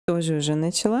тоже уже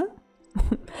начала.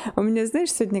 У меня,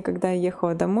 знаешь, сегодня, когда я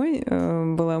ехала домой,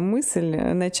 была мысль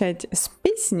начать с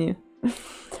песни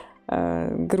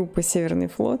группы «Северный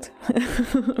флот».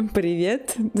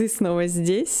 Привет, ты снова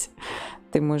здесь.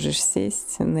 Ты можешь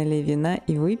сесть, налей вина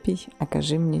и выпей,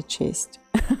 окажи мне честь.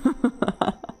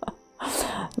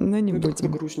 Но не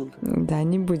будем. Грустненько. Да,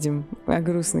 не будем о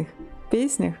грустных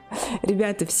песнях.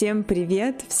 Ребята, всем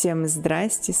привет, всем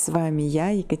здрасте. С вами я,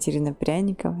 Екатерина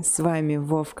Пряникова, с вами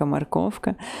Вовка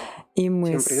Морковка. И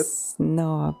мы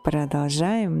снова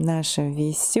продолжаем наше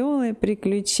веселое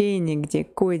приключение, где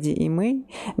Коди и Мэй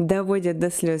доводят до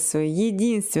слез свою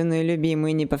единственную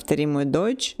любимую неповторимую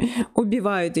дочь,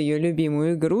 убивают ее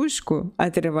любимую игрушку,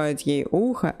 отрывают ей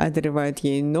ухо, отрывают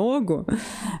ей ногу,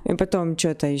 и потом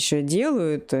что-то еще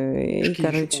делают. И,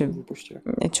 короче,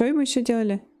 что им еще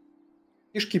делали?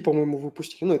 Кишки, по-моему,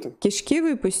 выпустили. Ну, это... Кишки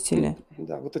выпустили?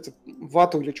 Да, вот эту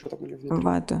вату или что там были внутри.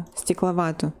 Вату,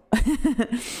 стекловату.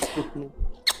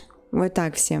 Вот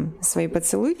так всем свои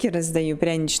поцелуйки раздаю,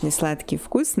 пряничные, сладкие,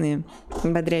 вкусные,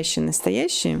 бодрящие,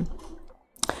 настоящие.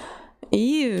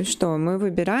 И что, мы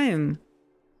выбираем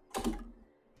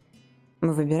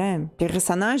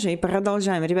персонажа и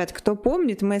продолжаем. Ребят, кто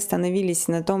помнит, мы остановились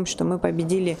на том, что мы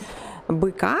победили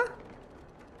быка,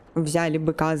 взяли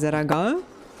быка за рога,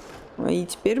 и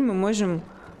теперь мы можем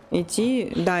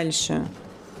идти дальше.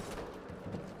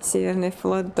 Северный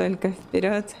флот только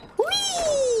вперед.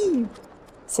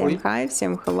 Всем хай,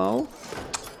 всем hello.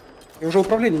 Я уже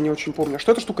управление не очень помню. А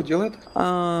что эта штука делает?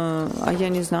 А я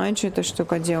не знаю, что эта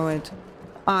штука делает.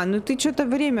 Ну ты что-то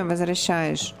время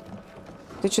возвращаешь.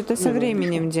 Ты что-то со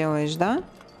временем делаешь, да?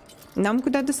 Нам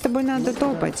куда-то с тобой надо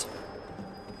топать.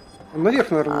 Наверх,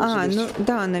 наверное, ну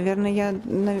да, наверное, я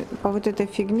по вот этой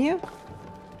фигне.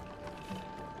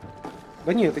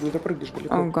 Да нет, ты не допрыгнешь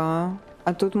далеко. Ага.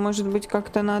 А тут, может быть,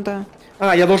 как-то надо...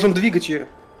 я должен двигать ее.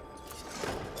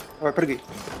 Давай, прыгай.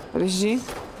 Подожди.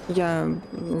 Я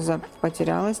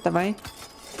потерялась. Давай.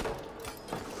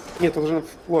 Нет, должен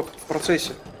в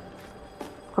процессе.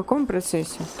 В каком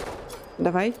процессе?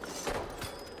 Давай.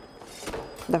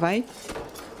 Давай.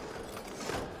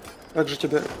 Как же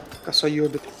тебя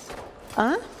косоебит.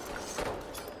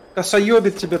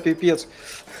 Косоебит тебя, пипец.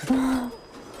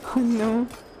 Ну...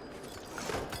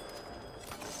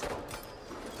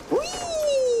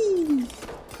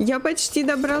 Я почти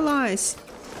добралась.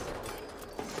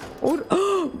 Ну,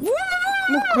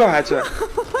 Катя.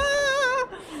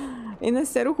 И на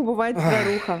старуху бывает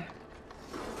старуха.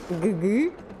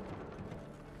 Гы-гы.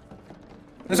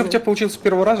 Если бы у тебя получилось с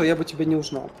первого раза, я бы тебя не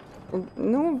узнал.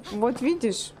 Ну, вот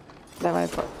видишь. Давай.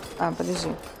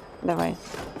 Подожди. Давай.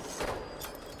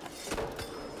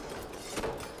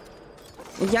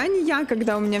 Я не я,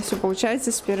 когда у меня все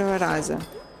получается с первого раза.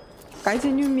 Катя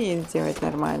не умеет делать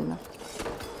нормально.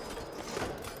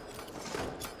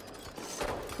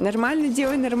 Нормально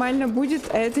делай, нормально будет,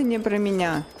 это не про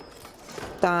меня.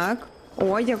 Так.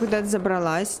 Я куда-то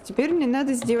забралась. Теперь мне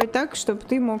надо сделать так, чтобы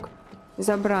ты мог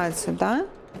забраться, да?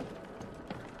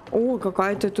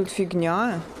 Какая-то тут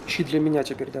фигня. Ищи для меня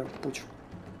теперь, да, путь.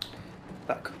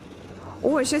 Так.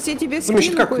 Сейчас я тебе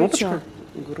скину кое-что.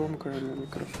 Громко на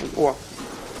микрофон.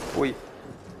 Ой.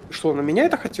 Что, на меня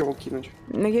это хотел кинуть?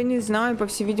 Ну, я не знаю, по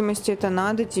всей видимости, это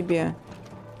надо тебе.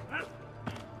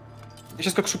 Я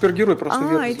сейчас как супергерой просто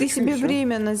вверх и ты захочу, себе и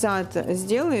время назад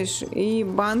сделаешь, и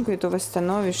банку эту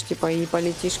восстановишь, типа, и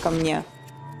полетишь ко мне.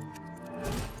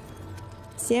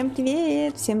 Всем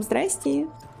привет, всем здрасте.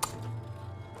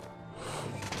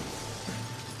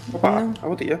 Опа, а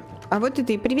вот и я. А вот и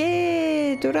ты,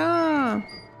 привет, ура!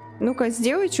 Ну-ка,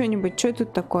 сделай что-нибудь, что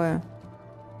тут такое?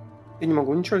 Я не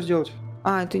могу ничего сделать.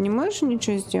 Ты не можешь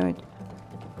ничего сделать?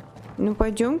 Ну,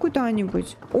 пойдем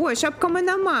куда-нибудь. Шапка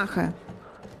Мономаха.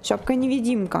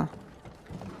 Шапка-невидимка.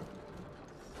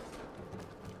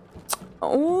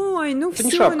 Ну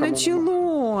все,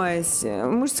 началось.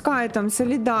 Мужская там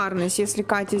солидарность. Если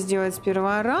Катя сделает с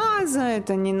первого раза,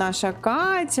 это не наша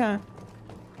Катя.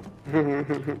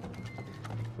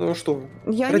 Ну что?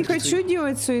 Я не хочу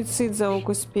делать суицид залог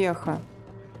успеха.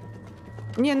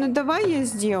 Ну давай я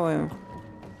сделаю.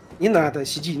 Не надо,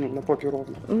 сиди на попе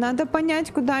ровно. Надо понять,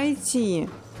 куда идти.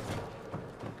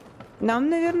 Нам,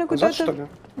 наверное, куда-то...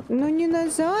 Ну, не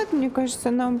назад, мне кажется,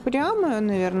 нам прямо,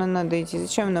 наверное, надо идти.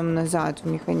 Зачем нам назад в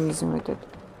механизм этот?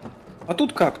 А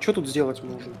тут как? Что тут сделать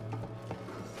можно?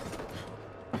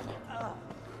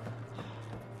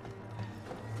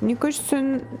 Мне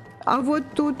кажется... вот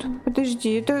тут...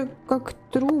 Подожди, это как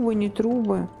трубы, не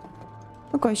трубы.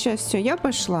 Ну-ка, сейчас все, я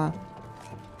пошла.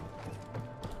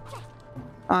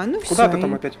 Ну все. Куда ты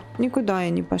там опять? Никуда я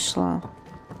не пошла.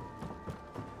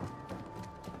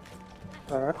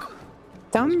 Так.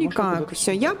 Там Возможно, никак. куда-то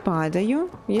Все, сюда. я падаю.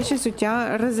 Я сейчас у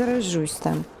тебя разорожусь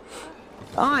там.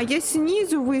 А, я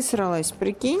снизу высралась,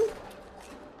 прикинь?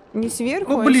 Не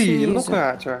сверху, Ну а блин, ну снизу.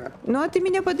 Катя. Ну а ты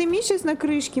меня подними сейчас на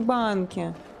крышке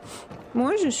банки.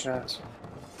 Можешь? Сейчас.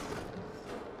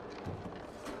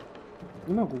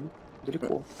 Не могу.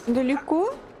 Далеко.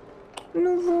 Далеко?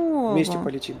 Ну, Вова. Вместе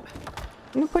полетим.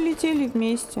 Ну, полетели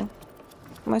вместе.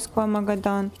 Москва,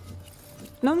 Магадан.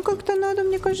 Нам как-то надо,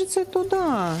 мне кажется,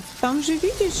 туда. Там же,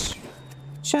 видишь?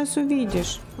 Сейчас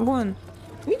увидишь. Вон.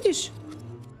 Видишь?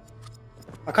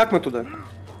 А как мы туда?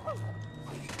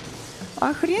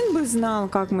 А хрен бы знал,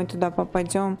 как мы туда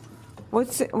попадем.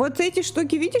 Вот эти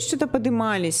штуки, видишь, что-то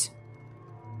подымались?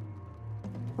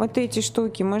 Вот эти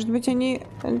штуки. Может быть, они...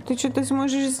 Ты что-то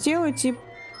сможешь сделать и...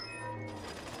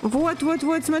 Вот,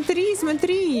 смотри,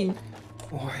 смотри.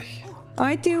 Ой.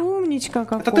 Ай, ты умничка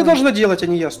какой. Это ты должна делать, а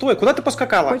не я. Стой, куда ты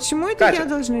поскакала? Почему это Катя? я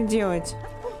должна делать?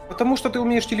 Потому что ты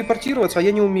умеешь телепортироваться, а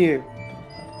я не умею.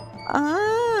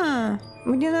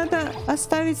 Мне надо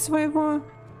оставить своего...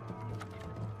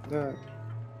 Да.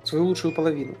 Свою лучшую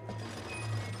половину.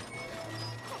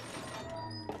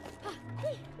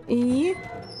 И...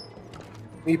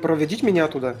 И проводить меня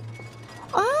туда.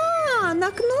 На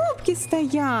кнопке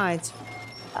стоять.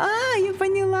 Я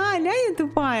поняла, ля я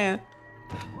тупая.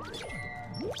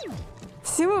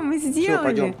 Все, мы сделали.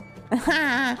 пойдем.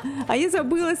 А я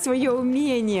забыла свое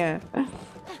умение.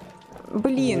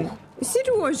 Блин,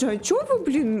 Сережа, чё вы,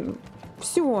 блин,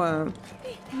 все.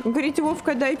 Говорите,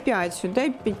 Вовка, дай 5,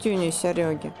 дай пятюню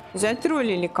Сереге.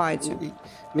 Затроллили Катю.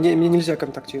 Мне нельзя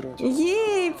контактировать.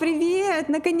 Ей, привет!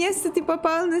 Наконец-то ты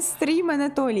попал на стрим,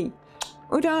 Анатолий.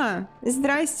 Ура!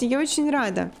 Здрасте, я очень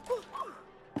рада.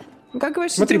 Как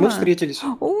ваши Смотри, дела? мы встретились.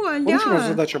 О, Помнишь, у нас ля!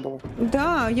 задача была?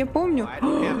 Да, я помню.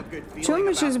 Что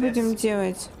мы сейчас будем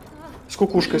делать? С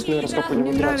кукушкой, наверное, спокойно Не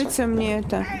убираться. нравится мне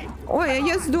это. Ой, а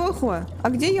я сдохла. А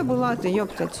где я была-то,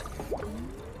 ёптать?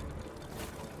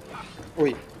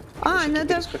 Ой.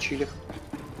 Надо... Перескочили.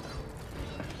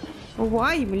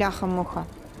 Ой, бляха-муха.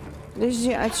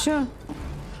 Подожди, а чё?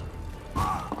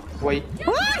 Ой.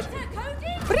 Ой!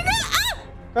 Привет!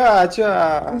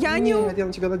 Катя! Я не... Я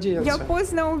на тебя надеялся. Я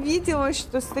поздно увидела,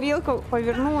 что стрелка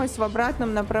повернулась в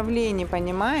обратном направлении,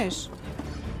 понимаешь?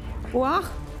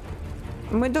 Уах!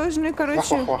 Мы должны,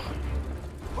 короче... Вах-вах-вах.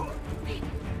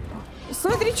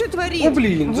 Смотри, что творит. О,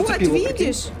 блин, вот, зацепила,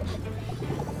 видишь?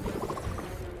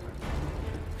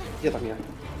 Где там я?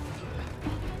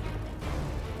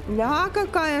 Ля,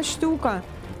 какая штука.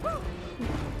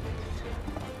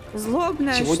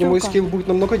 Злобная Сегодня штука. мой скилл будет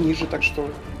намного ниже, так что...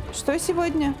 Что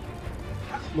сегодня?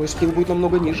 Мой скилл будет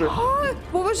намного ниже.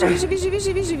 Вова, живи,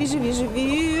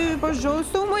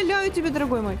 пожалуйста, умоляю тебя,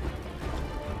 дорогой мой.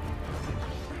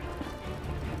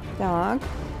 Так.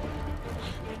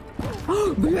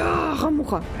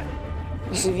 Бляха-муха.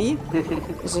 Живи.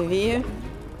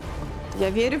 Я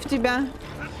верю в тебя.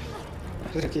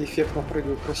 Смотри, как я эффектно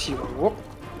прыгаю, красиво. Оп.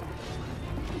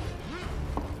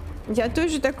 Я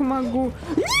тоже так могу.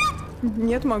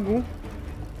 Нет, могу.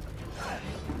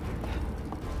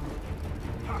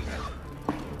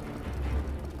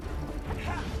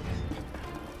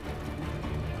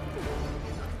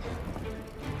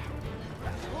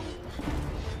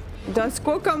 Да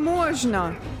сколько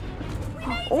можно?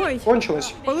 Ой,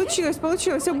 Кончилось.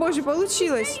 получилось. О боже,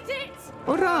 получилось.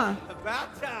 Ура!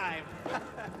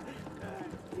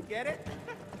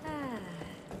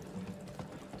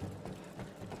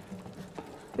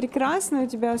 Прекрасно у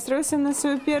тебя. Устроился на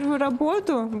свою первую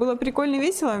работу. Было прикольно,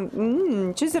 весело.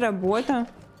 Что за работа?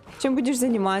 Чем будешь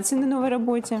заниматься на новой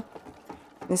работе?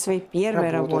 На своей первой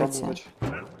работе. Работать.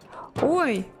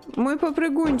 Ой, мы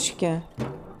попрыгунчики.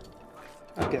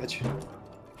 Опять.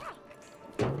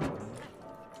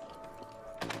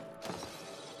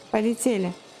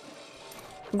 Полетели.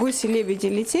 Гуси-лебеди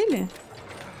летели?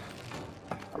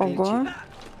 Ого.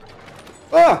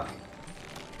 А!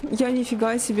 Я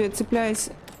нифига себе цепляюсь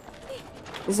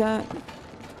за...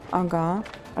 Ага,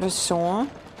 хорошо.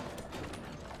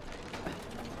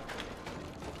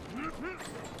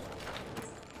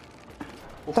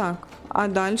 Так, а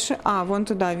дальше? Вон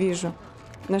туда вижу.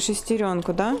 На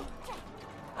шестеренку, да?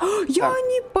 Я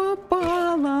не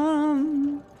попала.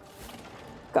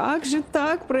 Как же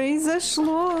так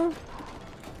произошло?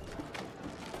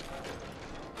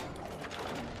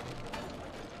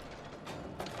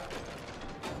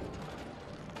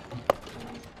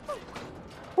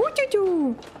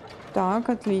 У-тю-тю. Так,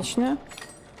 отлично.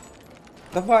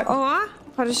 Давай. О,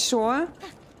 хорошо.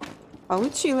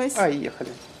 Получилось. Ехали.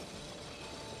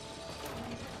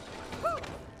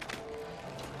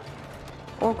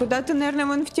 О, куда-то, наверное,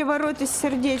 вон в те ворота с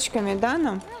сердечками, да,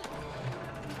 нам?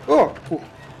 О, фух.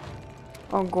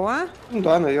 Ого. Ну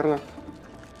да, наверное.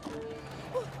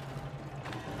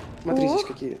 Смотри, Ох. здесь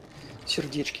какие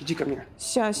сердечки. Иди ко мне.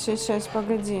 Сейчас,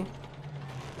 погоди.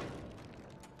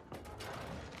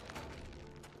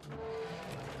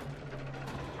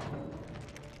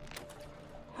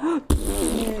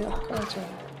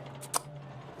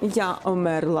 Я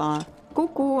умерла.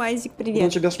 Ку-ку, Айзик, Буду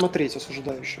привет. тебя смотреть,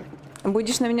 осуждающая.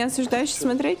 Будешь на меня осуждающе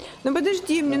смотреть? Ну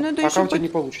подожди, мне надо Пока еще у тебя не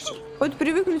получится.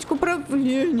 подпривыкнуть к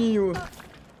управлению.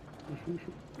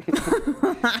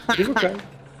 Привыкай.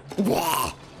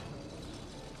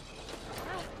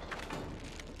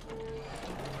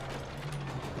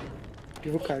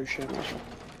 Привыкающая наша.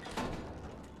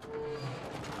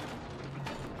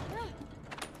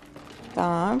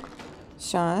 Так,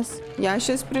 сейчас. Я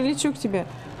сейчас прилечу к тебе.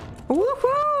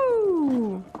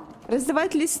 Уху!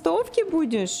 Раздавать листовки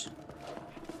будешь?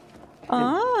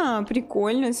 А,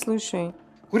 прикольно, слушай.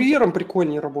 Курьером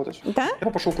прикольнее работать. Да? Я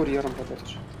бы пошел курьером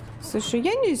работать. Слушай,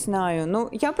 я не знаю. Ну,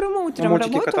 я На промоутером мотике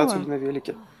работала. кататься или на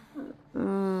велике.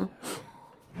 М,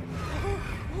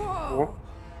 О,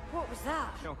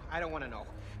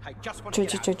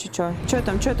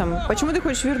 Чё там? Почему ты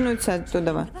хочешь вернуться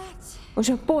оттуда?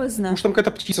 Уже поздно. потому что там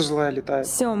какая-то птица злая летает.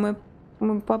 Все, мы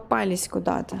попались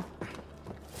куда-то.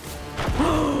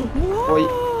 Ой.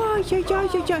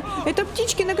 Ай-яй-яй-яй. Это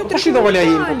птички, на которых Пошли мы наваляй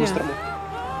им летали. по-быстрому.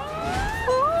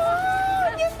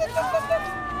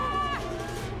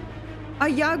 А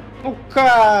я... Ну,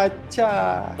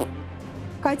 Катя!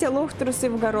 Катя лох, трусы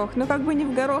в горох. Ну, как бы не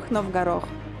в горох, но в горох.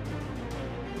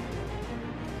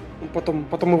 Ну,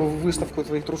 потом мы выставку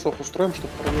твоих трусов устроим,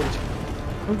 чтобы проверить.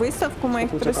 Выставку моих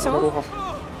сколько у тебя там трусов? горохов.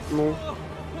 Ну,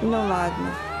 Ну, ладно.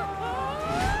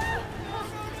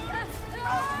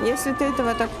 Если ты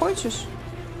этого так хочешь...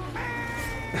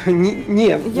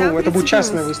 нет, Я ну, это будет прицепилась.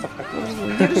 частная выставка.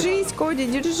 Держись, Коди,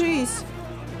 держись.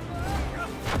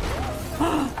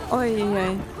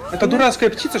 Ой-ой-ой. Эта дурацкая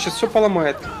птица сейчас все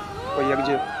поломает. Ой, я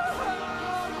где?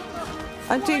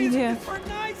 А ты где?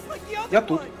 Я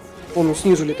тут. Он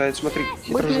снизу летает, смотри. Будь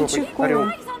Хитрожопый начеку. орел.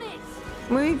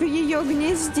 Мы в ее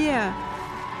гнезде.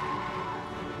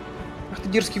 Ах ты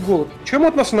дерзкий голубь. Чем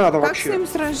от нас надо Как с вообще? ним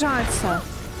сражаться?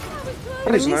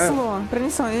 Не знаю.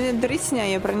 Пронесло. Дресня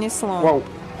ее пронесло. Вау.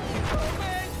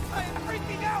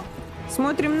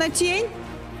 Смотрим на тень.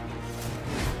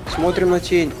 Смотрим на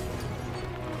тень.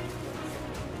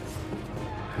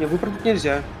 Не, выпрыгнуть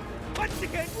нельзя.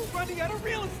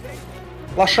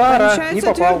 Лошара, не Помещается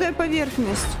попал. твердая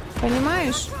поверхность.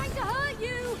 Понимаешь?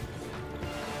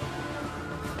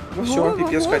 Ну все, Вова,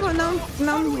 пипец, Катя. Вова,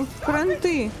 нам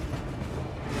кранты.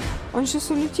 Он сейчас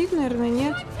улетит, наверное,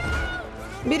 нет?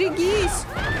 Берегись!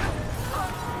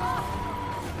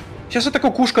 Сейчас эта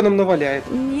кукушка нам наваляет.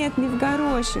 Нет, не в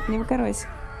горошек, не в горошек.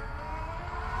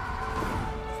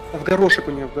 А в горошек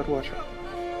у нее, в горошек.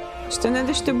 Что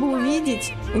надо, чтобы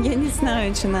увидеть? Я не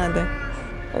знаю, что надо.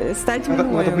 Стать Надо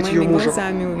мною, быть моими её мужем.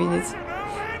 глазами увидеть.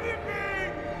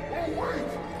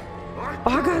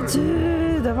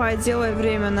 Погоди! Давай, делай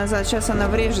время назад. Сейчас она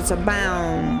врежется.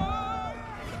 Бам!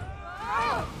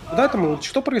 Куда это мы?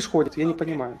 Что происходит? Я не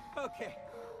понимаю.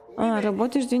 А,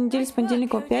 работаешь 2 недели с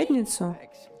понедельника в пятницу?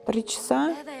 3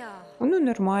 часа? Ну,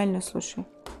 нормально, слушай.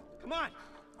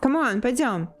 Come on,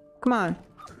 пойдем. Come on.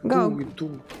 Go.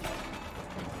 Иду.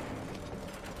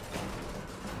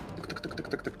 Так.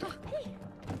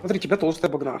 Смотри, тебя толстый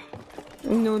обогнал.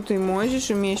 Ну, ты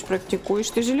можешь, умеешь, практикуешь.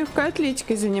 Ты же легкой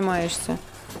атлетикой занимаешься.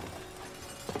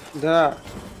 Да,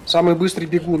 самый быстрый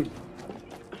бегун.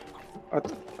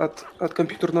 От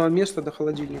компьютерного места до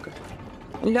холодильника.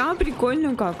 Ля,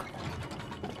 прикольно как.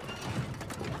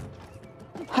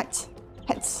 Хать.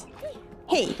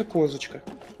 Хей. Это козочка.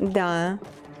 Да.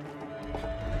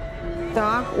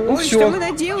 Так, Ну ой, все, что мы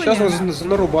наделали? сейчас нас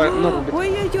нарубит.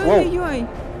 Ой-ой-ой-ой-ой.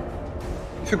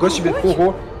 Нифига себе, Ой.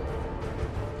 ого.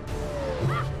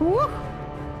 Ух.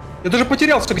 Я даже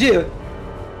потерялся, где я?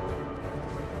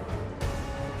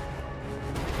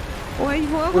 Ой,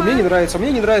 Вова. Ой, мне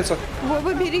не нравится.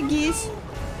 Вова, берегись.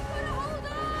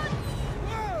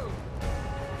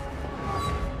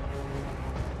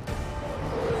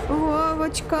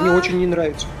 Вовочка. Мне очень не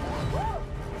нравится.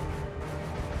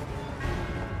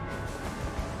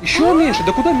 Еще меньше,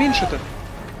 да куда меньше-то?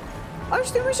 А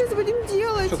что мы сейчас будем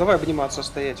делать? Все, давай обниматься,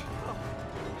 стоять.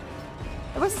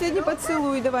 Последний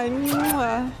поцелуй давай.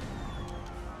 Муа.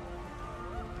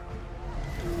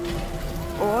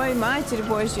 Ой, Матерь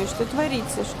Божья, что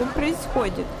творится? Что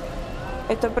происходит?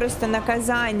 Это просто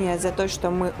наказание за то,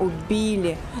 что мы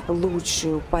убили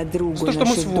лучшую подругу За то, что мы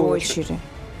нашей сволочи. дочери.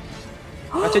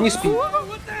 Хотя не спи.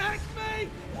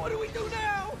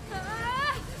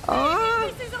 А,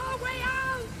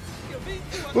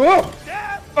 О!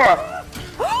 А!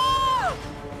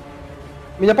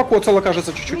 Меня покоцало,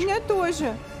 кажется, чуть-чуть. Меня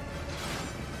тоже.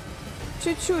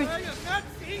 Чуть-чуть.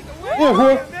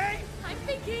 Ого!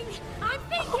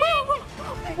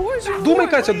 Боже мой. Думай,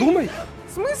 Катя, думай.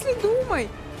 В смысле думай?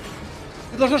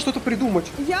 Ты должна что-то придумать.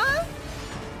 Я?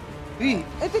 Ты.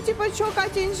 Это типа что,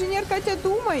 Катя инженер, Катя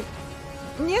думай?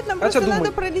 Нет, нам Катя, просто думай.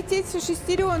 надо пролететь все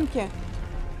шестеренки.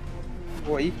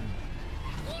 Ой.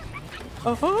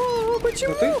 Ага,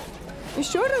 почему? Это ты?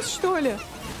 Еще раз, что ли?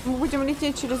 Мы будем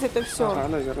лететь через это все. Ага,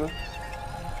 наверное.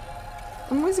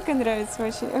 Музыка нравится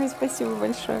очень. Ой, спасибо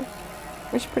большое.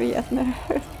 Очень приятно.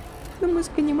 Но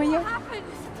музыка не моя.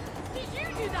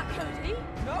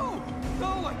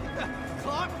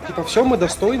 Типа, все, мы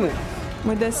достойны.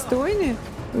 Мы достойны?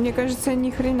 Мне кажется,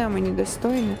 ни хрена мы не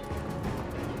достойны.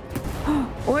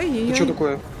 Ой, Ты ее. что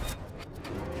такое?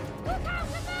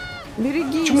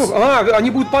 Берегись. Почему? А, они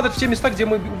будут падать в те места, где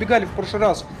мы убегали в прошлый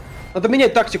раз. Надо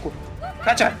менять тактику.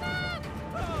 Катя!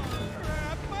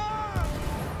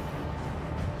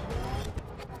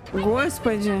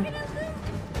 Господи.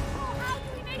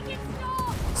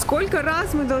 Сколько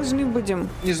раз мы должны будем?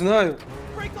 Не знаю.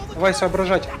 Давай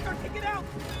соображать.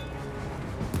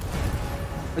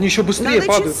 Они еще быстрее Надо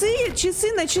падают.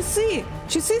 часы на часы.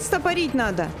 Часы стопорить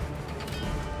надо.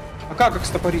 А как их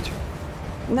стопорить?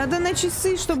 Надо на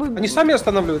часы, чтобы... Они сами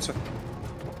останавливаются.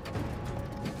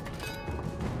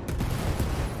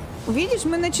 Видишь,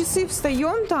 мы на часы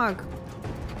встаем так.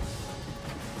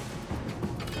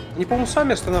 Они, по-моему,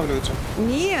 сами останавливаются.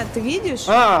 Нет, ты видишь?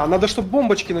 А, надо, чтобы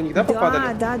бомбочки на них, да,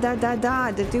 попадали?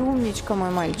 Да, ты умничка, мой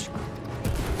мальчик.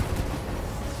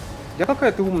 Я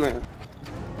какая ты умная.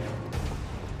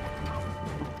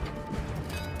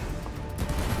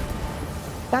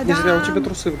 Не зря у тебя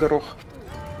трусы в горох.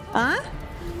 А?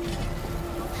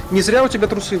 Не зря у тебя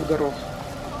трусы в горох.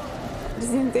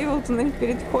 Resident Evil туннель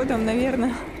перед входом,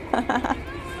 наверное.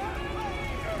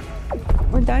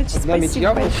 Удачи, Одна спасибо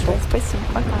медья, большое. Спасибо,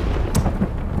 пока.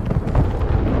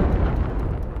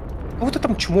 А вот ты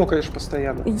там чмокаешь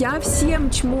постоянно. Я всем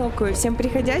чмокаю, всем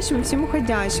приходящим и всем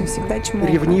уходящим всегда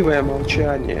чмокаю. Ревнивое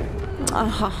молчание.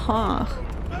 Ага.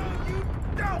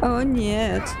 О,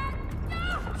 нет.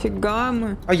 Фига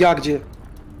мы. А я где?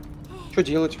 Что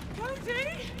делать?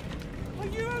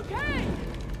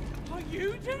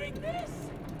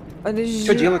 Подожди.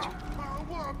 Что делать?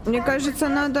 Мне кажется,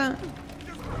 надо...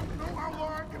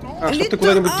 А, чтоб ты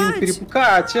куда-нибудь где-нибудь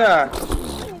Катя!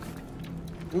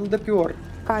 Не допер.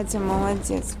 Катя,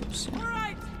 молодец вообще.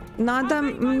 Надо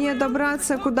мне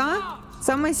добраться куда? В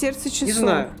самое сердце часов. Не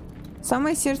знаю.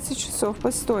 Самое сердце часов.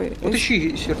 Постой. Вот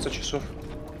ищи сердце часов.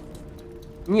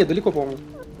 Не, далеко, по-моему.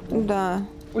 Да.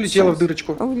 Улетела Сейчас. в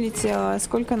дырочку. Улетела.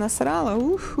 Сколько насрала?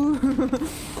 Уфу.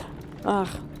 Ах.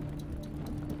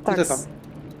 Так, Где там?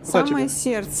 самое тебе?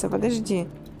 сердце. Подожди.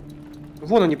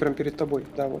 Вон они прям перед тобой.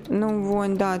 Да, вот. Ну,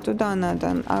 вон, да, туда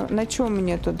надо. А на чем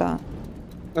мне туда?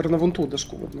 Наверное, вон ту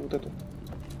доску, вот на вот эту.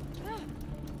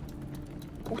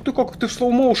 Ух ты, как ты в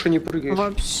слоу-моушене прыгаешь.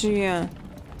 Вообще.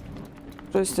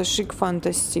 Просто шик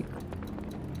фантастик.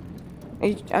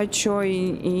 А чё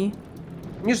и?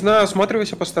 Не знаю,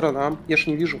 осматривайся по сторонам. Я ж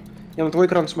не вижу. Я на твой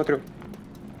экран смотрю.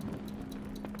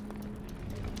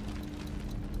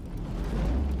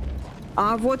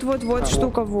 А вот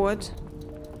штука, вот.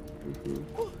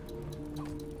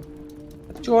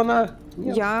 Чё она?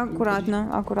 Нет, Я не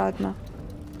аккуратно.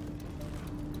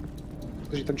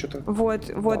 Подожди, там что-то.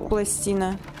 Вот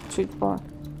пластина. Чуть по.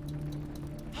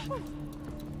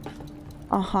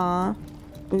 Ага.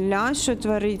 Ля, что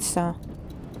творится?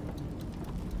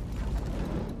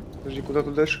 Подожди, куда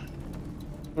ты дальше?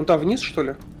 Вон там вниз, что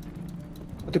ли?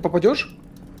 А ты попадешь?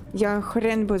 Я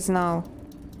хрен бы знал.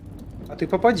 А ты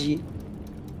попади.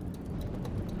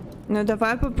 Ну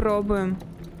давай попробуем.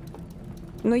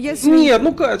 Ну если... Нет,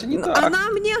 ну Катя, не так. Она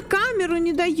мне камеру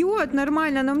не дает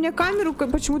нормально. Она мне камеру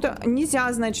почему-то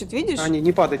нельзя, значит, видишь? А,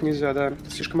 не падать нельзя, да.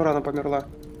 Ты слишком рано померла.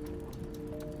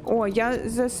 О, я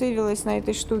засейвилась на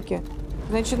этой штуке.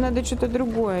 Значит, надо что-то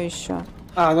другое еще.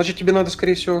 А, значит, тебе надо,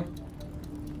 скорее всего,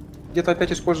 где-то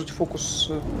опять использовать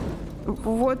фокус.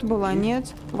 Вот была,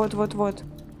 нет? Вот.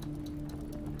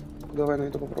 Давай на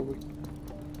это попробуй.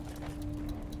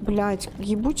 Блять,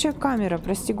 ебучая камера,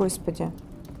 прости господи.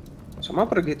 Сама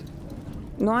прыгает?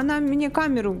 Но она мне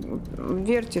камеру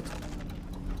вертит.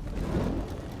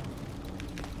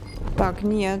 Так,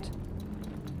 нет.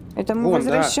 Это мы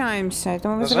возвращаемся. Да. Это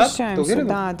мы Назад? возвращаемся. Ты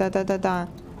уверена? Да.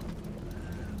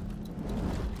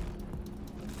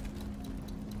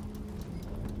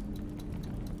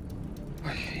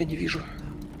 Ой, я не вижу.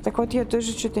 Так вот я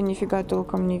тоже что-то нифига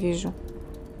толком не вижу.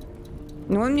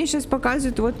 Ну, он мне сейчас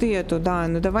показывает вот эту, да.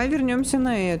 Ну, давай вернемся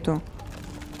на эту.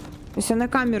 То есть она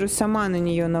камеру сама на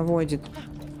нее наводит.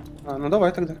 А, ну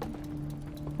давай тогда.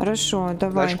 Хорошо,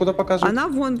 давай. Дальше куда показывает? Она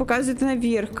вон показывает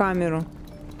наверх камеру.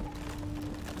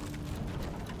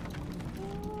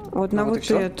 Вот на вот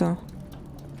эту.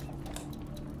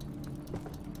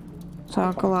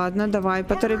 Так, ладно, давай,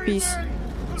 поторопись.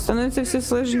 Становится все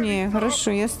сложнее.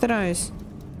 Хорошо, я стараюсь.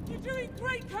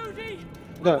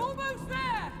 Да.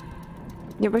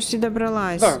 Я почти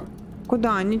добралась. Да.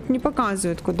 Куда? Не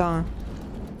показывает, куда.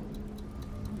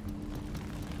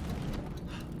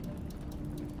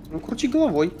 Ну, крути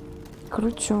головой.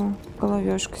 Кручу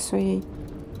головешкой своей.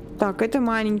 Так, это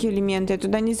маленький элемент, я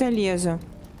туда не залезу.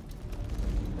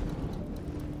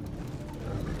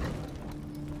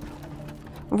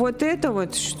 Вот эта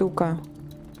вот штука.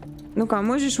 Ну-ка,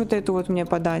 можешь вот эту вот мне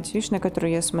подать? Видишь, на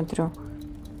которую я смотрю?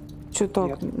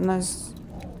 Чуток. Нет. Нас...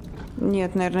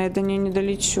 Нет, наверное, я до нее не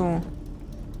долечу.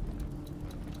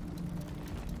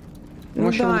 Ну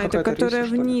Может, да, она это какая-то которая риса,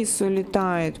 что ли? вниз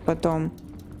улетает потом.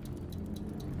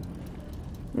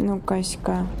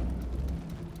 Ну-ка-ка.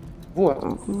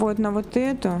 Вот. Вот на вот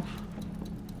эту.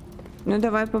 Ну,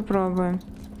 давай попробуем.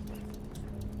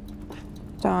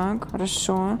 Так,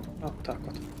 хорошо. Вот так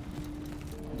вот.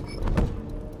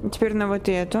 Теперь на вот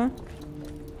эту.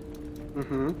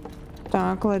 Угу.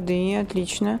 Так, лады,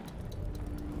 отлично.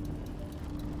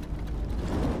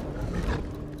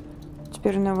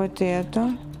 Теперь на вот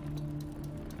эту.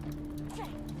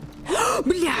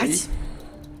 Блять!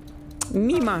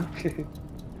 Мимо!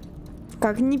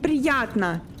 Как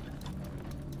неприятно!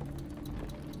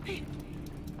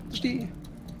 Жди.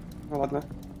 Ну ладно.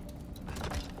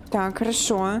 Так,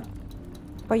 хорошо.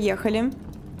 Поехали.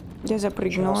 Я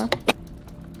запрыгнула. Пожалуйста.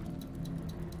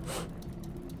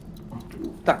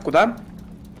 Так, куда?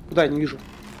 Куда, я не вижу.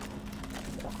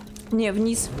 Не,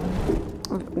 вниз.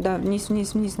 Да, вниз,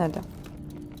 вниз, вниз надо.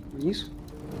 Вниз?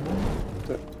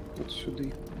 Так, вот сюда.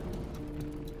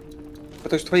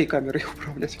 Пытаюсь твоей камерой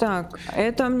управлять. Так,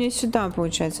 это мне сюда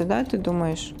получается, да, ты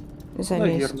думаешь?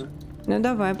 Залезть? Наверное. Ну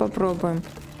давай попробуем.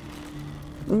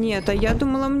 Нет, а я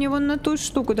думала мне вон на ту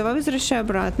штуку. Давай возвращай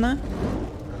обратно.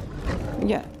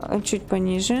 Я чуть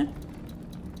пониже.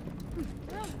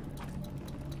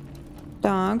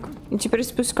 Так, и теперь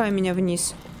спускай меня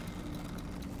вниз.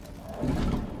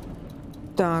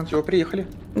 Так. Все, приехали.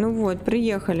 Ну вот,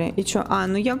 приехали. И чё? А,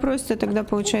 ну я просто тогда,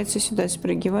 получается, сюда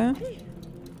спрыгиваю.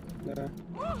 Да.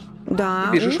 Да,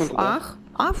 И бежишь уф, вон туда. ах,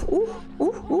 аф, уф,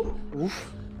 уф, уф. Уф.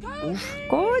 Уф.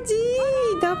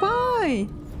 Коди, давай.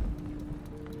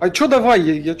 А чё давай?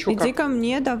 Я чё, Иди как? ко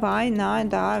мне, давай, на,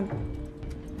 да.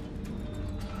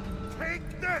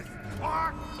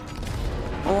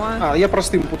 О, А, я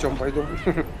простым путем пойду.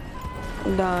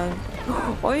 да.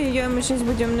 Ой-ой-ой, мы сейчас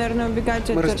будем, наверное, убегать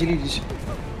Мы от... разделились.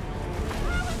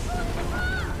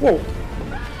 Воу.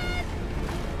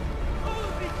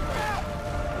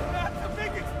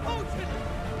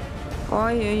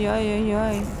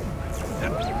 Ой-ой-ой-ой-ой.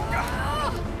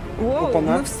 Воу,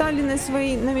 Опа-на. мы встали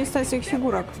на места своих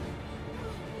фигурок.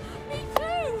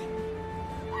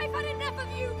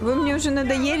 Вы мне уже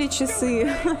надоели, часы.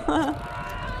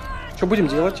 Что будем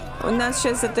делать? У нас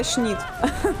сейчас затошнит.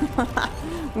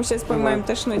 Мы сейчас поймаем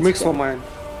тошнотик. Мы их сломаем.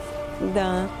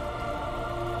 Да.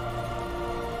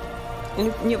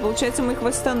 Или, не, получается, мы их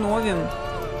восстановим.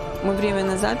 Мы время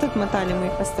назад отмотали, мы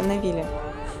их восстановили.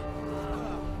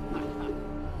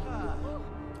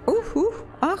 Уф, уф,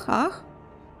 ах, ах.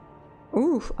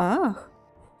 Уф, ах.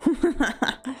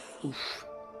 Уф.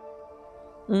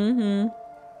 Угу.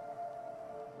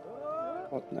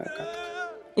 Потная катка.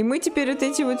 И мы теперь вот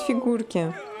эти вот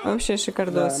фигурки. Вообще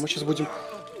шикардос. Да, мы сейчас будем...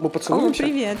 Мы О, поцелуемся?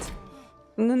 привет.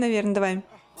 Ну, наверное, давай.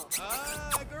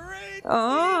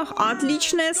 Ах,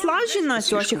 отличная слаженность. В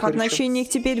Слишком ваших горячо. отношениях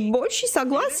теперь больше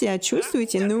согласия.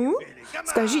 Чувствуете? Ну?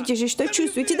 Скажите же, что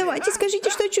чувствуете. Давайте, скажите,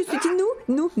 что чувствуете.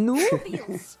 Ну.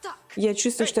 Я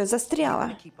чувствую, что я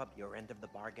застряла.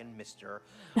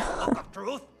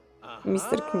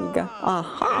 Мистер Книга.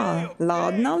 Ага,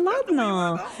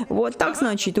 ладно. Вот так,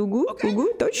 значит, угу,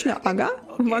 точно, ага.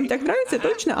 Вам так нравится,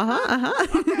 точно, ага.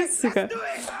 Сука.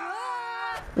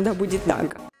 Да будет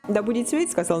так. Да будет свет,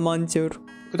 сказал Мантюр.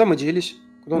 Куда мы делись?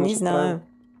 Куда нас Не знаю. отправил?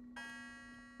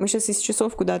 Мы сейчас из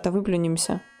часов куда-то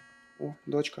выплюнемся. О,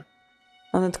 дочка.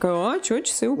 Она такая, а, чё,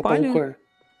 часы упали? Лопоухая.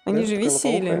 Они Да, же такая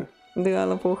висели. лопоухая. Да,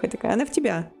 лопоухая такая. Она в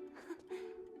тебя.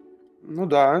 Ну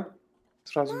да.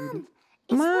 Сразу видно.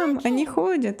 Мам, они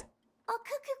ходят.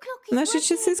 Наши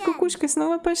часы с кукушкой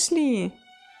снова пошли.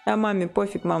 А маме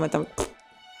пофиг, мама там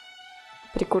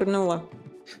прикурнула.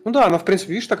 Ну да, она, в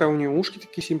принципе, видишь, такая у нее ушки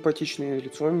такие симпатичные,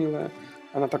 лицо милое.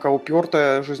 Она такая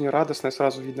упертая, жизнерадостная,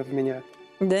 сразу видно в меня.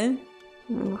 Да?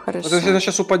 Ну, хорошо. Вот если она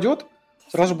сейчас упадет,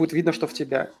 сразу будет видно, что в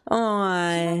тебя.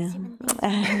 Ой.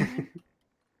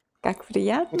 Как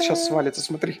приятно. Вот сейчас свалится,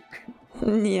 смотри.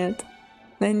 Нет,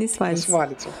 она не Она свалится.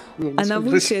 свалится. Не Она свалится.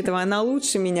 выше этого, она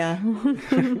лучше меня.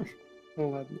 Ну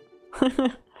ладно.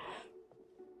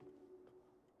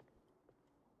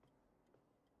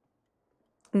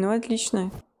 Ну,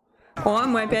 отлично. О,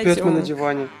 мы опять... Опять мы на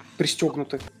диване,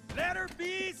 пристегнуты.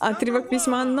 Отрывок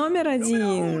письма номер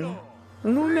 1.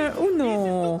 Номер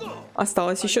 1.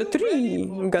 Осталось еще 3.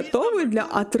 Готовы для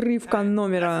отрывка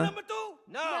номера?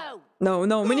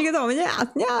 No, мы не готовы.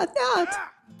 Нет.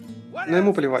 Но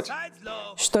ему плевать.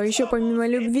 Что еще помимо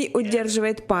любви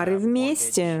удерживает пары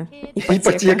вместе?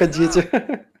 Ипотека, дети.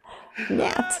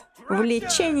 Нет.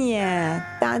 Влечение.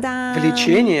 Та-да.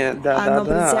 Влечение? Да. Оно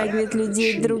притягивает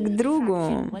людей друг к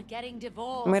другу.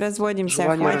 Мы разводимся,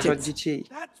 Желание рожать хватит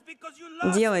детей.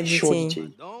 делать Еще детей.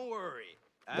 детей.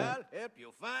 Да.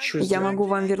 Чё Я сделать? могу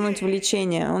вам вернуть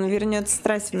влечение. Он вернет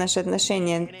страсть в наши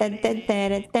отношения.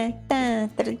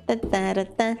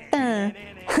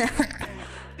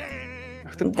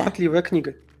 Ах ты похотливая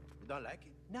книга.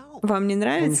 Вам не Не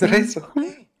нравится? нравится?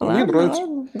 Мне Ладно, нравится.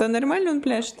 ладно. Да нормально он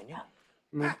пляшет.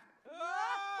 Ну.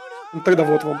 Ну тогда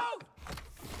вот вам.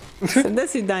 До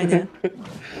свидания.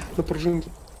 На пружинке.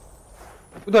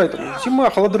 Куда это? Зима,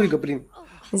 холодрыга, блин.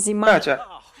 Зима. Катя.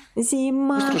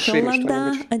 Зима, Быстро шире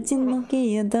холода, что-нибудь.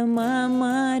 одинокие дома,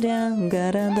 моря,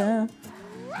 города.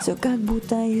 Все как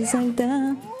будто изо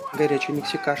льда. Горячая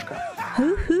мексикашка.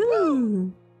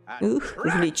 Уху. Ух,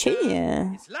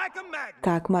 влечение.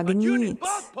 Как магнит.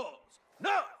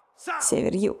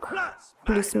 Север-юг.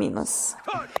 Плюс-минус.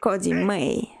 Коди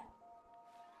Мэй.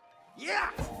 И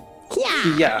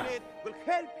я.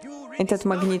 Этот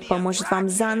магнит поможет вам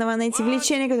заново найти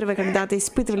влечение, которое вы когда-то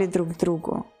испытывали друг к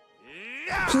другу.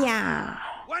 Кья.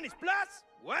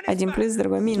 Один плюс,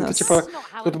 другой Это минус. типа,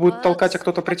 кто-то будет толкать, а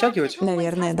кто-то притягивать?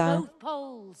 Наверное, да.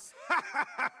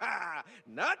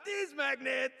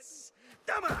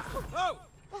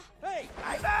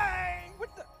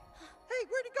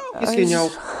 И слинял.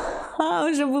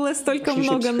 Уже было столько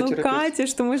Отличный много психотерапевт. нукати,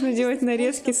 что можно делать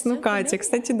нарезки с нукати.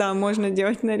 Кстати, да, можно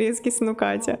делать нарезки с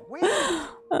нукати.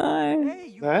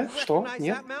 Ай. Да? Что?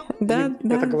 Нет? Да, Я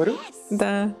да. так говорю?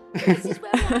 Да.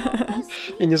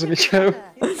 Я не замечаю.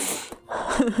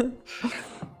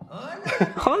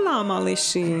 Хола,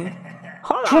 малыши.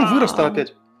 Хола. Чего он вырос-то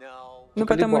опять? Ну,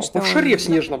 потому что Он в шаре в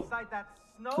снежном.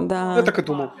 Да. Я так и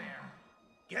думал.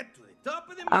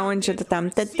 А он что-то там,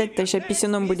 та-та-та, сейчас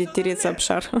писюном будет тереться об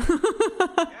шар.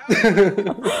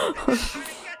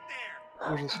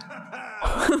 Ужас.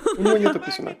 У него нету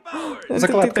писюна. Это ты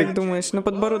Закладкой. так думаешь, но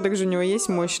подбородок же у него есть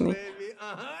мощный.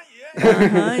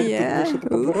 Ага, я. Думаешь, это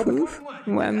подбородок?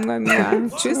 Муа-муа-муа.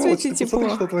 Чувствуете Вот, ты посмотри, тепло?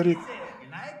 что творит.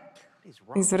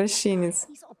 Извращенец.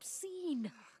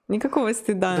 Никакого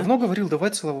стыда. Давно говорил, давай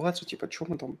целоваться, типа, что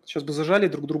мы там? Сейчас бы зажали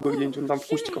друг друга где-нибудь вон там в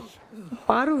кустиках.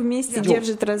 Пару вместе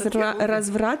держит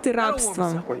разврат и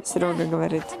рабство, Ой. Серега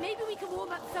говорит.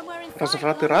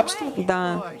 Разврат и рабство?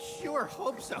 Да.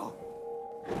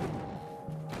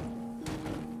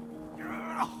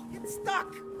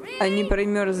 Они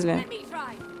примерзли.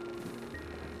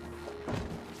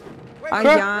 А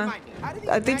я?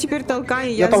 А ты теперь толкай,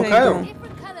 и Я я толкаю? зайду.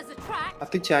 А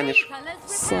ты тянешь.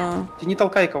 Все. Ты не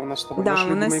толкайка у нас с тобой. Да, наша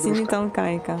у нас любимая не игрушка.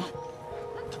 толкайка.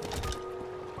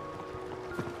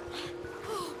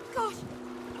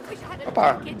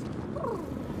 Опа.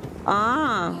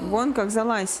 А, вон как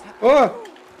залазь. О!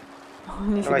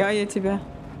 Нифига Давай. я тебя.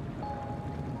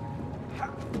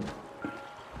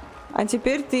 А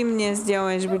теперь ты мне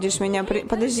сделаешь, будешь меня...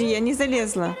 Подожди, я не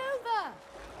залезла.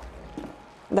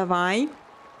 Давай.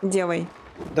 Делай.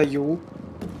 Даю.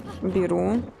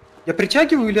 Беру. Я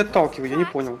притягиваю или отталкиваю? Я не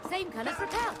понял.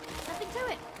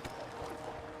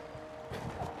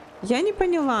 Я не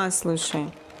поняла, слушай.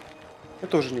 Я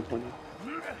тоже не понял.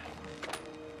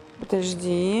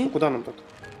 Подожди. Куда нам тут?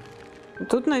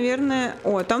 Тут, наверное...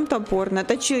 О, там топор.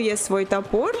 Наточил я свой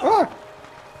топор. А!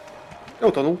 Я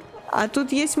утонул. А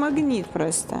тут есть магнит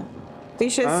просто. Ты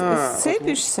сейчас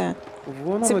сцепишься,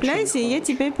 Вон оно цепляйся, чё, и я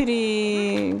короче. тебя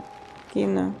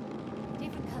перекину.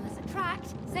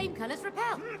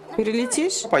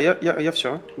 Перелетишь? Опа, я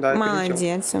все. Да, я перелетел.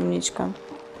 Молодец, умничка.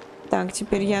 Так,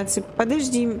 теперь я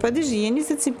Подожди, я не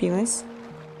зацепилась.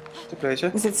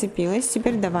 Цепляйся. Зацепилась,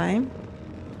 теперь давай.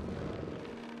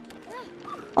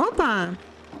 Опа!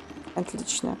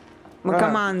 Отлично. Мы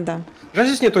команда. Жаль,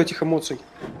 здесь нету этих эмоций,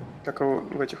 как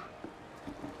в этих.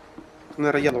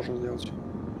 Наверное, я должен сделать.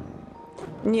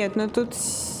 Нет, ну тут...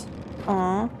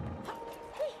 А.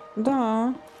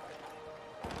 Да.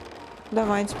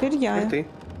 Давай, теперь я. Ты.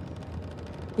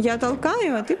 Я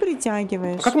толкаю, а ты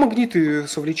притягиваешь. А как магниты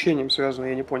с увлечением связаны,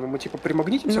 я не понял. Мы типа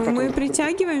примагнитимся? Ну, мы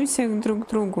притягиваемся друг к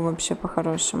другу вообще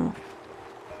по-хорошему.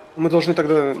 Мы должны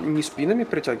тогда не спинами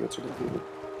притягиваться друг к другу.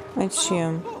 А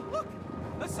чем?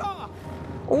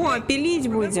 О, пилить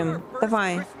будем.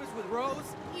 Давай.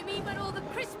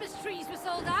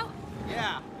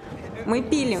 Мы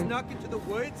пилим.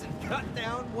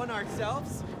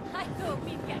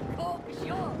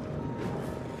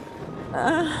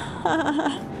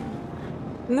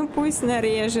 Ну пусть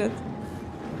нарежет.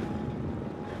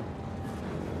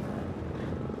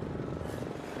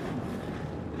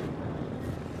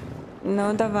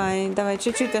 Ну давай, давай,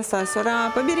 чуть-чуть осталось.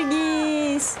 Ура,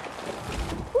 поберегись!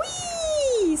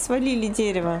 Уи! Свалили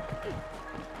дерево.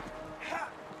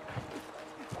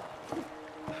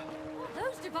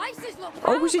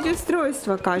 Ох уж эти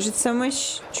устройства, кажется,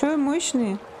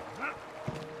 мощные.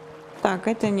 Так,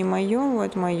 это не мое,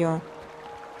 вот мое.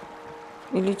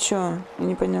 Или что? Я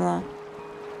не поняла.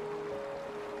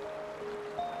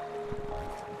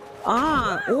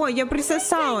 О, я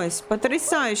присосалась.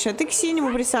 Потрясающе. А ты к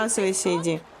синему присасывайся,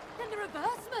 иди.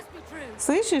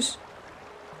 Слышишь?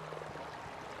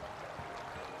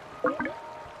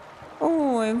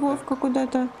 Ой, Вовка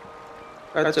куда-то.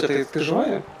 Катя, ты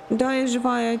живая? Да, я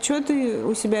живая. А чё ты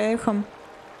у себя эхом?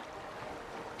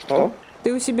 Что?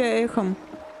 Ты у себя эхом.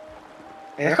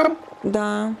 Эхом?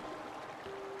 Да.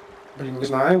 Блин, не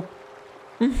знаю.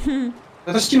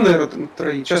 Это Steam, наверное,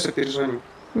 троит. Сейчас я перезвоню.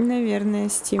 Наверное,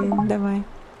 Steam. Давай.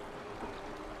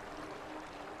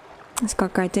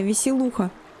 Какая-то веселуха.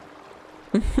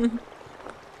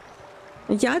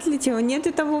 Я отлетела? Нет,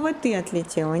 это Вова, ты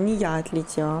отлетела, не я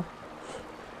отлетела.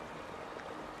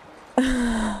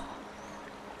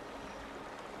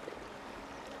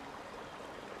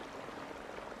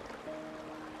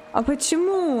 А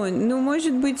почему? Ну,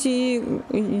 может быть, и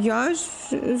я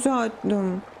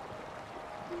задом.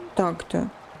 Так-то.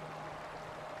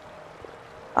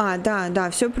 Да,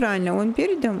 все правильно. Он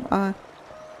передом, а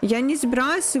я не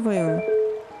сбрасываю.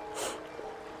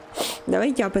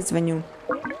 Давай я позвоню.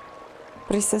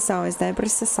 Присосалась, да, я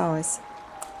присосалась.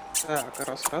 Так,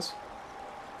 раз.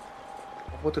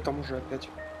 Вот и там уже опять.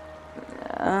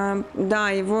 Да,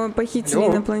 его похитили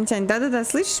инопланетяне. Да,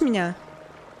 слышишь меня?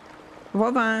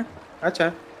 Вова.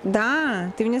 Катя.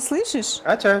 Да, ты меня слышишь?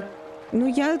 Катя. Ну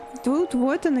я тут,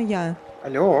 вот она я.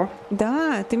 Алло.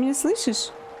 Да, ты меня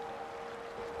слышишь?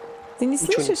 Ты не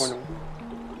Ничего слышишь? не понял.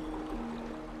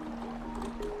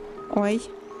 Ой.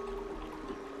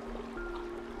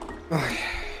 Ой.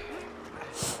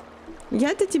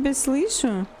 Я-то тебя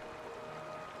слышу.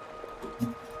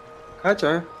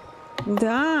 Катя.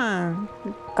 Да.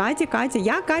 Катя.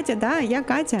 Я Катя, да, я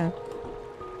Катя.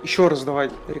 Еще раз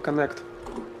давай, реконнект.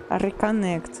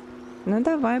 Реконнект. Ну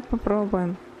давай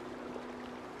попробуем.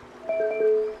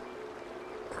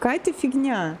 Какая-то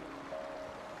фигня.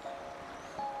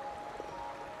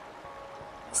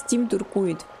 Steam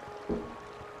дуркует.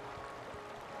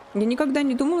 Я никогда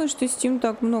не думала, что Steam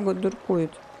так много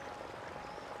дуркует.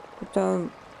 Это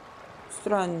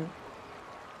странно.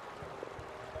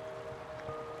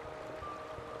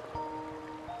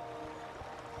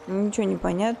 Ничего не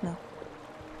понятно.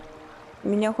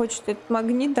 Меня хочет этот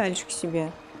магнит дальше к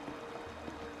себе.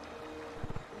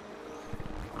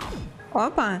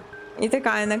 Опа! И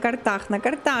такая на картах,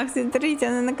 смотрите,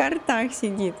 она на картах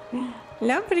сидит.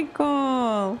 Ля,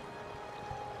 прикол.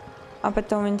 А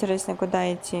потом интересно,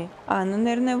 куда идти. Ну,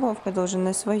 наверное, Вовка должен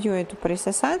на свою эту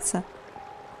присосаться.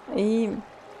 И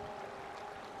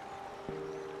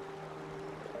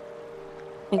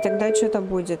тогда что-то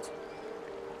будет.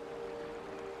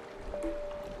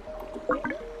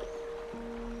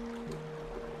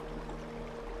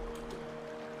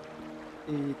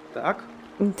 Итак.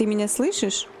 Ты меня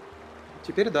слышишь?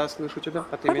 Теперь да, слышу тебя.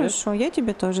 А ты меня? Хорошо, я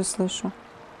тебя тоже слышу.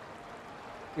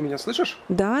 Ты меня слышишь?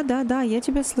 Да, я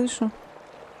тебя слышу.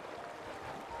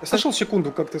 Я слышал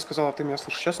секунду, как ты сказала, ты меня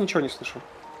слышишь. Сейчас ничего не слышу.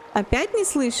 Опять не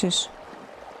слышишь?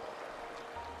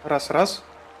 Раз.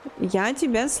 Я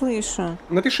тебя слышу.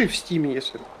 Напиши в стиме,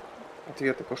 если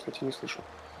ответ такой, что я тебя не слышу.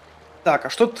 Так, а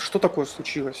что такое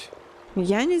случилось?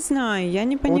 Я не знаю, я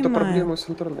не Какие-то понимаю. проблемы с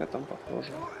интернетом,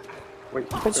 похоже. Ой,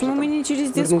 почему мы не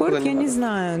через Discord, я не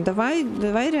знаю. Давай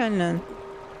реально.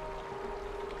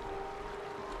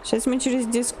 Сейчас мы через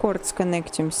Discord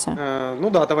сконнектимся. Ну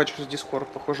да, давай через Discord.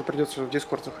 Похоже, придется в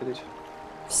Discord заходить.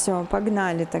 Все,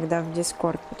 погнали тогда в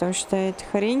Discord, потому что эта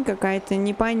хрень какая-то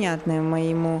непонятная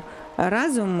моему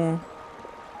разуму.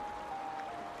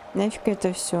 Нафиг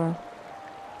это все.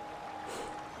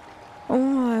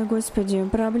 Ой, господи,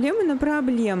 проблемы на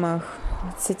проблемах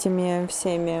с этими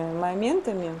всеми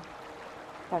моментами.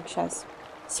 Так, сейчас.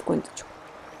 Секундочку.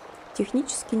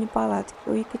 Технические неполадки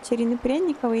у Екатерины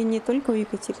Пряниковой и не только у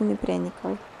Екатерины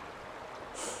Пряниковой.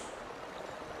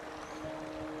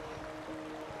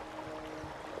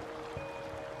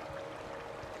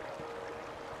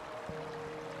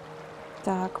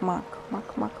 Так, мак.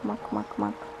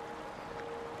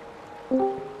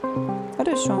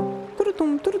 Хорошо.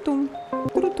 Турутум.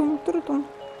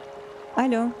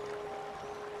 Алло.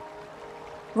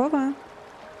 Вова.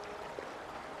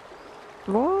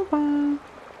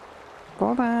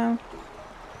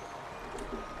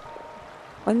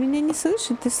 Он меня не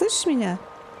слышит. Ты слышишь меня?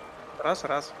 Раз.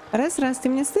 Раз, ты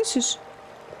меня слышишь?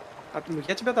 Ну,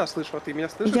 я тебя, да, слышу, а ты меня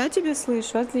слышишь? Я тебя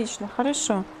слышу, отлично,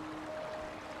 хорошо.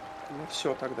 Ну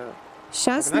все тогда.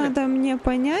 Сейчас Погнали? надо мне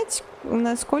понять,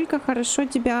 насколько хорошо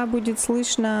тебя будет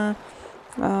слышно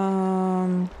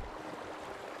на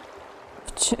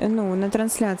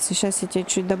трансляции. Сейчас я тебе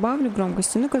чуть добавлю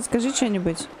громкости. Ну-ка, скажи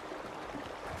что-нибудь.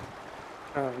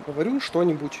 Говорю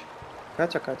что-нибудь.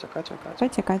 Катя.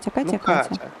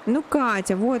 Ну,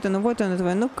 Катя, вот оно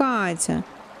твое. Ну, Катя.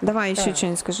 Давай еще Да.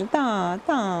 что-нибудь скажи.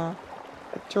 Да.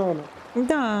 Котенок.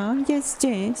 Да, я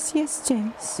здесь.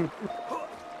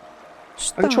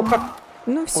 Что? А ты чё, как?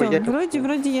 Ну все, я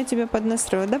вроде я тебя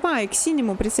поднастроила. Давай, к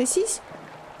синему присосись.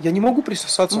 Я не могу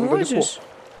присосаться, он далеко. Можешь?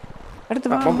 R2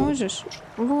 могу. можешь?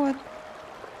 Вот.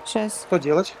 Сейчас. Что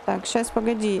делать? Так, сейчас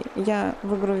погоди. Я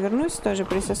в игру вернусь, тоже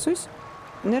присосусь.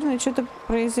 Наверное, что-то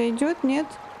произойдет, нет?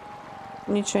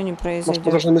 Ничего не Может, мы произойдет.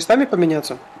 должны местами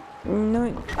поменяться?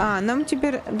 Ну, нам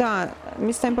теперь, да,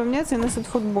 местами поменяться и нас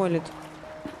отфутболит.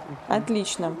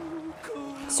 Отлично.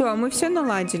 Все, мы все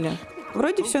наладили.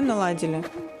 Вроде все наладили.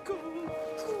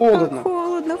 Холодно.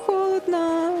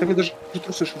 Холодно. Ты мне даже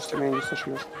трусы шерстяные не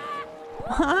сошьешь.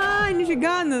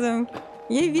 Нифига она там.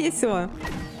 Ей весело.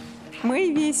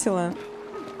 Мы весело.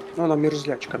 Ну, она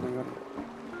мерзлячка, наверное.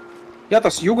 Я-то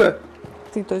с юга.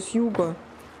 Ты-то с юга.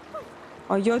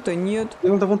 А я-то нет.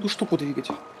 Мне надо вон ту штуку двигать.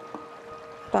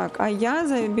 Так, а я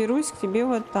заберусь к тебе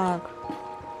вот так.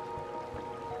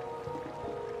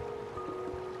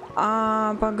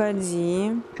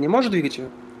 Погоди. Ты не можешь двигать ее?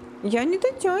 Я не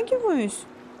дотягиваюсь.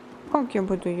 Как я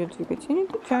буду ее двигать? Я не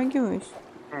дотягиваюсь.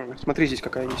 Смотри, здесь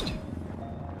какая есть.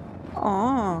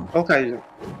 Толкай ее.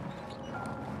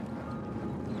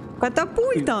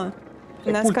 Катапульта!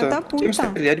 У нас Кем катапульта.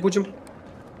 стрелять будем?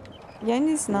 Я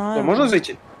не знаю. Можно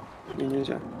зайти? Не,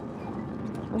 нельзя.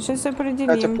 Сейчас определим.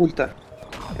 Катя пульта.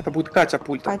 Это будет Катя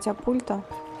пульта. Катя пульта.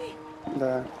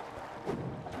 Да.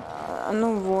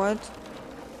 Ну вот.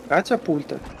 Катя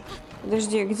пульта.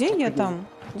 Подожди, где я там?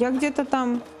 Я где-то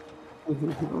там.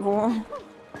 Во.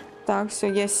 Так, все,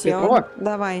 я сел. Готова?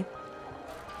 Давай.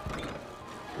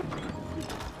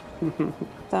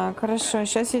 Так, хорошо.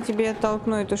 Сейчас я тебе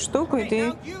оттолкну эту штуку, и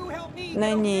ты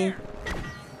на ней.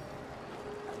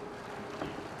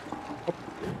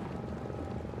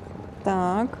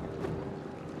 Так.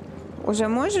 Уже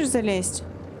можешь залезть?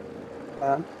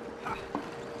 Да.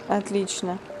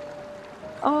 Отлично.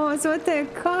 О, золотая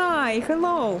Кай!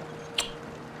 Hello!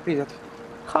 Привет.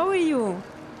 How are you?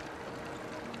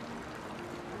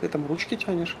 Ты там ручки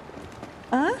тянешь?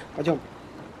 Пойдем.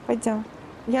 Пойдем.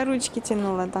 Я ручки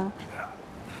тянула, да.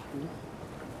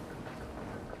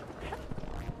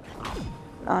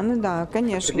 Ну да,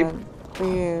 конечно.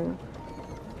 Ты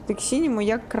к синему,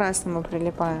 я к красному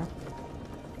прилипаю.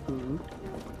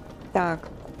 Так.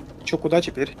 Че, куда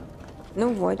теперь?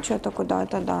 Ну вот, что-то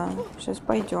куда-то, да. Сейчас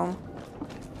пойдем.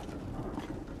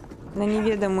 На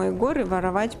неведомые горы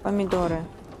воровать помидоры.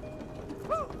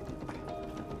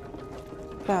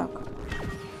 Так.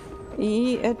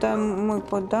 И это мы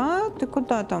куда? Ты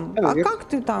куда там? Наверх. Как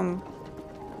ты там?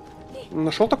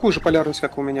 Нашел такую же полярность,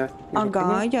 как у меня?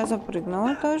 Ага, я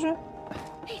запрыгнула тоже.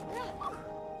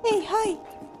 Эй, хай!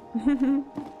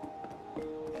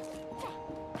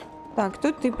 Так,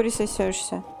 тут ты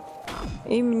присосешься.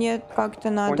 И мне как-то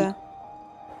надо.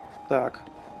 Так,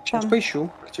 сейчас Там. поищу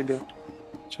к тебе.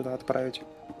 Сюда отправить.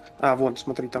 Вон,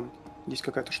 смотри, там есть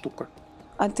какая-то штука.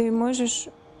 А ты можешь...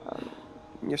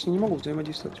 Я с ней не могу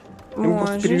взаимодействовать. Я могу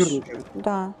просто Можешь. перевернуть её.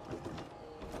 Да.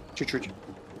 Чуть-чуть.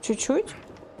 Чуть-чуть?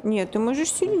 Нет, ты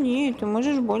можешь сильнее, ты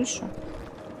можешь больше.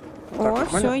 Так,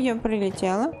 все, я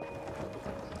прилетела.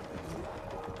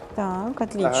 Так,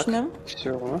 отлично.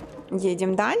 Все.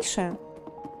 Едем дальше?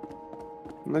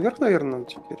 Наверх, наверное, надо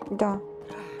теперь. Да.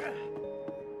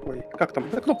 Ой, как там?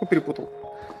 Я кнопку перепутал.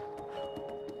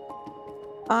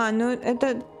 Ну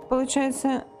это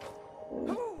получается...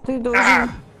 Ты должен...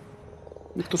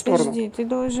 Не в ту сторону. Подожди, ты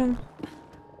должен...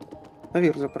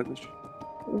 Наверх запрыгнуть.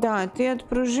 Да, ты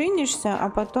отпружинишься, а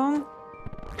потом...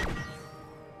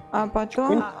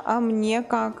 А мне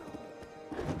как?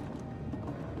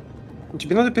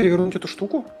 Тебе надо перевернуть эту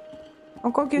штуку.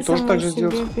 А как я тоже сама так же себе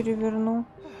сделать. переверну?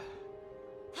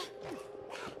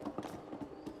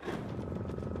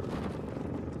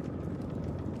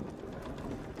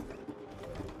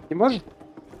 Не можешь?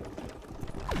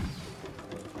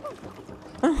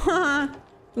 Ага.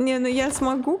 Не, ну я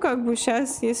смогу как бы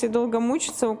сейчас, если долго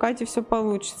мучиться, у Кати все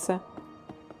получится.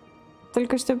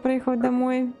 Только что приехал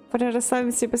домой, пора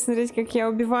расслабиться и посмотреть, как я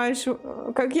убиваю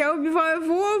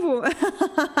Вову.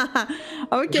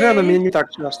 Уже она меня Окей. не так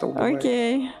часто убивает.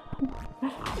 Окей.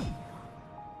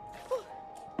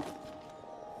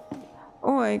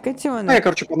 Ой, А я, котенок.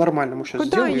 короче, по-нормальному сейчас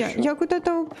Куда сделаю. я? Я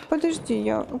куда-то... Подожди,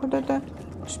 я куда-то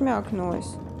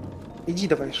шмякнулась. Иди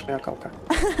давай, шмякалка.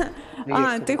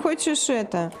 А, ты хочешь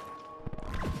это...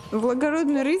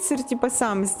 Благородный рыцарь типа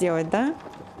сам сделать, да?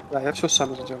 Да, я все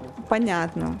сам сделаю.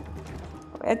 Понятно.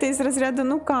 Это из разряда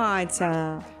 «ну,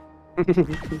 Катя».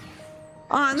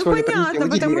 А, ну Соня, понятно, иди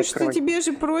потому дверь что открывай. тебе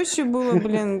же проще было,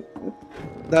 блин.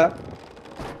 Да.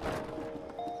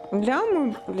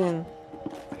 Ляму, блин.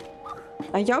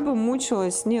 А я бы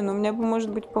мучилась. Не, ну у меня бы, может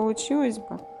быть, получилось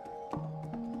бы.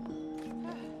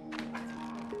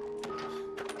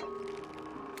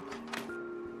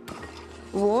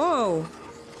 Воу!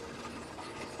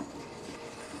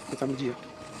 Ты там где?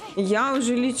 Я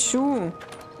уже лечу.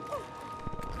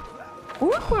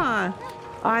 Опа!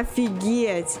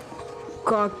 Офигеть!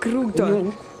 Как круто!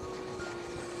 Ну,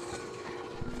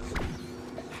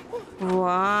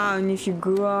 Вау,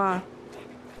 нифига!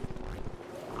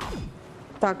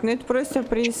 Так, ну это просто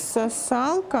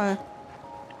присосалка.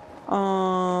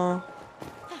 Это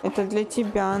для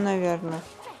тебя, наверное.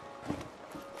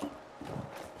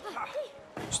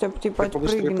 Чтобы ты так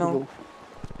побыстрее подпрыгнул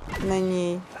прыгнул. на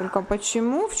ней. Только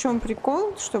почему? В чем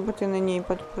прикол, чтобы ты на ней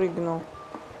подпрыгнул?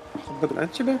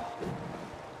 Догнать тебя?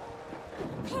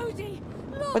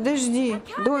 Подожди,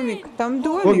 домик, там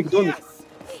домик. Домик, домик.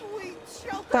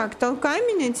 Так, толкай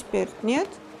меня теперь, нет?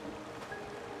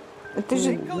 Это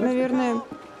же, наверное...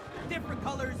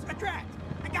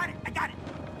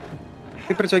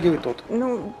 Ты притягивай тот.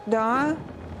 Ну, да.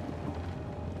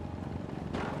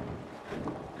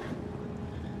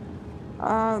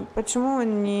 А почему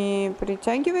он не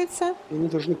притягивается? Они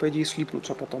должны, по идее,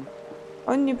 слипнуться потом.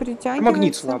 Он не Магнит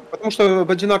притягивается. слаб, потому что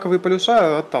одинаковые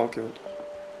полюса отталкивают.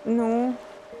 Ну,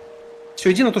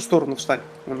 Все, иди на ту сторону, встань.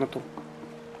 Вон на ту.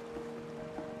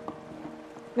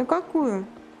 ну какую?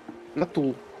 На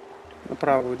ту. На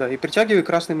правую, да. И притягивай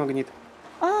красный магнит.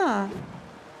 А,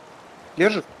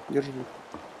 Держишь? Держи.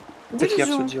 Так я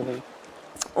все держу. делаю.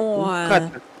 Ой.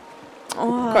 Катя.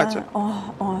 Ой, Катя.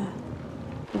 ой.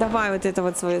 Давай вот это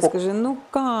вот свое скажи. Ну,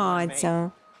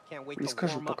 Катя. Не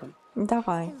скажу пока.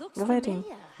 Давай, говори.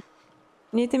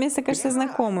 Мне это место кажется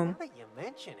знакомым.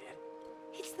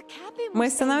 Мы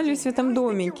останавливались в этом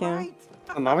домике.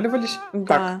 Останавливались?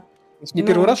 Да. Как? Не Ну.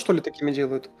 первый раз, что ли, такими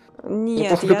делают? Нет,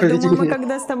 Плохое я думаю, мы поведение.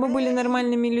 когда с тобой были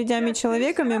нормальными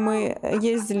людьми-человеками, мы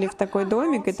ездили в такой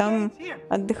домик и там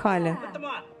отдыхали.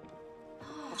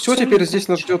 Все, теперь здесь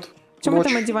нас ждет Чем мы ночь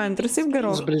там одеваем? Трусы в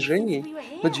горох? сближений.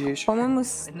 Надеюсь. По-моему,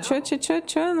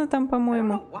 чё оно там,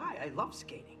 по-моему?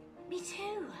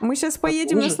 Мы сейчас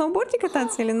поедем на лыжи? сноуборде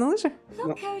кататься или на лыжах?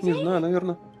 Ну, не знаю,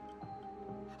 наверное.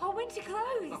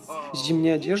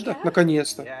 Зимняя одежда?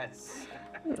 Наконец-то.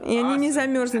 И они не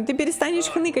замерзнут. Ты перестанешь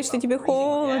хныкать, что тебе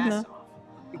холодно.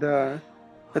 Да.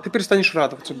 А ты перестанешь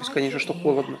радоваться бесконечно, что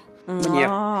холодно. Мне.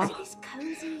 А.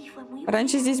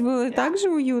 Раньше здесь было так же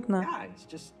уютно.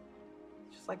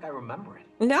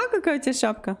 Ля, какая у тебя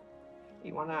шапка?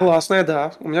 Классная,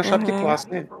 да. У меня шапки Ага.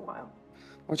 классные.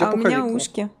 У тебя А у меня пуховик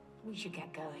ушки.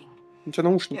 классный. У тебя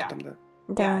наушники там, да.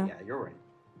 Да.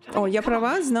 О, я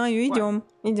права? Знаю. Идем.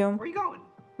 Идем.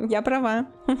 Я права.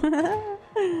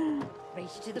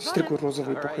 Смотри,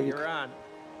 розовый пуховик.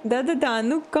 Да-да-да,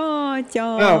 ну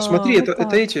Катя. А, смотри, это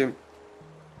эти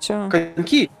Чё?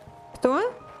 коньки. Кто?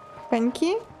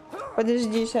 Коньки?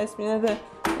 Подожди, сейчас мне надо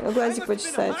глазик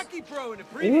почесать.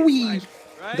 Уй.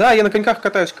 Да, я на коньках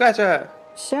катаюсь. Катя!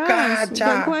 Сейчас, Катя!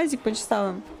 я глазик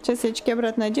почесала. Сейчас я очки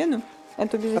обратно одену.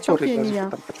 Это без очков Который я не глазик я.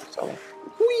 там почесала.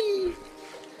 Уй.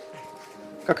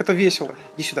 Как это весело.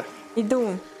 Иди сюда. Иду.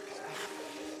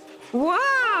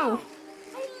 Вау!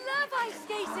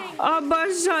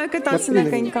 Обожаю кататься Смотри на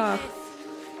на меня. коньках.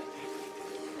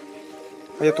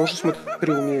 А я тоже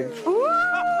смотрю, умею.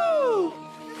 У-у-у!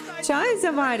 Чай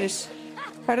заваришь?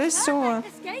 Хорошо.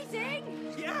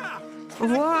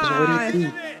 Вау! Завари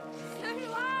ты.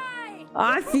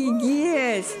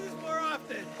 Офигеть!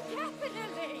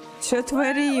 Что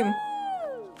творим?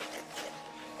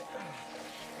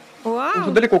 Ну,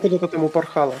 Вау! далеко куда-то там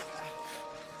упорхала.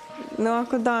 Ну а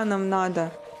куда нам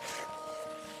надо?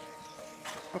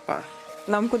 Опа.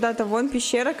 Нам куда-то вон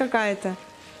пещера какая-то.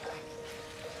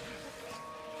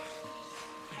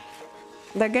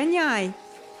 Догоняй.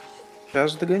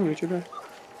 Сейчас догоню тебя.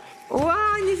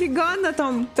 Уа, нифига она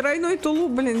там тройной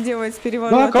тулуп, блин, делает с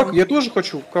переворотом. Да, как? Я тоже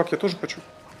хочу. Как? Я тоже хочу.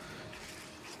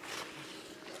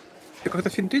 Ты как-то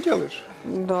финты делаешь?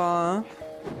 Да.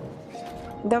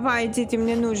 Давай, иди, ты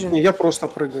мне нужен. Не, я просто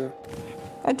прыгаю.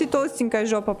 А ты толстенькая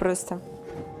жопа просто.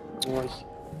 Ой.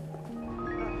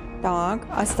 Так,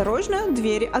 осторожно,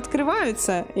 двери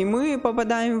открываются, и мы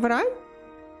попадаем в рай?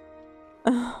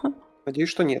 Надеюсь,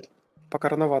 что нет. Пока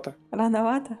рановато.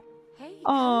 Рановато?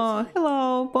 О,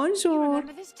 hello, bonjour.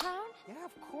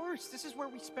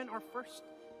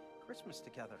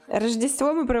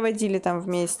 Рождество мы проводили там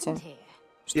вместе.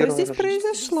 Что Первое здесь Рождество.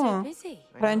 произошло?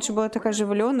 Раньше было так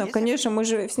оживленно. Конечно, мы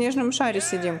же в снежном шаре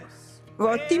сидим.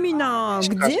 Вот именно!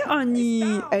 Где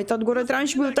они? Этот город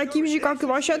раньше был таким же, как и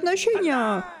ваши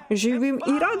отношения. Живым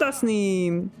и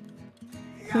радостным.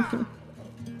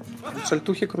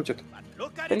 Сальтухи крутят.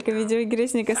 Только в видеоигре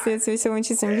снег остается веселым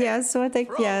чистым. Yes, вот так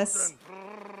yes.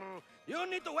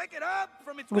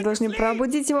 Вы должны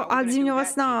пробудить его от зимнего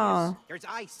сна.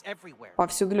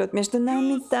 Повсюду лед. Между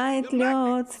нами тает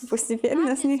лед. Пусть теперь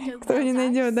нас никто не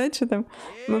найдет, да, что там?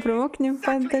 Мы промокнем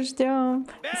под дождем.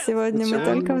 Сегодня мы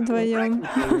только вдвоем.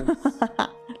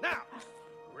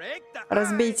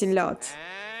 Разбейте лед.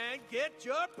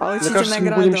 Получите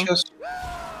награду.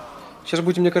 Сейчас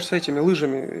будем, мне кажется, этими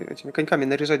лыжами, этими коньками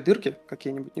нарезать дырки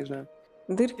какие-нибудь, не знаю.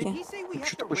 Дырки?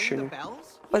 Что такое ощущение?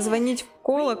 Позвонить в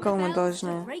колокол мы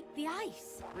должны.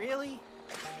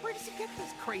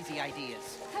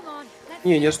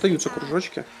 Не остаются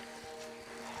кружочки.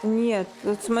 Нет,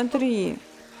 вот смотри.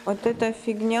 Вот эта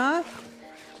фигня.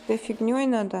 Этой фигней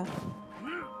надо.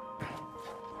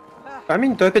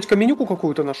 Камень? Ты опять каменюку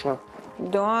какую-то нашла?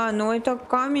 Да, но это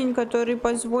камень, который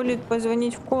позволит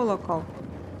позвонить в колокол.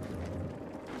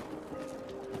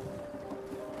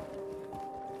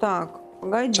 Так,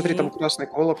 погоди. Смотри, там красный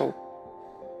колокол.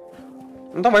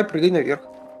 Ну давай, прыгай наверх.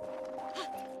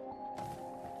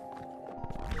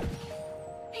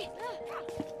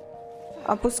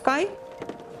 Опускай.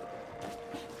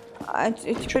 А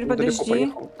теперь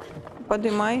подожди.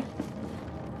 Подымай.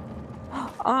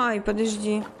 Ай,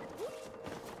 подожди.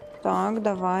 Так,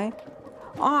 давай.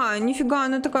 А, нифига,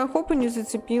 она такая хоп и не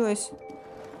зацепилась.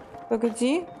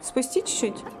 Погоди, спусти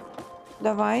чуть-чуть.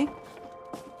 Давай.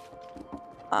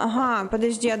 Ага,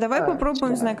 подожди, а давай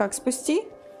попробуем, знаю как, спусти.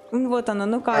 Вот она,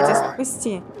 ну Катя,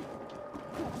 спусти.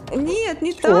 Нет,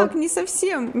 не так, не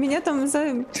совсем. Меня там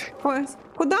за...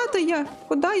 Куда-то я,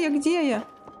 куда я, где я?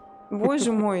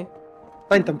 Боже мой.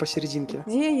 Стань там посерединке.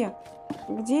 Где я?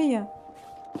 Где я?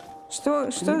 Что?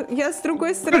 Я с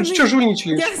другой стороны. Что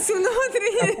жульничаешь? Я с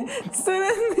внутренней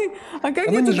стороны. А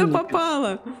как я туда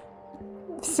попала?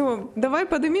 Все, давай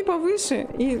подними повыше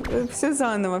и все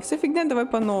заново. Все фигня, давай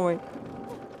по новой.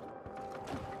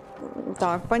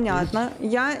 Так, понятно.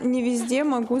 Я не везде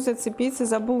могу зацепиться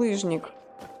за булыжник.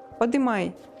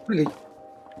 Подымай. Блин.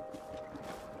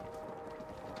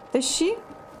 Тащи.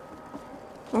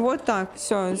 Вот так,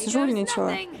 все,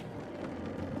 сжульничала.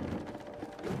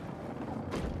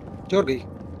 Дергай.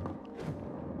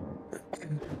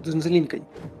 Зеленькой.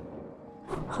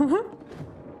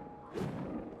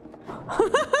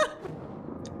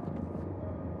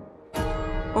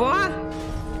 О!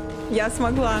 Я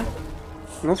смогла.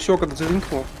 Ну все, как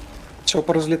залинкнуло. Все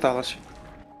поразлеталось.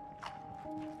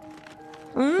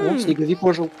 Вот снеговик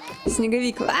ожил.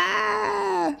 Снеговик.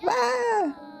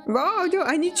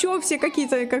 Они чё, все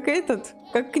какие-то, как этот,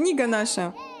 как книга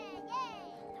наша.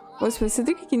 Господи,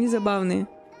 смотри, какие они забавные.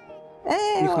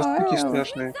 У них настолько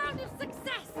страшные.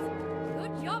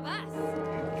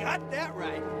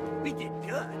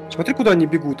 Смотри, куда они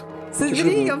бегут.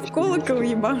 Смотри, я в колокол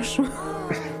ебашу.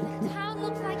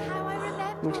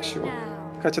 Ну все.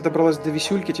 Катя добралась до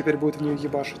висюльки, теперь будет в нее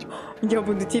ебашить. Я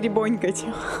буду теребонькать.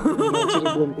 Да,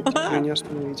 теребонькать, тебя не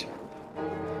остановить.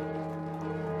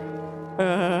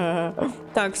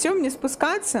 Так, все, мне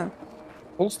спускаться?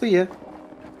 Толстые.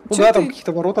 Ну да, там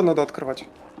какие-то ворота надо открывать.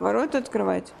 Ворота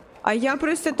открывать? А я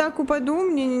просто так упаду,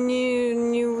 мне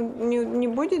не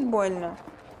будет больно?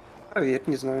 Проверь,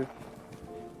 не знаю.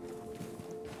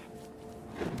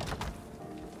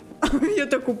 Я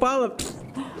так упала.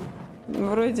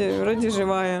 Вроде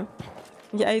живая.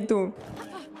 Я иду.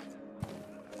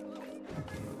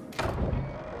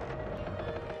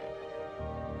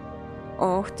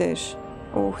 Ох ты ж.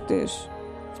 Ух ты ж.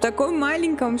 В таком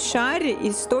маленьком шаре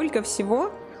и столько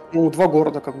всего. Ну, 2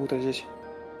 города как будто здесь.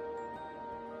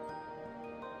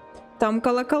 Там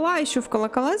колокола, еще в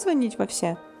колокола звонить во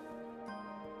все?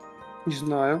 Не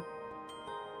знаю.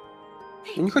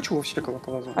 Я не хочу во все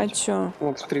колокола звонить. А чё?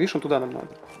 Вот, смотри, видишь, вон туда нам надо.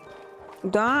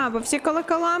 Да, во все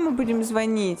колокола мы будем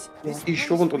звонить. И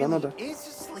еще вон туда надо.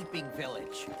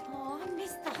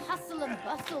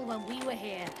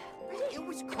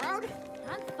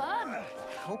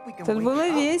 Тут было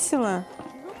весело.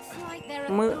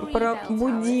 Мы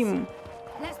пробудим.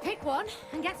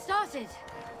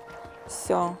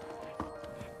 Все.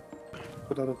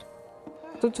 Куда тут?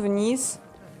 Тут вниз.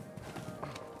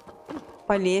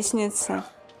 По лестнице.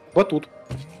 Вот тут.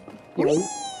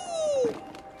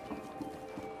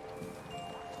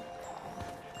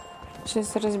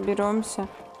 Сейчас разберемся.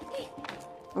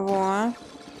 Во.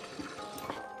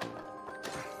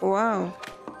 Вау.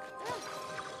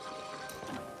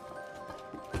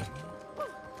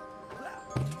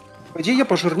 По идее, я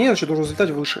пожирнее, значит, должен взлетать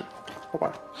выше.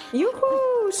 Опа.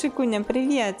 Юху, Шикуня,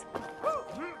 привет.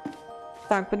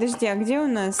 Так, подожди, а где у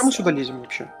нас? А мы сюда лезем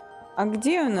вообще. А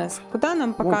где у нас? Куда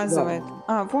нам показывает? Вон,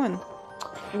 А, вон.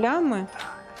 Лямы.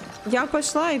 Я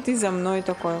пошла, и ты за мной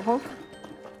такой. Хоп.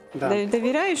 Да.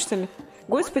 Доверяешь, что ли?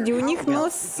 Господи, у них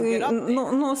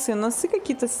носы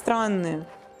какие-то странные.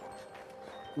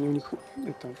 У них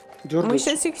это Мы дергаются.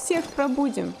 сейчас их всех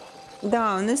пробудим.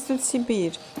 Да, у нас тут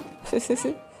Сибирь.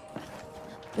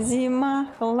 Зима,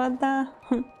 холода.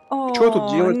 О, Что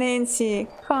тут делать? Нэнси,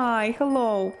 hi,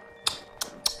 hello.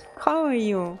 How are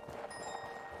you?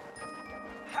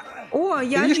 О,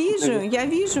 я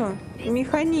вижу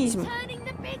механизм.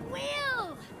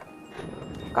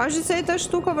 Кажется, эта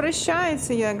штука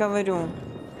вращается, я говорю.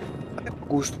 В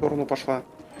какую сторону пошла?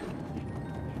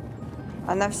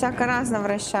 Она всяко разно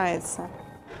вращается.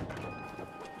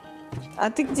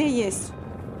 А ты где есть?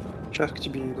 Сейчас к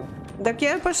тебе иду. Так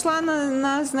я пошла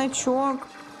на значок.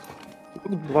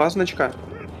 Тут 2 значка.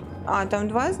 А, там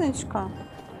 2 значка?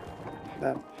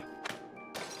 Да.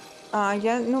 А,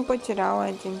 я, потеряла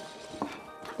один.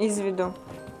 Из виду.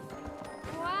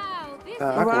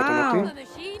 Так, вот она ты.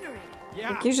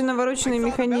 Какие же навороченные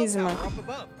механизмы.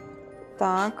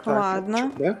 Так,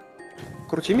 ладно. Да?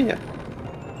 Крути меня.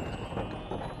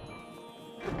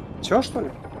 Все, что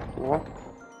ли? О.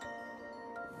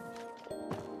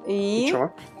 И?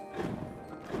 Чё?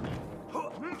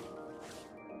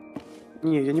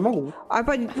 Не, я не могу. А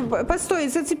постой,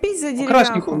 зацепись за деревяху.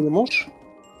 Красненькую не можешь?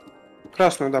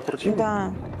 Красную, да, крути.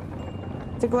 Да.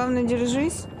 Ты, главное,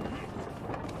 держись.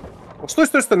 О, стой,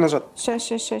 назад.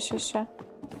 Ща.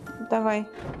 Давай.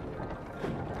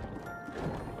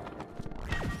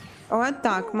 Вот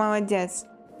так, молодец.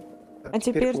 Так, А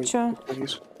теперь ой, что?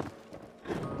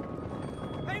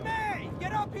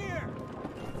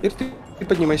 Теперь ты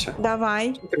поднимайся.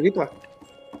 Давай. Прилипла?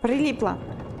 Прилипла.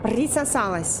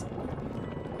 Присосалась.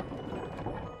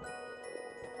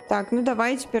 Так, ну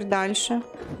давай теперь дальше.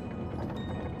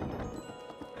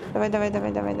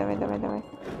 Давай.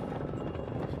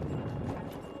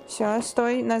 Все,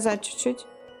 стой, назад чуть-чуть.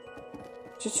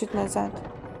 Чуть-чуть назад.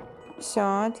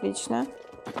 Все, отлично.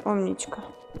 Умничка.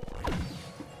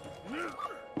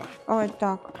 Вот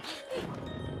так.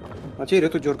 А теперь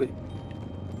эту дергай.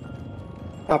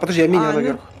 А, подожди, а меня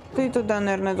наверх. Ты туда,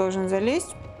 наверное, должен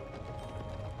залезть.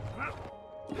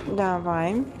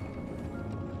 Давай.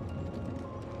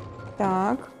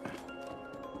 Так.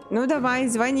 Ну давай,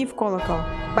 звони в колокол.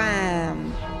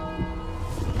 Бам!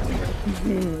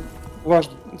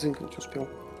 Важно, дзынькнуть успел.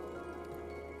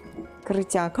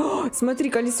 Крутяк. О, смотри,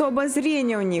 колесо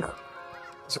обозрения у них.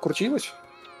 Закрутилось?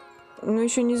 Ну,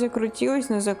 еще не закрутилось,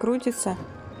 но закрутится.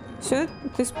 Все,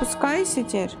 ты спускайся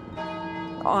теперь.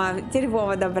 О, теперь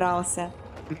Вова добрался.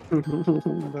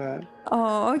 Да.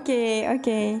 О,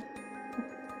 окей.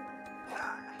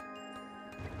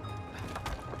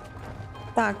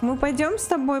 Так, мы пойдем с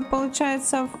тобой,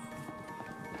 получается,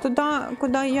 туда,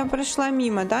 куда я пришла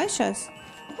мимо, да, сейчас?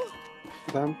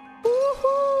 Да.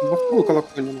 Во вторую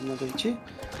колокольню нам надо идти.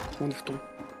 Вон в ту.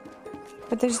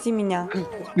 Подожди меня.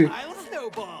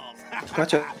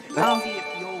 Катя, А.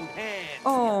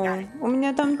 О, у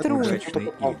меня там трун.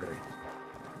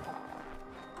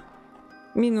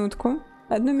 Минутку.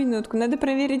 Одну минутку. Надо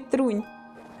проверить трунь.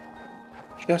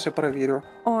 Сейчас я проверю.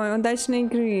 Ой, удачной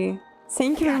игры.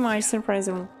 Thank you very much, surprise.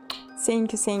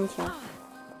 Thank you.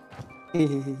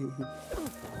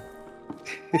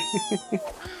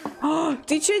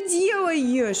 Ты что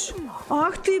делаешь?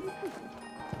 Ах ты!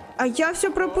 А я все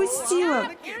пропустила.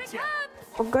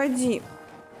 Погоди.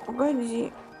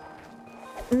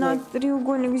 Надо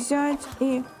треугольник взять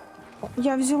и...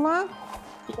 Я взяла?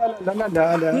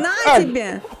 На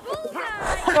тебе!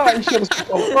 Еще раз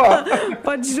попал.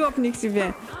 Поджопник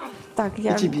тебе. Так,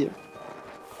 я... И тебе.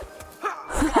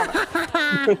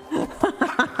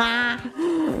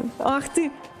 Ах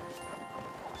ты!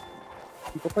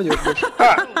 Не попадет больше.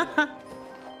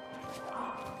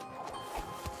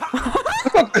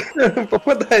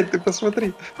 Попадает, ты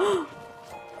посмотри.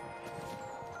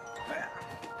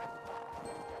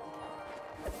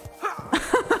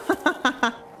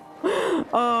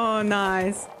 О,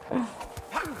 найс.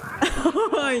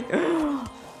 Ой.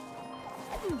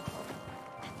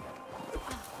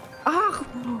 Ах!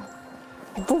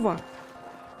 Вова!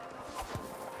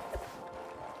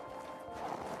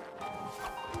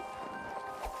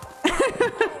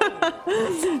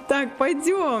 Так,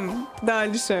 пойдем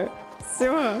дальше.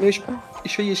 Все.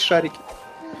 Еще есть шарики.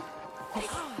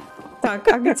 Так,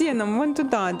 а где нам? Вон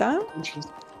туда, да?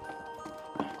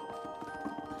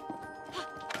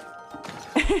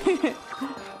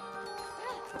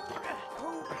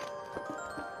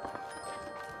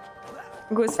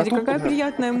 Господи, какая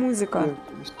приятная музыка.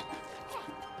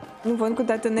 Ну, вон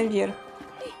куда-то наверх.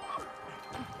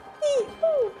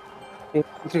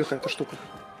 Смотри, какая-то штука.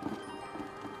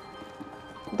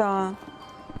 Да.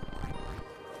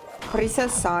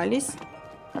 Присосались.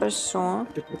 Хорошо.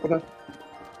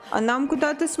 А нам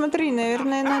куда-то, смотри,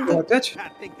 наверное, надо... Опять?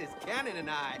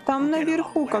 Там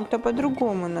наверху как-то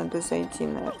по-другому надо зайти,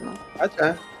 наверное.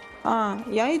 Катя. А,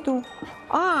 я иду.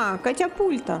 А, Катя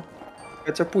пульта.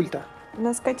 Катя пульта. У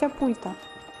нас Катя пульта.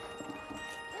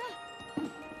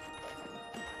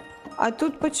 А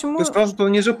тут почему... Ты сразу туда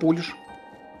не запулишь.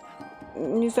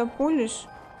 Не запулишь?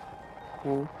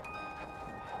 Ну.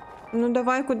 Ну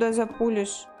давай куда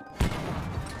запулишь.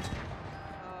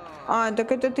 А,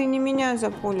 так это ты не меня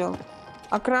запулил,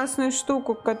 а красную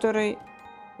штуку, которой...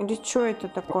 Или что это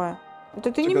такое?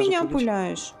 Это ты не меня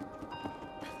пуляешь.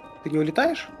 Ты не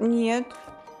улетаешь? Нет.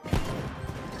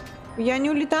 Я не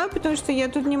улетаю, потому что я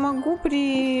тут не могу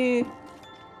притянуться.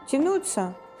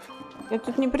 Я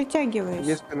тут не притягиваюсь.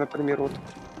 Если, например, вот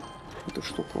эту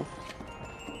штуку.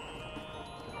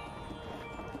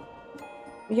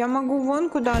 Я могу вон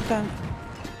куда-то.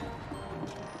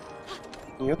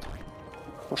 Нет.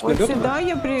 Может, Вот сюда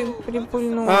я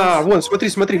припульнулась. А, вон, смотри,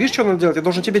 смотри, видишь, что надо делать? Я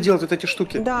должен тебе делать вот эти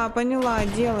штуки. Да, поняла,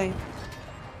 делай.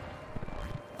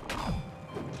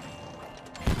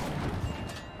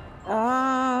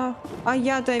 А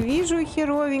я-то вижу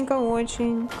херовенько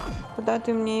очень. Куда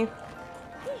ты мне их...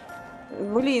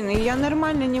 Блин, я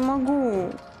нормально не могу.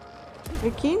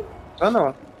 Прикинь?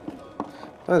 Заново?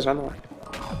 Давай заново.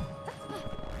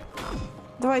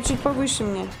 Давай чуть повыше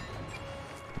мне.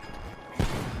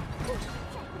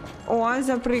 О,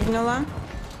 запрыгнула.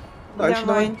 Дальше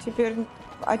давай. Теперь...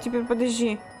 А теперь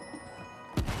подожди.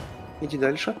 Иди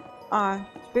дальше. А,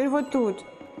 теперь вот тут.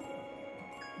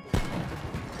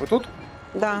 Вот тут?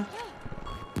 Да.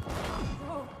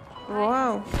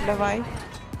 Вау, давай.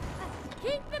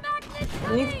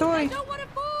 Никто...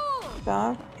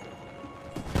 Так.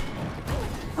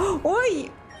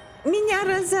 Ой! Меня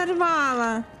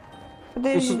разорвало!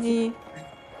 Подожди.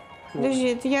 Подожди,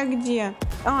 это я где?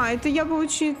 А, это я,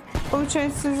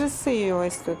 получается,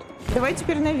 засеялась тут. Давай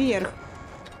теперь наверх.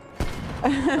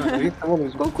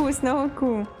 Кукус на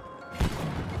луку.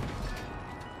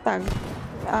 Так.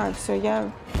 А, все,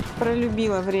 я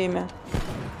пролюбила время.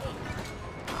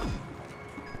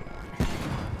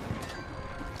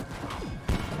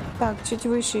 Так, чуть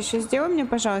выше еще сделай мне,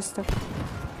 пожалуйста.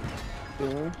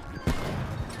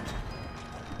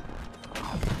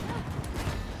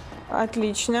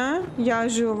 Отлично, я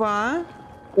жива.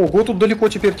 Ого, тут далеко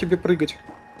теперь тебе прыгать.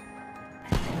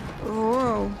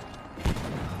 Воу.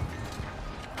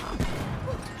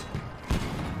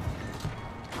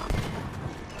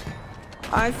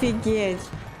 Офигеть.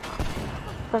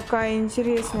 Какая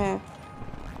интересная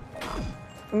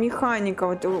механика.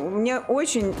 Вот мне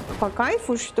очень по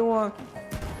кайфу, что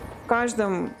в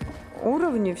каждом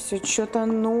уровне все что-то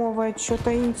новое,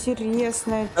 что-то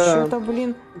интересное, что-то,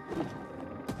 блин.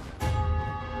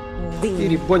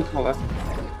 Перебонькнула.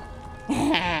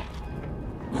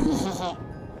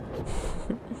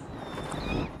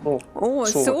 О,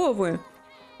 совы.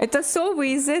 Это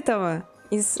совы из этого.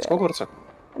 Из Хогвартса?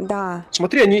 Да.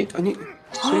 Смотри, они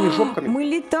своими жопками. Мы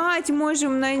летать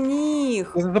можем на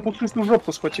них. Я за пушистую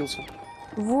жопку схватился.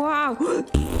 Вау.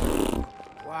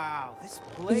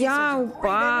 Я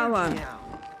упала.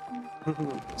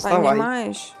 Вставай.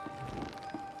 Понимаешь?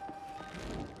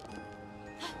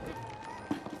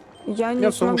 Я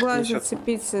не смогла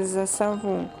зацепиться за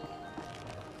сову.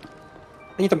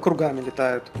 Они там кругами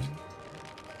летают.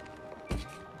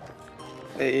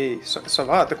 Эй,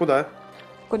 сова, ты куда?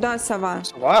 Куда сова?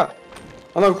 Сова?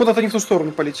 Она куда-то не в ту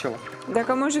сторону полетела. Так,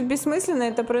 а может бессмысленно?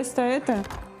 Это просто это...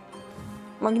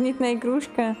 Магнитная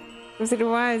игрушка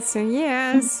взрывается.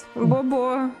 Yes!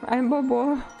 Бобо! I'm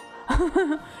Бобо!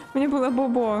 Мне было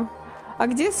Бобо. А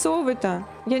где совы-то?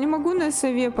 Я не могу на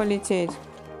сове полететь.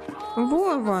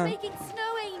 Вова.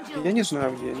 Я не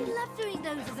знаю, где они.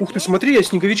 Ух ты, смотри,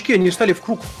 снеговички, они стали в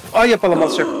круг. А, я поломал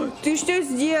всех. Ты что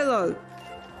сделал?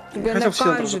 Тебя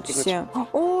накажут все.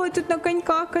 О, тут на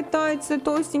коньках катается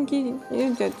толстенький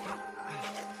этот.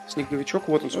 Снеговичок,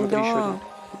 вот он, смотри, еще один.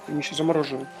 Они еще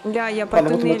заморожены. Да, я по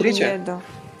туннелю еду.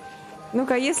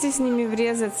 Ну-ка, если с ними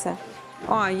врезаться.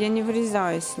 А, я не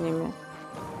врезаюсь с ними.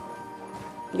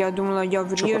 Я думала, я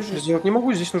врежусь. Что, сделать не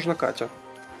могу, здесь нужна Катя.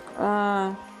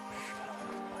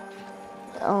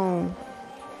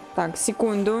 Так,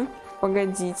 секунду,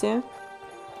 погодите.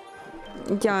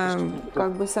 Я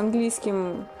как бы с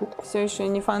английским все еще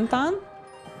не фонтан.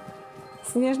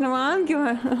 Снежного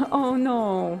ангела? О,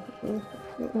 no.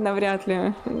 Навряд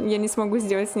ли. Я не смогу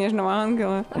сделать снежного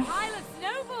ангела.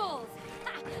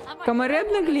 Комары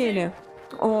обнаглели?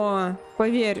 О,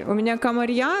 поверь, у меня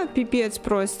комарья пипец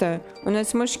просто. У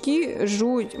нас мошки,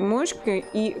 жуть, мошка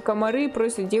и комары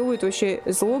просто делают вообще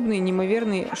злобные,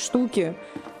 неимоверные штуки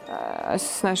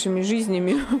с нашими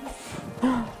жизнями.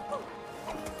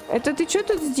 Это ты что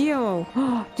тут сделал?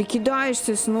 Ты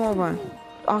кидаешься снова.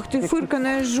 Ах ты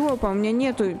фырканая жопа, у меня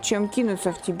нету чем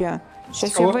кинуться в тебя.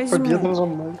 Сейчас я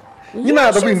возьму. Не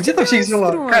надо, блин, где ты всех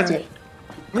взяла? Катя,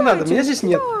 не надо, меня здесь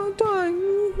нет. Да,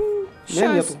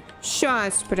 меня нету.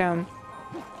 Сейчас прям.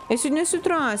 Я сегодня с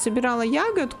утра собирала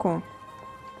ягодку,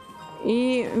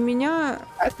 и меня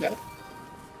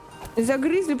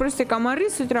загрызли просто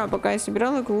комары с утра, пока я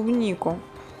собирала клубнику.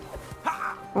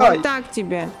 Вот так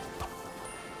тебе.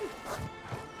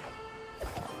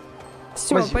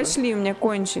 Все, пошли, у меня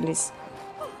кончились.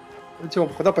 Пойдем,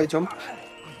 куда пойдем?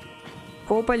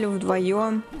 По полю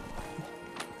вдвоем.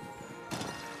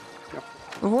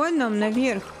 Вон нам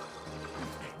наверх.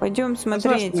 Пойдем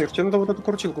смотреть. Тебе надо вот эту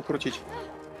крутилку крутить.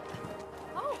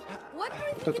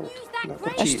 Вот эту вот. Да,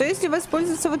 а что если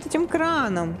воспользоваться вот этим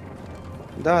краном?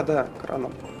 Да, да,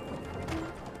 краном.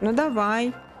 Ну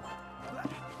давай.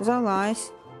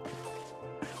 Залазь.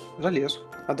 Залез.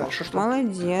 А дальше что?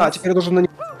 Молодец. А, теперь я должен на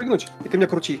него прыгнуть, и ты меня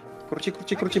крути. Крути,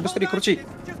 крути, крути, быстрее крути.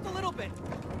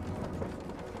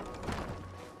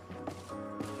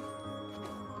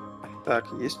 Так,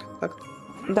 есть. Так.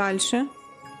 Дальше.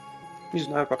 Не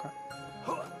знаю пока.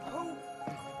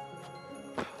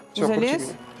 Всё,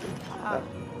 залез? Да.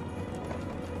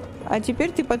 А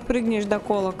теперь ты подпрыгнешь до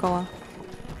колокола.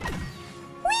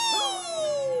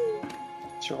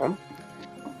 Все.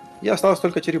 И осталось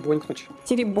только теребонькнуть.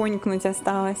 Теребонькнуть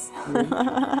осталось.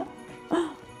 Ну,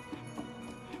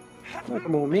 это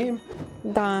мы умеем.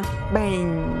 Да.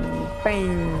 Бэнь,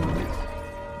 бэнь.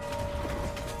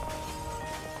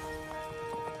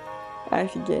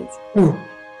 Офигеть.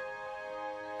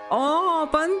 О,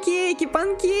 панкейки,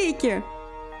 панкейки.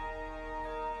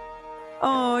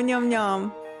 О,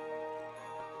 ням-ням.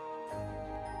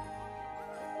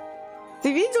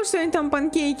 Ты видел, что они там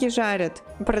панкейки жарят?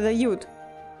 Продают.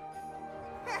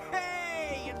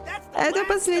 Это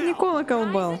последний колокол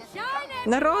был.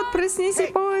 Народ, проснись и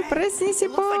пой, проснись и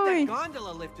пой.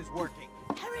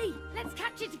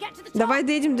 Давай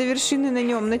доедем до вершины на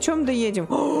нем. На чем доедем?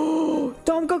 О,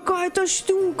 там какая-то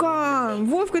штука.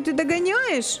 Вовка, ты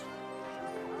догоняешь?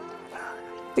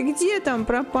 Ты где там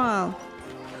пропал?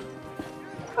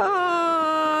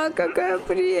 Какая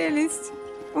прелесть.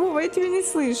 Вова, я тебя не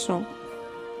слышу.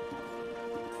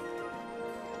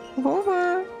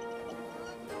 Вова.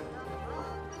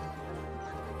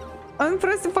 Он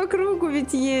просто по кругу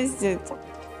ведь ездит.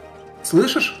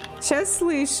 Слышишь? Сейчас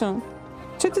слышу.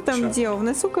 Что ты там делал? В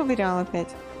носу ковырял опять?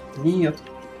 Нет.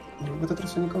 В этот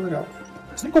раз я не ковырял.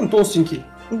 Смотри, он толстенький.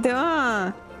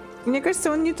 Да. Мне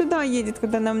кажется, он не туда едет,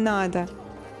 куда нам надо.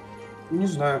 Не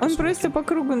знаю. Он просто по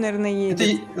кругу, наверное,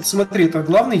 едет. Это, смотри, это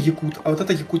главный якут, а вот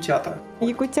это якутята.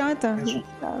 Якутята?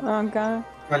 Ага.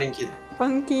 Маленькие.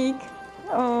 Панкейк.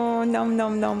 О,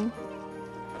 нам-нам-нам.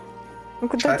 Ну,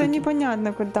 куда-то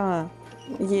непонятно, куда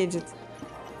едет.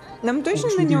 Нам точно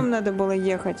на нем надо было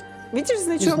ехать? Видишь,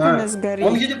 значок у нас горит.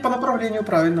 Он едет по направлению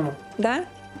правильному. Да?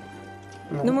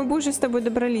 Ну, мы бы уже с тобой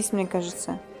добрались, мне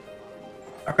кажется.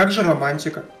 А как же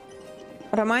романтика?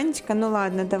 Романтика? Ну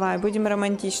ладно, давай, будем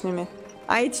романтичными.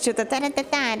 А эти что-то...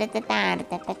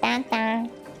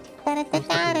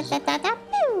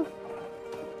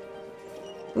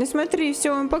 Ну смотри,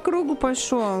 все, он по кругу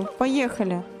пошел.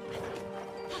 Поехали.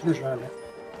 Бежали.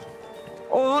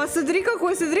 О, смотри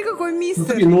какой мистер.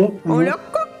 Смотри, ну. Оля,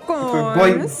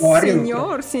 какой.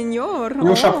 Сеньор, сеньор.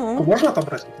 Его шапку можно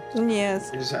отобрать? Нет.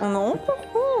 Нельзя. Ну,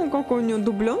 какой у него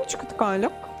дубленочка такая. Ля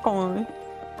какой.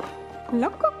 Ля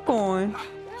какой.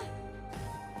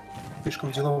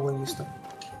 Слишком деловой мистер.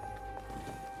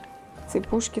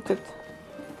 Цепушки тут.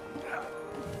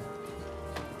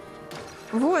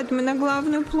 Вот, мы на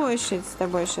главную площадь с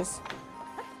тобой сейчас.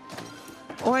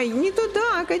 Ой, не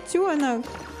туда, котенок.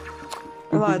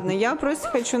 Ладно, я просто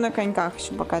хочу на коньках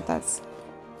еще покататься.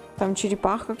 Там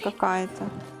черепаха какая-то.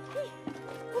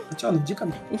 Котенок, иди ко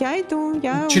мне. Я иду,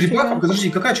 я... Черепаха? Подожди,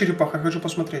 какая черепаха? Я хочу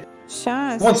посмотреть.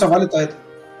 Сейчас. Вон сова летает.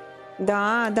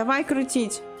 Да, давай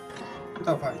крутить.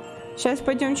 Давай. Сейчас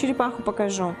пойдем черепаху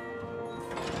покажу.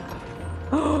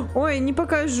 Ой, не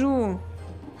покажу.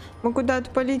 Мы куда-то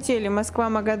полетели, Москва,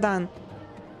 Магадан.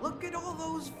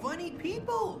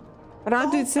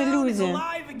 Радуются люди.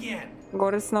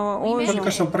 Город снова ожил. Мне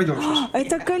кажется, пройдем сейчас.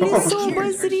 Это колесо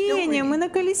обозрения. Мы на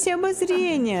колесе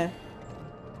обозрения.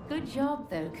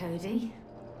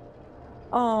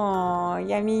 О,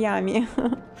 ями-ями.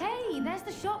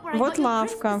 Вот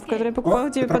лавка, в которой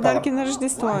покупал тебе подарки на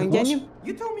Рождество. Я не...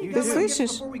 Ты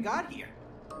слышишь?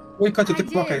 Ой, Катя, ты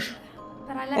плакаешь.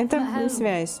 Это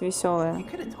связь веселая,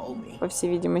 по всей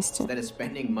видимости.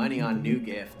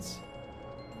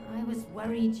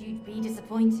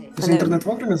 Ты за интернет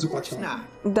вовремя заплатил?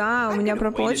 Да, у меня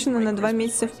проплачено на 2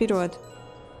 месяца вперед.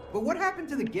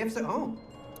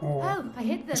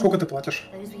 Сколько ты платишь?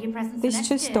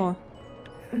 1100.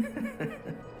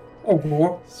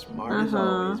 Ого.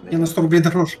 Ага. Я на 100 рублей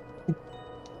дороже.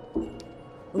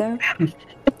 Да?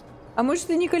 А может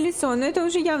это не колесо? Но это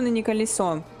уже явно не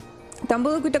колесо. Там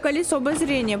было какое-то колесо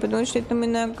обозрения, потому что это мы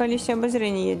на колесе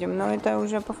обозрения едем. Но это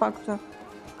уже по факту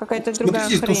какая-то другая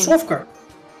хрень. Вот здесь тусовка.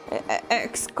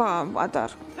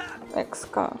 Экскаватор.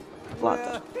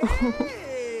 Экскаватор.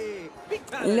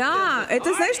 Ля,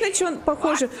 это знаешь, на что он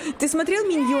похоже? Ты смотрел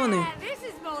 «Миньоны»?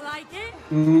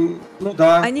 Ну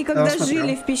да. Они когда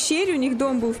жили в пещере, у них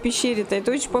дом был в пещере-то,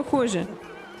 это очень похоже.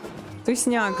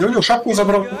 Тусняк. Я у него шапку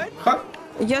забрал. Ха?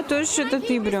 Я тоже что-то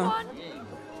тыбрю.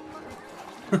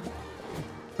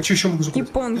 А что еще могу забрать?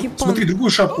 Кипон. Смотри, другую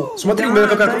шапку. Смотри, у меня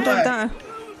какая крутая. Да.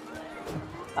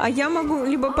 А я могу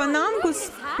либо панамку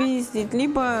спиздить,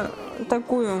 либо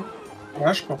такую.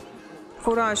 Фуражку?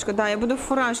 Фуражка, да, я буду в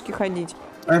фуражке ходить.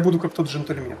 А я буду как тот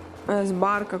джентльмен. С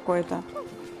бар какой-то.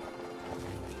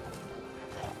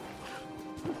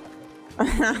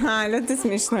 Ха-ха, ты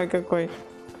смешной какой.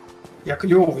 Я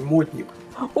клевый модник.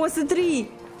 О, смотри!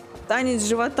 Танец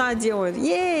живота делают.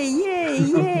 Ей!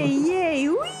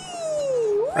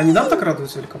 Они нам так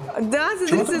радуются или кому? Да,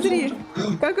 смотри.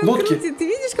 Как он крутит. Ты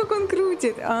видишь, как он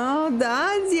крутит? А,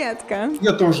 да, детка.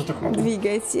 Я тоже так могу.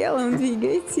 Двигай телом.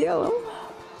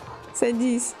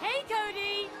 Садись.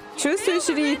 Чувствуешь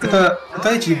ритм? Это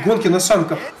эти гонки на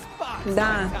санках.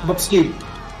 Да. Бобслей.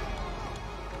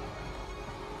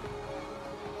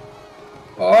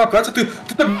 А, Катя, ты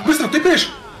так быстро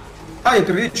тыкаешь? А, я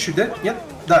первее чуть-чуть, да? Нет?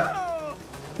 Да.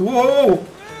 Воу!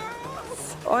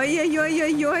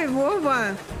 Ой-ой-ой-ой-ой,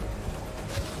 Вова.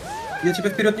 Я тебя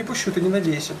вперед не пущу, ты не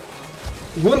надейся.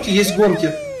 Гонки есть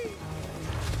гонки.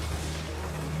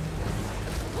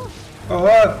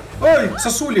 Ага. Ой,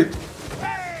 сосули.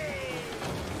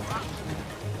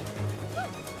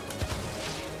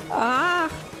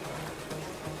 Ах.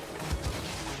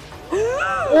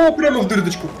 О, прямо в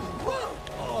дырочку.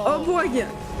 О боги.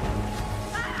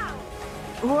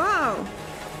 Вау.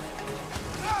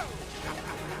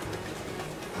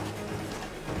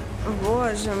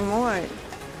 Боже мой.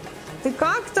 Ты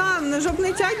как там? На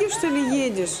жопной тяге, что ли,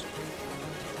 едешь?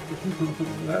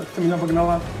 Да, ты меня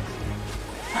обогнала.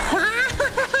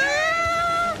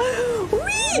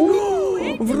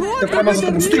 В рот! Я прямо за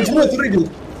тобой. Смотри, в рот прыгнул.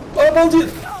 Обалдеть!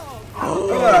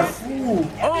 А, фу.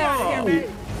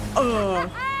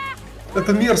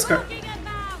 Это мерзко.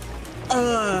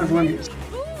 Это было мерзко.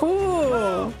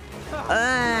 Фу!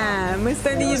 Мы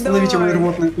стали едой. Остановите мои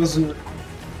рвотные позывы.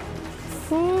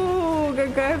 Фу,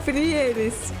 какая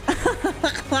прелесть.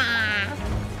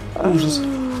 Ужас.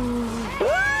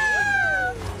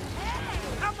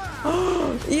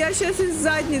 Я сейчас из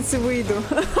задницы выйду.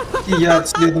 И я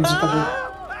следом за тобой.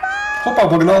 Хопа,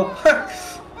 обогнал.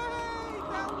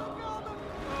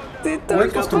 Ты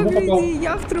только в трубу погляди, попал.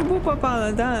 я в трубу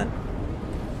попала, да.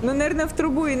 Ну, наверное, в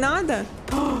трубу и надо.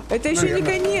 Это еще не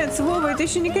конец, Вова, это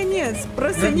еще не конец.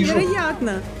 Просто Я вижу.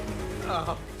 невероятно.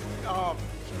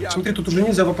 Смотри, тут уже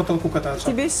нельзя по потолку кататься.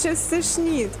 Тебе сейчас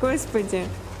стошнит, господи.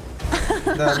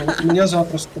 Да, меня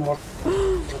запросто может.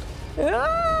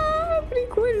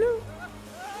 Прикольно.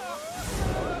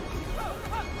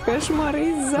 Кошмар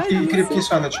из И задницы. крепкий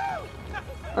саныч.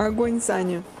 Огонь,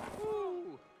 Саня.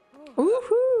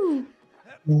 Уху.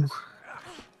 Ух.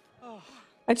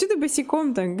 А что ты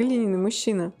босиком-то, глиняный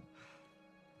мужчина?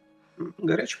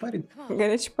 Горячий парень.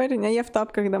 Горячий парень, а я в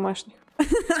тапках домашних.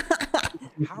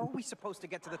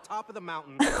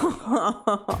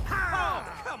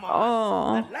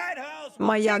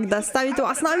 Маяк доставит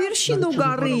вас на вершину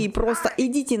горы. Просто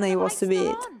идите на его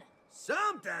свет.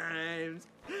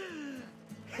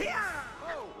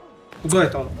 Куда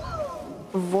это он?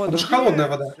 В воду. Это же холодная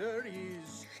вода.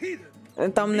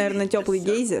 Там, наверное, теплый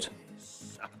гейзер.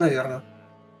 Наверное.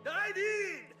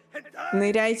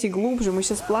 Ныряйте глубже, мы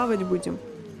сейчас плавать будем.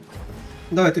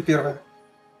 Давай, ты первая.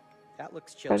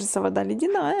 Кажется, вода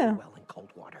ледяная.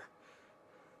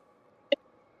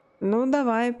 Ну,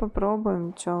 давай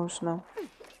попробуем, чё уж нам.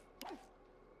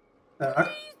 Так.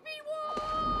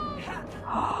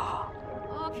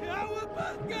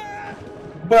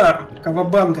 Бар,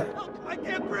 кавабанга.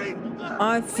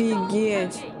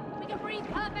 Офигеть.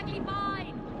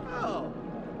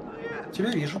 Тебя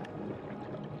вижу.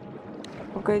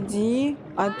 Погоди,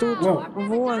 а тут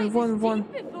вон.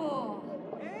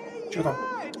 Что там?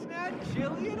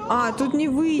 А, тут не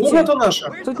выйти. Вот это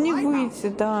наша. Тут не выйти,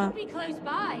 да.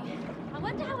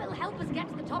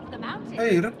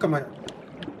 Эй, рыбка моя.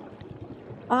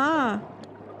 А,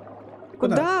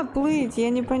 куда плыть? Я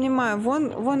не понимаю.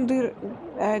 Вон дыр.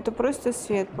 Это просто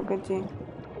свет, погоди.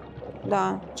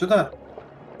 Да. Сюда.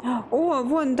 О,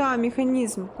 вон, да,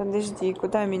 механизм. Подожди,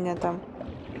 куда меня там?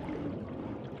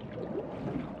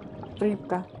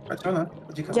 Рыбка. Катя,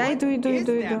 иди ко Я мне. иду.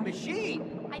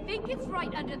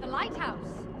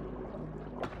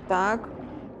 Так.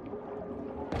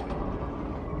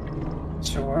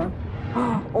 Все.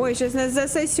 Ой, сейчас нас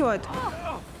засосет.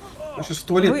 Сейчас в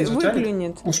туалет не затянет.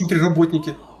 Выплюнет. О, смотри,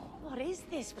 работники.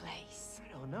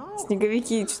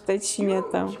 Снеговики что-то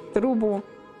чинят там. Трубу.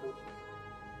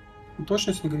 Ну,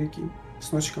 точно снеговики.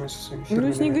 С носиками со своими Ну,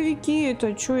 фирменными. снеговики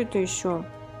это, что это еще?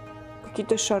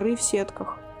 Какие-то шары в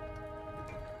сетках.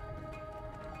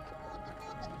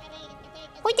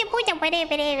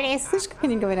 Слышь, как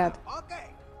они говорят?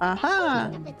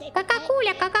 Ага.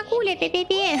 Какакуля,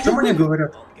 пе-пе-пе. О чем они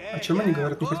говорят? О чем они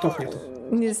говорят? Ни хритов нету.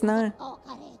 Не знаю.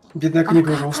 Бедная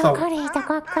книга уже устала.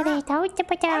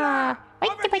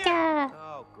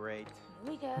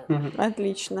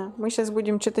 Отлично. Мы сейчас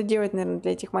будем что-то делать, наверное,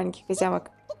 для этих маленьких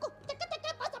козявок.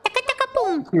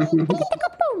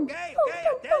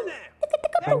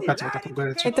 Катя вот так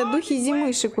ругается. Это духи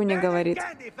зимы, Шикуня говорит.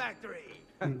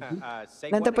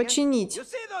 Надо починить.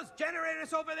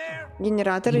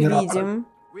 Генераторы видим.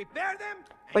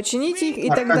 Почините их, и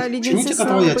Так, тогда Катя, леденцы чинить это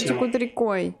снова твоя потекут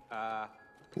рекой.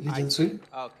 Леденцы.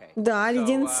 Да,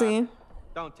 леденцы.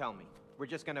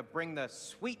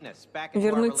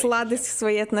 Вернуть сладость в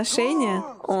свои отношения?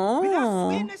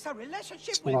 О,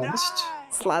 Сладость.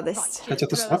 сладость. Катя,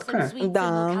 ты сладкая?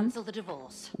 Да.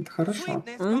 Это хорошо.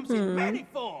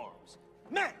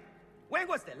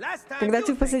 Когда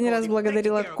ты в последний раз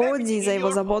благодарила Коди за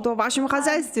его заботу о вашем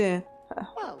хозяйстве?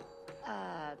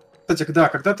 Кстати, да,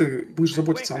 когда ты будешь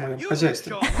заботиться о моем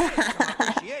хозяйстве?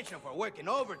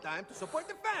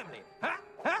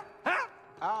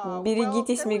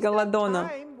 Берегитесь мегалодона.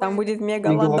 Там будет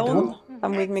мегалодон.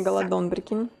 Там будет мегалодон,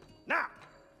 прикинь.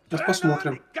 Сейчас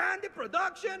посмотрим.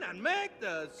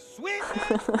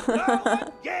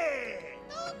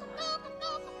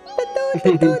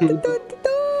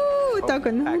 Так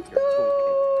он.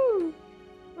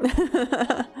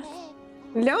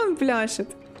 Ля, он пляшет.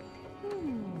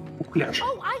 Пляж.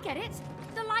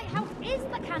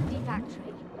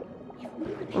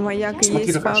 Маяк и Смотри,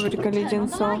 есть какая фабрика штука.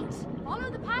 леденцов.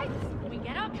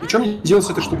 И что мне делать с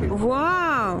этой штукой?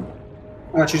 Вау!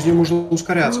 А, через нее можно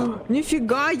ускоряться.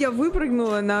 Нифига, я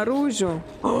выпрыгнула наружу.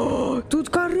 О, тут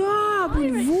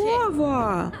корабль,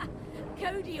 Вова!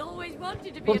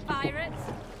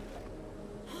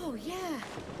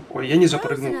 Ой, я не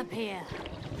запрыгнул.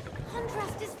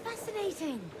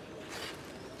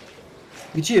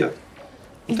 Где? Вот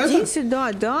Иди это?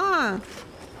 сюда, да.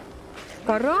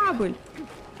 Корабль.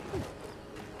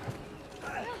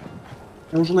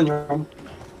 Я уже на нем.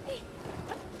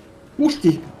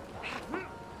 Пушки.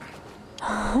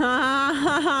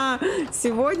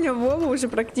 Сегодня Вова уже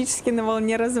практически на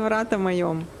волне разврата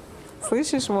моем.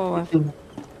 Слышишь, Вова?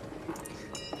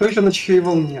 Кто еще на чьей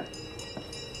волне?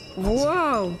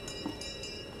 Вау!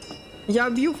 Я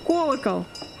бью в колокол.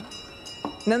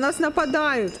 На нас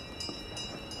нападают.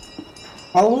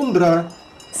 Алундра.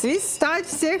 Свистать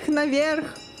всех наверх.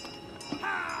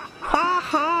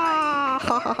 Ха-ха!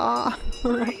 Ха-ха-ха!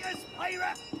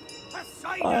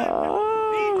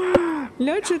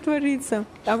 Ля, что творится?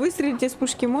 А выстрелить из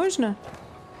пушки можно?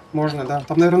 Можно, да.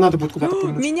 Там, наверное, надо будет куда-то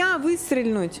пулянуть. Меня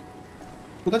выстрельнуть.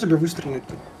 Куда тебе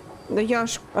выстрелить-то? Да я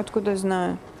ж откуда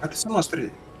знаю. А ты сама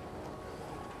стреляй.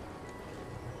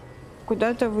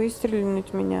 Куда-то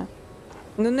выстрельнуть меня.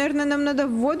 Ну, наверное, нам надо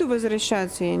в воду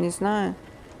возвращаться, я не знаю.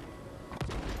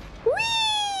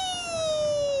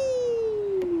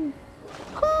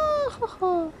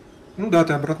 Ну да,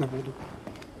 ты обратно в воду.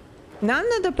 Нам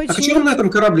надо починить... А что нам на этом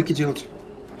кораблике делать?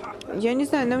 Я не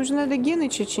знаю, нам же надо гены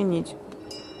чинить.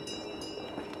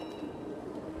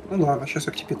 Ну ладно, сейчас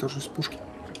я к тебе тоже с пушки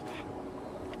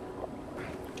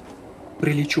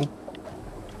прилечу.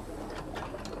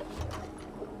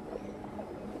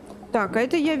 Так, а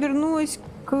это я вернулась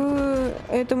к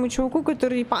этому чуваку,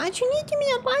 который... Почините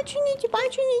меня, почините,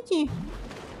 почините.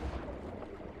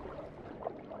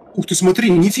 Ух ты, смотри,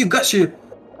 нифига себе!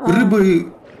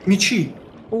 Рыбы мечи.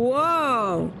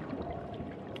 Вау!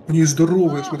 Они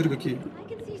здоровые, смотри какие.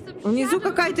 Внизу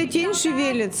какая-то тень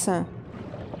шевелится.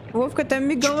 Вовка, там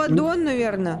мегалодон,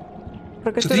 наверное.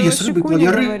 Про Смотри, которого с рыбой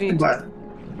Шикуня твоя говорит. рыба.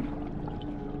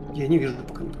 Я не вижу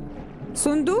пока.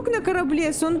 Сундук на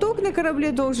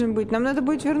корабле должен быть. Нам надо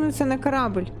будет вернуться на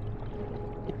корабль.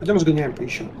 Пойдем сгоняем,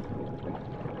 поищем.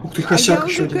 Ух ты, А косяк я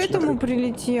еще уже к один, этому смотри.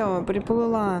 прилетела,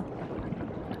 приплыла.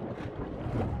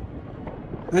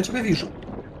 Я тебя вижу.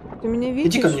 Ты меня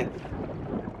видишь? Иди ко мне.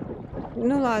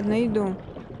 Ну ладно, иду.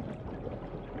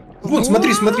 Вот,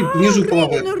 смотри, смотри, внизу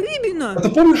плавает. Рыбина! А ты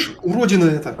помнишь, уродина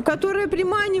это? Которая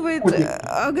приманивает Охотник.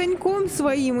 огоньком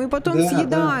своим и потом Да,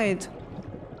 съедает.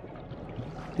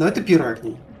 Ну, это пирог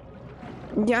ней.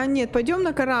 Нет, пойдем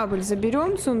на корабль,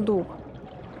 заберем сундук.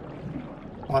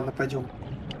 Ладно, пойдем.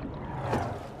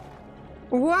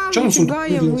 Вау, Чё нам нифига, сундук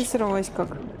я делать? высралась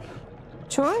как.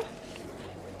 Чё?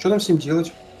 Что нам с ним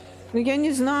делать? Ну я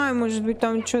не знаю, может быть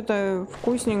там что-то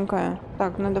вкусненькое.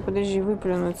 Так, надо, подожди,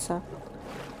 выплюнуться.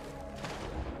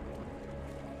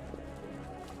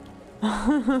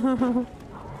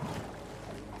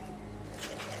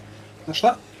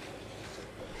 Нашла?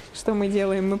 Что мы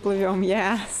делаем? Мы плывем.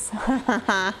 Yes.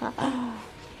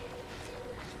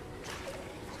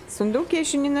 Сундук я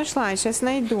еще не нашла, сейчас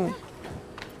найду.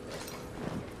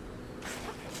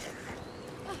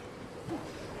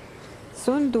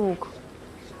 Сундук.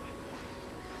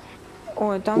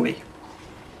 Ой, там... Ой.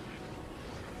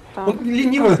 там. Он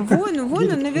лениво. Вон он,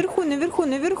 едет.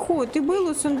 наверху. Ты был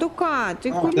у сундука, ты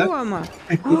А, кулема.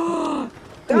 Ну,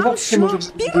 Там вообще можем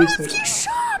пиратские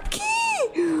шапки!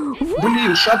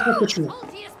 Блин, шапку хочу.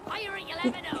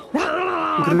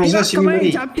 Гроза семи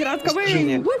морей.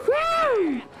 Искажение.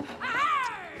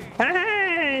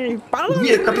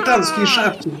 Нет, капитанские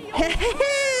шапки.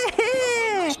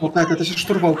 Вот так, это сейчас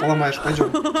штурвал поломаешь, пойдем.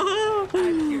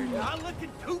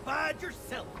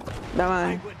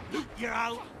 Давай.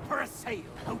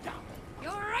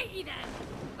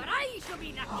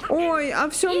 Ой, а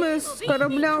все, мы с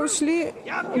корабля ушли.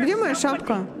 Где моя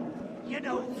шапка?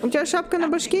 У тебя шапка на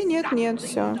башке? Нет, нет,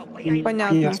 все.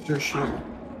 Понятно. Нет, все еще.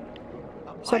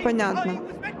 Все понятно.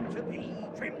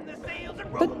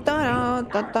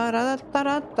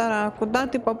 Та-тара. Куда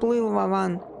ты поплыл,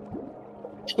 Вован?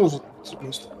 Что за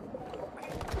место?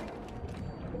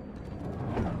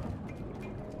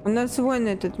 У нас вон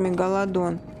этот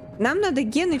мегалодон. Нам надо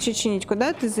гены чинить.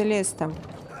 Куда ты залез там?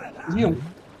 Где он?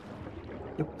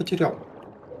 Я потерял.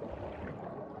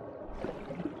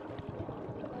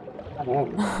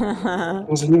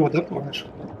 Возле него, да, понимаешь?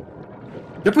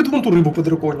 Я пойду вон ту рыбу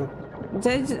подраконю.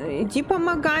 Да, иди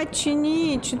помогать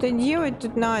чинить. Что-то делать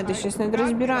тут надо. Сейчас надо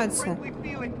разбираться.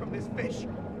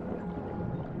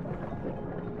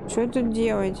 Что тут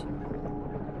делать?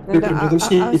 Я прям рядом с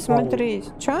ней и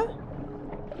смотреть. Че?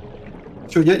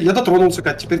 Все, я дотронулся,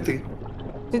 Кать, теперь ты.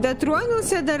 Ты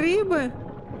дотронулся до рыбы?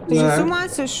 Ты Да. же с ума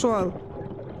сошел.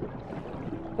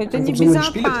 Это Он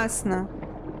небезопасно.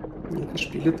 Нет, не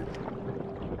шпилит.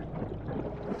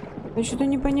 Я что-то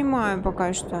не понимаю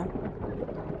пока что.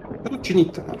 А тут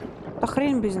чинить-то надо. Да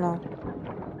хрен бы знал.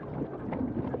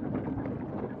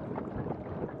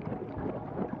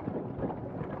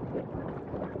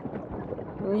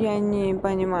 Я не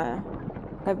понимаю.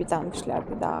 Капитан в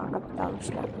шляпе, да, капитан в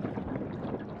шляпе.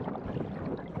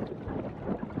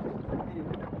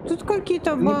 Тут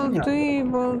какие-то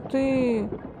болты.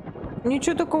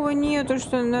 Ничего такого нету,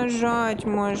 что нажать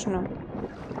можно.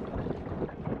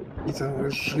 Какие-то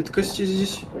жидкости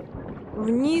здесь.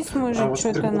 Вниз, может, вот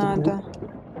что-то смотри, вот надо.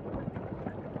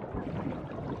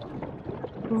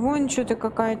 Вон что-то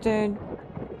какая-то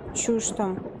чушь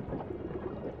там.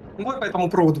 Ну, давай по этому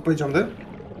проводу пойдем, да?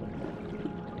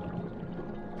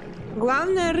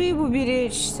 Главное рыбу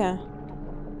беречься.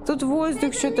 Тут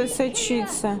воздух что-то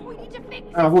сочится.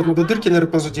 А, вот, надо дырки,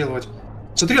 наверное, позаделывать.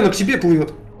 Смотри, она к тебе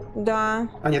плывет. Да.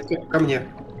 А нет, ко мне.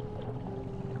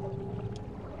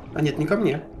 А нет, не ко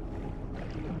мне.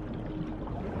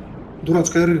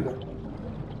 Дурацкая рыба.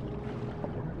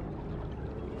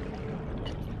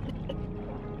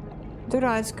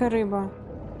 Дурацкая рыба.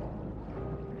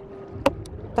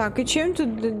 Так, и чем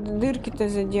тут дырки-то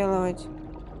заделывать?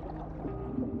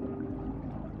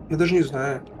 Я даже не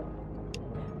знаю.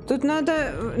 Тут надо,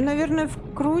 наверное,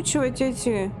 вкручивать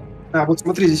эти... А, вот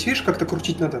смотри, здесь видишь, как-то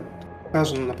крутить надо.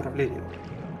 Указано направление.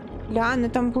 Ля, она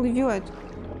там плывет.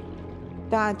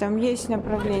 Да, там есть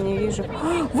направление, вижу.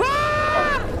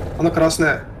 Она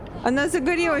красная. Она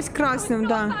загорелась красным,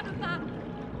 да.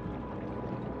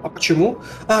 А почему?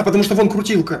 А, потому что вон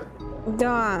крутилка.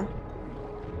 Да.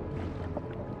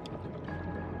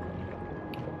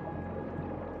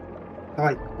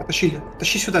 Давай, потащили.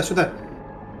 Тащи сюда, сюда.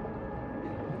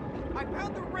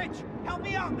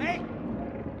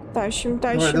 Тащим,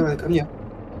 Давай, тащим. давай, ко мне.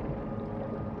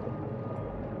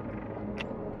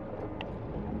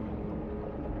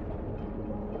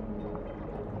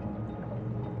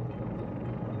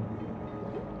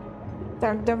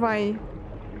 Так, давай.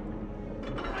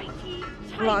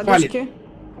 Ладушки.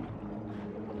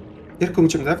 Теперь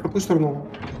крутим, да? В какую сторону?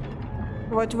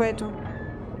 Вот в эту.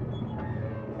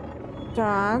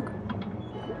 Так.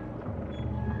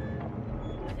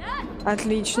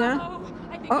 Отлично.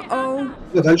 О-оу.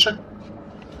 Что дальше?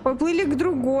 Поплыли к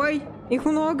другой. Их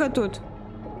много тут.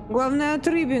 Главное, от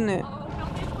рыбины.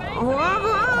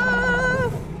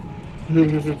 Вова!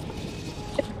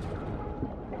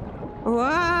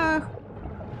 Вах!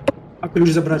 А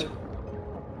ключ забрать?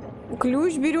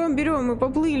 Ключ берем, берем, мы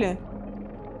поплыли.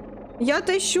 Я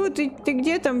тащу, ты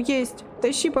где там есть?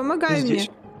 Тащи, помогай мне.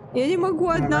 Я не могу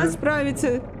одна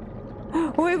справиться.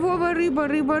 Ой, Вова, рыба,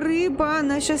 рыба, рыба.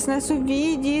 Она сейчас нас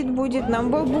увидит, будет нам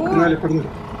бобо. Погнали, погнали.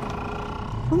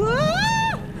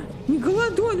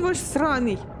 Мегалодон ваш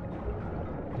сраный.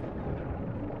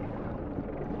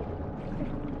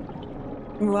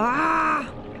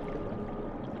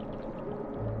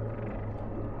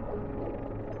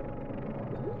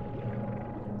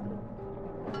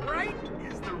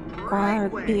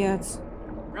 Капец.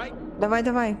 Давай,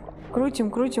 давай. Крутим,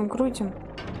 крутим, крутим.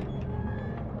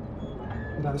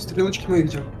 Да, стрелочки мы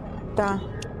видим. Да.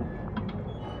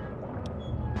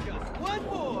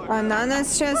 Она нас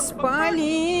сейчас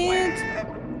спалит.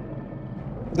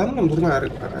 Да, ну нам дурная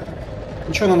рыба какая-то.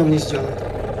 Ничего она нам не сделает.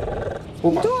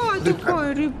 Опа, Да, рыбка.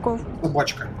 такая рыбка.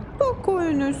 Собачка.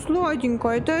 Какая она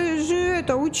сладенькая. Это же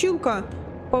это училка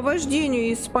по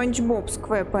вождению из Спанч Боб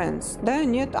Сквепенс. Да,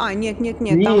 нет? А, нет, нет,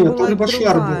 нет. Там Нет, была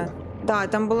рыба-шар другая. была. Да,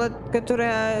 там была,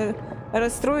 которая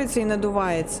расстроится и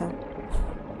надувается.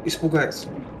 Испугается.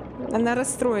 Она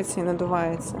расстроится и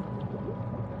надувается.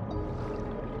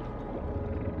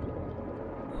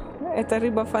 Это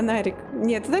рыба-фонарик.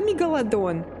 Нет, это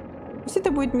мегалодон. Пусть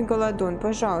это будет мегалодон,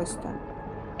 пожалуйста.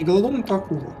 Мегалодон это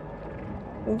акула.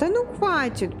 Да ну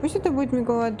хватит, пусть это будет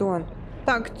мегалодон.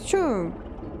 Так, что,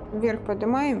 вверх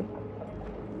поднимаем?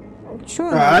 Чё?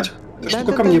 Кать, да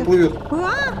что ко мне плывет?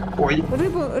 Ой.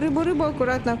 Рыбу,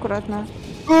 аккуратно, аккуратно.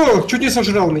 О, чуть не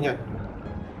сожрал меня.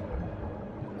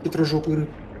 Хитрожопый рыб.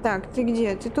 Так, ты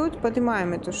где? Ты тут?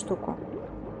 Поднимаем эту штуку.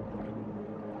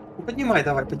 Ну, поднимай,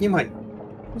 давай, поднимай.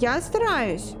 Я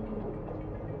стараюсь.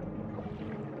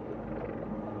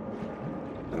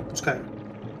 Пускай.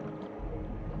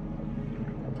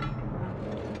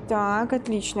 Так,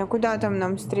 отлично. Куда там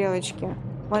нам стрелочки?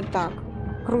 Вот так.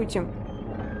 Крутим.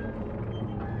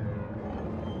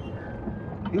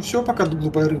 Ну все, пока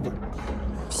глупая рыба.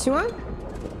 Все?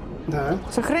 Да.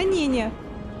 Сохранение.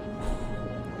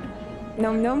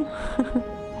 Ном-ном.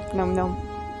 Ном-ном.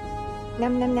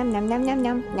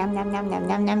 Ням-ням-ням-ням-ням-ням.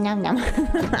 Ням-ням-ням-ням-ням-ням-ням.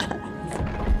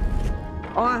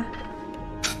 О!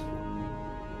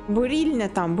 Бурильня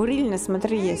там, бурильня,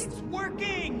 смотри, есть.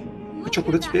 А что,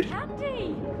 куда теперь?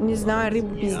 Не знаю,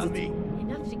 рыбу пиздит.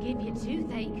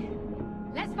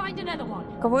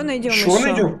 Кого найдем еще? Что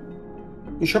найдем?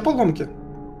 Еще поломки?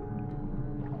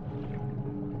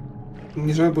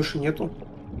 Не знаю, больше нету.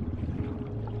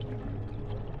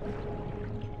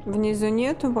 Внизу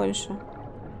нету больше?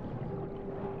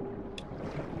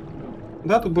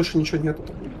 Да, тут больше ничего нету.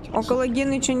 Около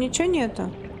Геныча ничего нету?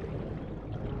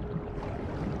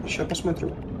 Сейчас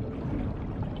посмотрю.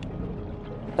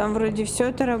 Там вроде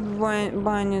все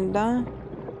тарабанит, да?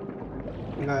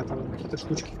 Да, там какие-то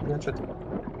штучки фигачат.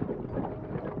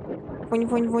 Вонь,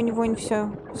 вонь, вонь, вонь, все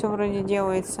вроде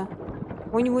делается.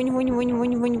 Вонь, вонь, вонь, вонь,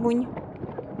 вонь, вонь, вонь.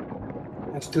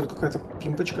 А что это какая-то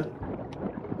пимпочка?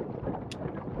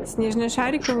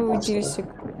 Снежно-шариковый удильщик.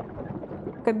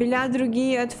 Кабеля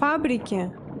другие от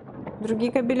фабрики.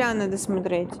 Другие кабеля надо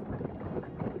смотреть.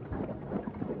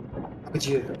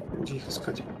 Где? Где их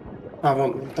искать? А,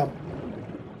 вон там.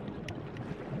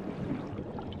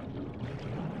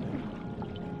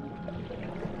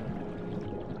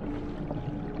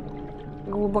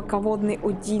 Глубоководный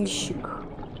удильщик.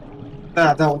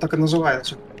 Да, да, он так и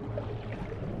называется.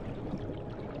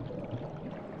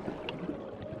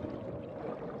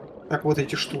 Так, вот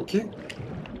эти штуки.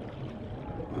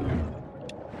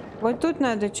 Вот тут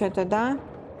надо что-то, да?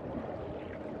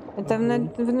 Это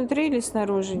внутри или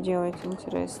снаружи делать,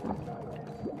 интересно?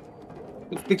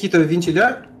 Тут какие-то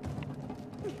вентиля.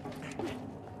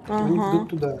 Они Ага. ведут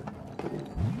туда.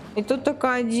 И тут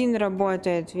только один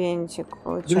работает вентик, Идем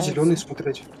получается. зеленый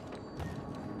смотреть.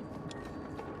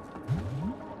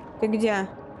 Ты где?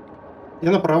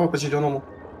 Я направо по зеленому.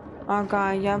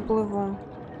 Ага, я плыву.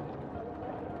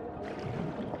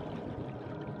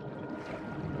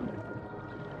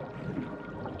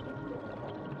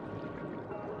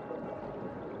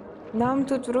 Нам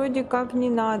тут вроде как не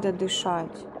надо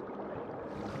дышать.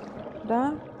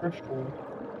 Да? Хорошо.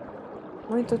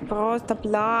 Мы тут просто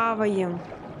плаваем.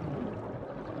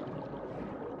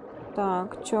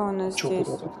 Так, что у нас Чё здесь?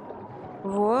 куда тут?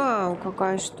 Вау,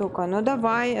 какая штука. Ну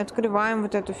давай, открываем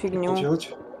вот эту фигню. Что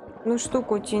делать? Ну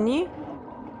штуку тяни.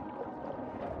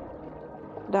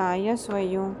 Да, я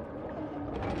свою.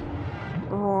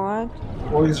 Вот.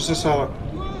 Ой, засосало.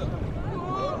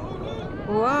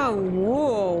 Вау,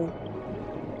 воу.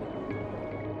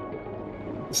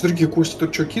 Смотри, какие кости.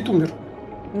 Тут что, кит умер?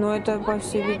 Ну это по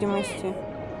всей видимости.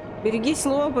 Берегись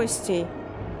лопастей.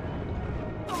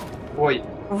 Ой.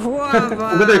 Вова!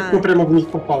 Угадай, кто прямо в них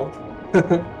попал.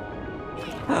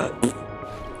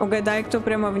 Угадай, кто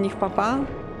прямо в них попал?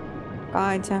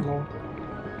 Катя. Ну.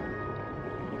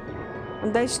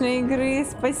 Удачной игры,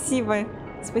 спасибо.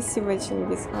 Спасибо,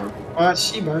 Чингисхан.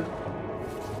 Спасибо.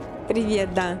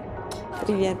 Привет, да.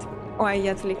 Привет. Ой,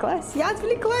 я отвлеклась. Я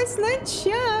отвлеклась на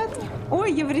чат.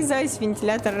 Ой, я врезаюсь в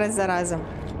вентилятор раз за разом.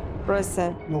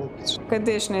 Просто Молодец.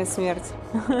 КДшная смерть.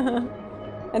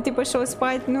 А ты пошел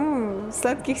спать? Ну,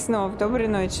 сладких снов. Доброй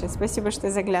ночи. Спасибо, что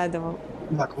заглядывал.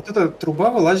 Так, вот эта труба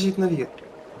вылазит наверх.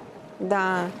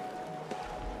 Да.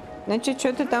 Значит,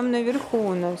 что-то там наверху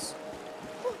у нас.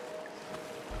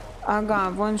 Ага,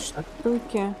 вон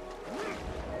штуки.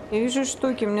 Я вижу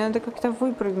штуки, мне надо как-то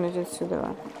выпрыгнуть отсюда.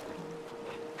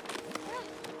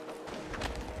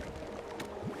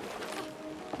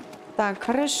 Так,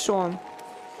 хорошо.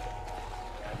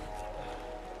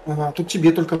 Ага, тут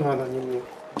тебе только надо, а не мне.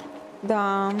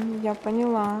 Да, я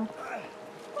поняла.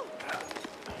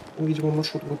 Видимо,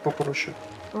 маршрут будет попроще.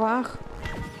 Вах.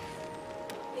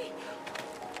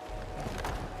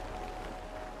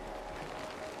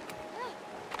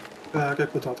 Так,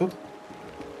 как куда тут?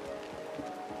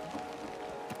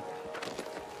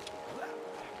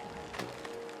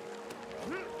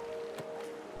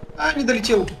 А, не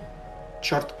долетел.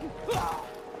 Черт.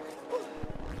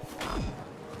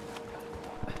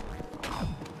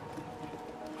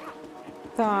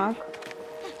 Так.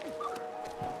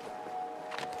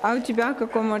 А у тебя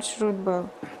какой маршрут был?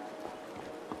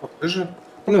 Такой же.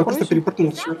 Ну, я просто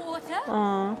перепортнулся.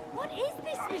 А.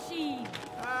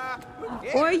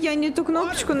 Ой, я не ту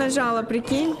кнопочку нажала,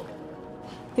 прикинь.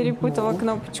 Перепутала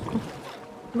кнопочку.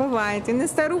 Бывает. И на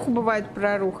старуху бывает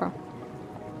проруха.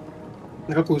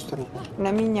 На какую старуху?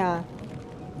 На меня.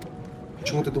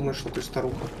 Почему ты думаешь, что ты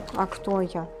старуха? А кто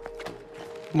я?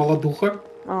 Молодуха.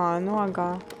 А, ну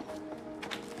ага.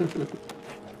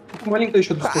 Маленькая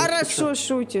еще достойная. Хорошо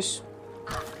шутишь.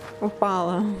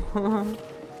 Упала.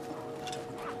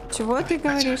 Чего ты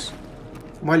говоришь?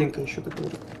 Маленькая еще ты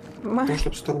говоришь. Ну,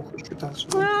 чтобы старуха считался.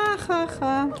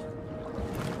 Ха-ха.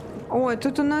 Ой,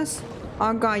 тут у нас...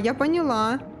 Ага, я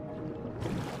поняла.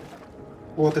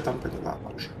 Вот ты там поняла,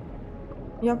 Маша.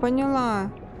 Я поняла.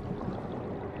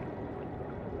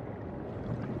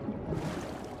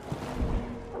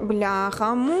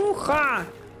 Бляха-муха!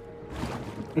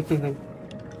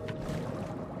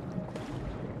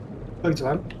 Как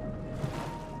дела?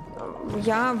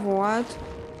 Я вот.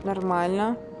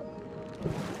 Нормально.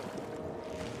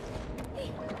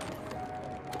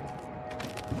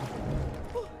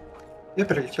 Я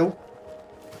прилетел.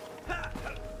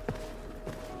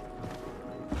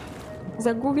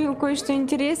 Загуглил кое-что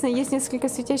интересное. Есть несколько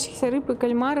светящихся рыб и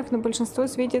кальмаров, но большинство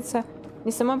светится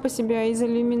не сама по себе, а из-за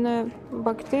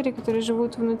бактерий, которые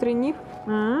живут внутри них.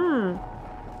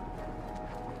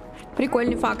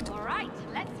 Прикольный факт.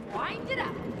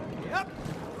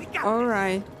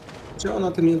 Alright. Все,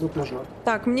 она ты мне тут нужна.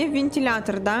 Так, мне в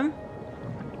вентилятор, да?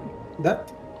 Да?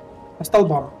 По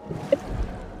столбам.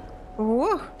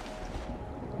 Ох.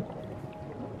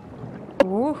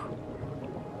 Ох.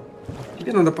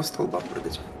 Тебе надо по столбам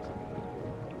прыгать.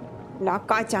 Ля,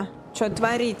 Катя, что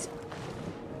творит?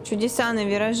 Чудеса на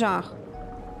виражах.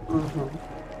 Угу.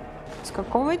 С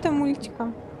какого это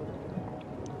мультика?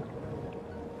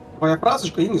 Твоя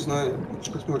фразочка, я не знаю,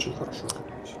 как не очень хорошо.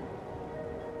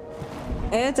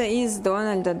 Это из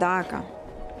Дональда Дака.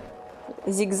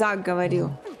 Зигзаг говорил.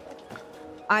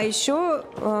 А еще...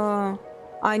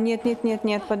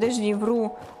 нет, подожди,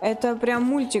 вру. Это прям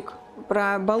мультик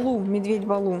про Балу, медведь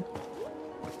Балу.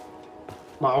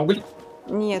 Маугли?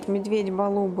 Нет, медведь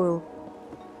Балу был.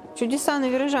 Чудеса на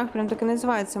виражах, прям так и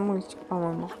называется мультик,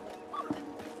 по-моему.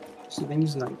 Я не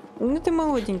знаю. Ну ты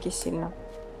молоденький сильно.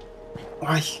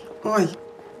 Ой.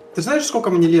 Ты знаешь, сколько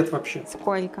мне лет вообще?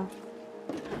 Сколько?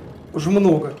 Уже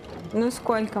много. Ну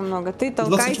сколько много? Ты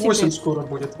толкай 28 тебе. скоро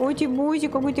будет. Ути-бути,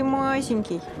 какой ты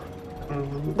масенький.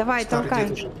 Угу. Давай, Старый толкай.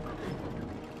 дедушка.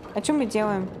 А что мы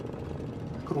делаем?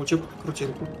 Крутим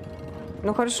крутинку.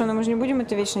 Ну хорошо, но мы же не будем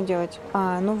это вечно делать.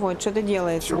 Ну вот, что-то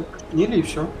делается. Все, или и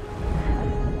все.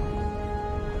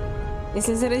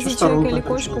 Если заразить Чё человека или вторую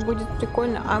кошку, кончилось? будет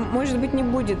прикольно. А может быть не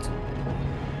будет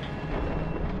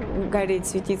гореть,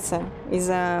 светиться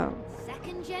из-за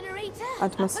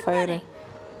атмосферы.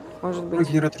 Может быть.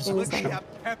 Генератор Я не запущен. знаю.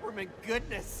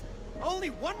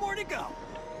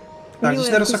 Да, здесь,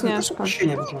 Милая наверное, вкусняшка.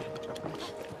 совмещение должно быть.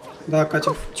 Да,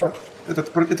 Катя.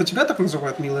 Это тебя так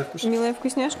называют, милая вкусняшка? Милая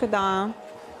вкусняшка, да.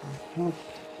 Ну,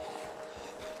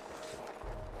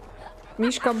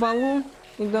 Мишка Балу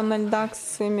и Дональд Дак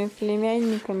со своими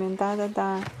племянниками,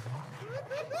 да-да-да.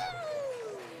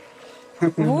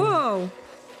 Воу!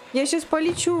 Я сейчас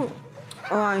полечу.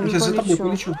 Не сейчас за тобой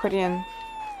полечу. полечу.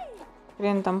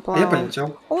 Хрен там А я плавает.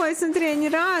 полетел. Ой, смотри, они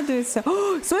радуются.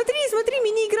 О, смотри,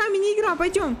 мини-игра,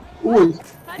 пойдем. Ой,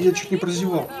 я чуть не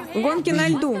прозевал. Гонки на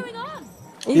льду.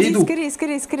 Я Иди иду.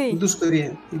 скорее. Иду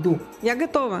скорее, иду. Я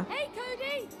готова.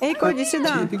 Эй, Коди,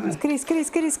 сюда. Я бегу.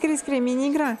 Скорее.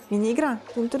 Мини-игра.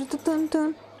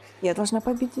 Тун-тун-тун-тун. Я должна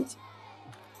победить.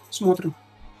 Смотрим.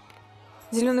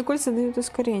 Зеленые кольца дают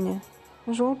ускорение.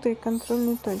 Желтые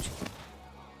контрольные точки.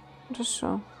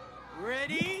 Хорошо.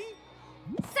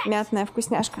 Мятная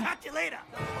вкусняшка.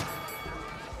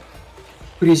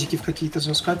 Презики в какие-то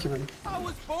заскакивали.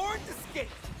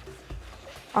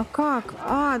 А как?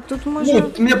 Тут можно...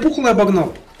 Вот, меня пухлый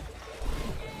обогнал.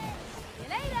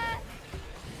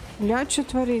 Бля, что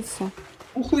творится?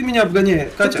 Пухлый меня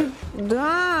обгоняет. Катя,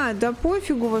 Да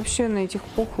пофигу вообще на этих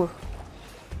пухлых.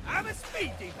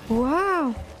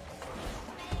 Вау!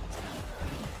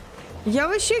 Я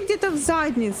вообще где-то в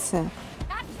заднице.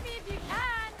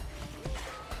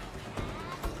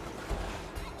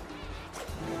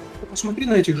 посмотри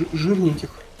на этих жирненьких.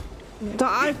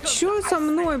 Да, а чё со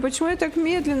мной? Почему я так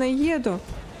медленно еду?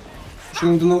 Еще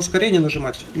надо на ускорение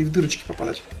нажимать и в дырочки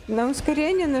попадать. На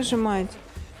ускорение нажимать?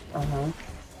 Ага.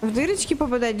 В дырочки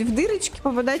попадать? В дырочки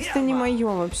попадать это не мое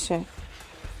вообще.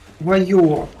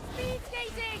 Твое.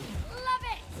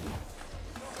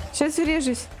 Сейчас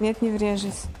врежусь. Нет, не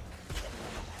врежусь.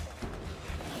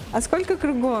 А сколько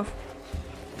кругов?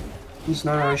 Не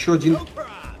знаю, еще один.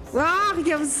 Ах,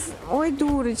 Ой,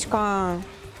 дурочка.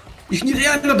 Их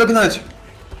нереально догнать.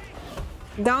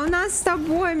 Да у нас с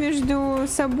тобой, между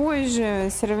собой же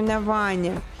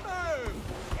соревнование.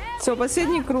 Все,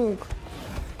 последний круг.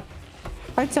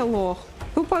 Катя лох.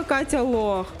 Тупо Катя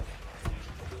лох.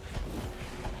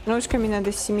 Ножками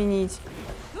надо семенить.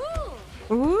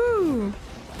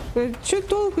 Че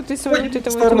толку ты свою вот в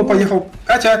это сторону вот... поехал.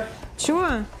 Катя,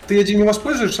 Чё? ты этим не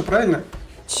воспользуешься, правильно?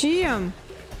 Чем?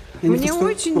 Я не в Мне ту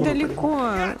сторону очень поехал. далеко.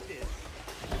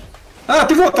 А,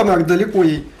 ты вот она, далеко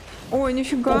ей. Ой,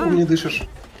 нифига. Сколько мне дышишь?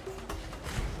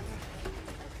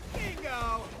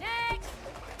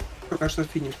 Пока что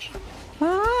финиш.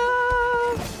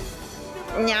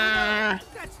 Ня.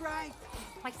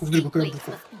 Смотри, какая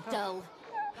буква.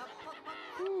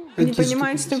 Не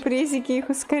понимают, что презики их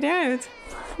ускоряют.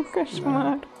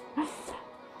 Кошмар.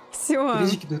 Все,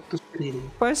 Презики дают ускорение.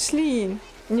 пошли.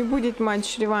 Не будет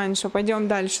матч-реванша. Пойдем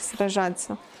дальше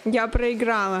сражаться. Я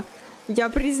проиграла. Я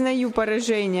признаю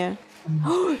поражение.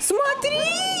 О,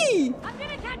 смотри!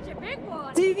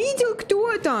 Ты видел,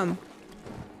 кто там?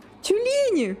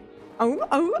 Тюлени.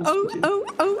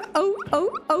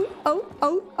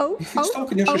 Их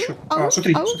столько не еще.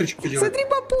 Смотри, что делает. Смотри,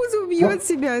 по пузу бьет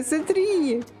себя,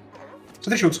 смотри.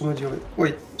 Смотри, что он со мной делает.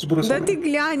 Ой, сбросил. Да ты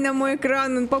глянь на мой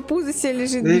экран, он по пузу себе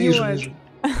лежит, Да я бьет. вижу.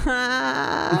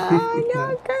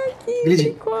 Ля, какие Гляди.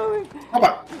 приколы.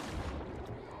 Опа!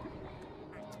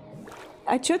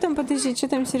 А что там, подожди, что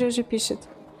там Сережа пишет?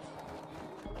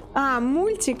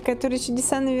 Мультик, который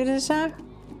 «Чудеса на виражах».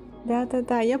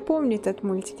 Да-да-да, я помню этот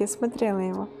мультик, я смотрела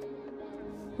его.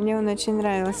 Мне он очень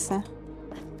нравился.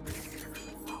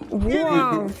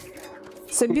 Вау!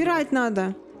 Собирать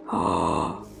надо.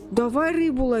 Давай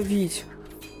рыбу ловить.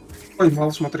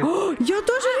 Поймал, смотри. Я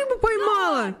тоже рыбу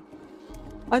поймала.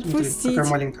 Отпустить. Смотри,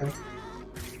 какая маленькая.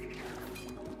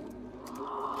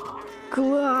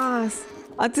 Класс!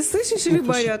 А ты слышишь,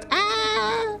 рыба орёт?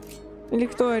 Или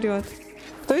кто орёт?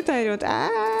 Кто это орёт?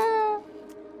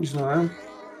 Не знаю.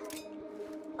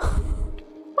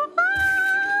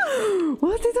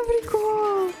 Вот это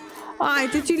прикол!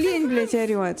 Это тюлень, блядь,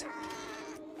 орёт.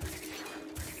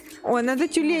 Ой, надо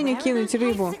тюленю кинуть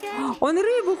рыбу. Он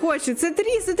рыбу хочет.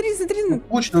 Смотри. Ну,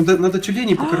 точно, надо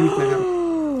тюленей покормить,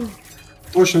 наверное.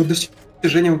 Точно,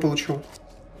 достижение он получил.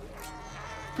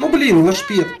 Ну блин,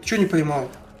 лошпед, чё не поймал?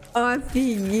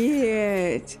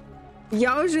 Офигеть!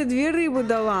 Я уже 2 рыбы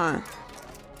дала.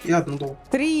 Я одну дал.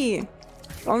 3.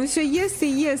 Он все ест и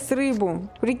ест рыбу.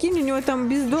 Прикинь, у него там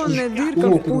бездонная дырка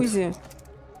в пузе.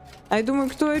 А я думаю,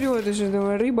 кто орет уже?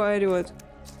 Думаю, рыба орет.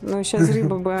 Ну, сейчас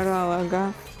рыба бы орала,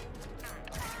 ага.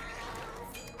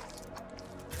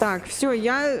 Так, все,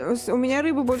 у меня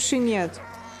рыбы больше нет.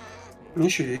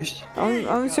 Еще есть.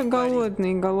 Он все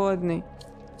голодный.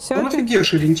 Все, Он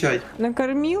офигевший лентяй.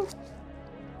 накормил?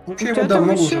 Вообще У его тебя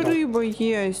давно там еще уже рыба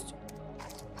есть.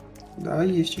 Да,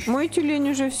 есть еще. Мой тюлень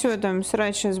уже все там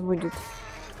срать сейчас будет.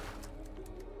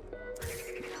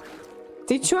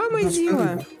 Ты чё,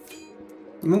 Мазила?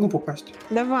 Не могу попасть.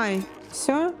 Давай,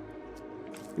 все?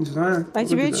 Не знаю. А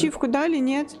тебе ачивку дали,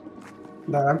 нет?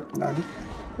 Да, дали.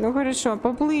 Ну хорошо,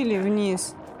 поплыли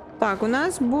вниз. Так, у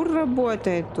нас бур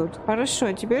работает тут.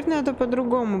 Хорошо, теперь надо по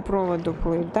другому проводу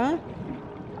плыть, да?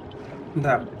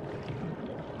 Да.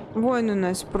 Вон у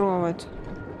нас провод.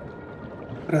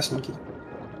 Красненький.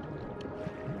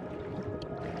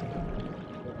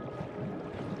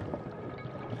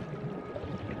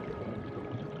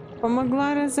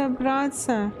 Помогла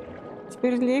разобраться.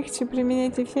 Теперь легче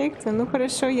применять эффекты. Ну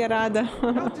хорошо, я рада.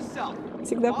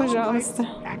 Всегда пожалуйста.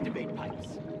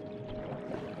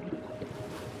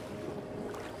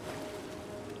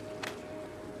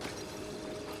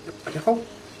 Поехал?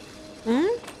 М?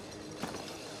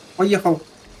 Поехал.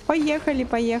 Поехали.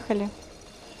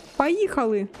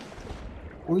 Поехали.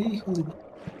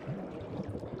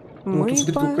 Ну, тут,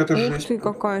 смотри, какая-то Ух жесть. ты,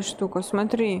 какая штука,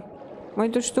 смотри. Мы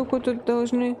эту штуку тут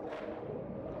должны...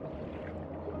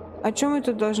 А что мы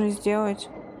тут должны сделать?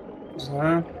 Не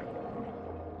знаю.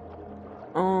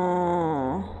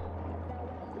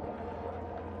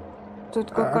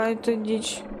 Тут какая-то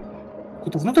дичь.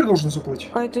 Кто-то внутрь должен заплыть?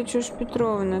 Какая-то чушь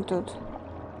Петровна тут.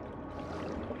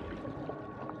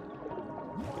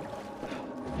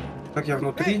 Так, я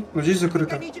внутри, но здесь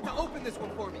закрыто.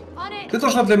 Ты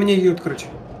должна для меня ее открыть.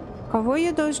 Кого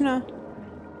я должна?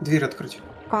 Дверь открыть.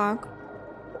 Как?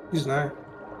 Не знаю.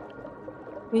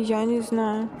 Я не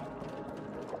знаю.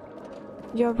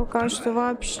 Я пока что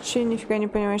вообще нифига не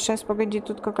понимаю. Сейчас, погоди,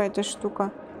 тут какая-то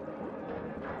штука.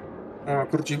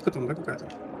 Крутилка там, да, какая-то?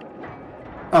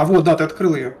 Вот, да, ты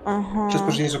открыл ее. Ага. Сейчас,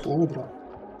 подожди, не заплыву, да.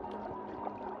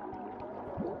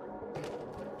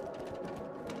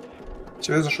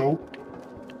 Все, я зашел.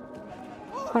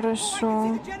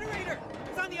 Хорошо.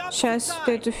 Сейчас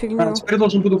эту фигню. Теперь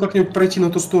должен буду как-нибудь пройти на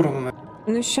ту сторону.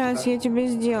 Ну сейчас я тебе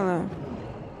сделаю.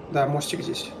 Да, мостик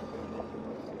здесь.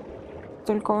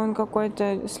 Только он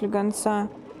какой-то слегонца.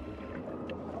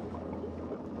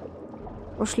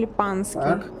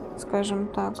 Ушлепанский, скажем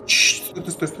так.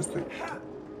 Стой.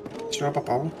 Все, я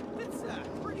попал.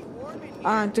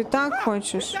 Ты так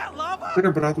хочешь? Теперь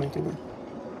обратно туда.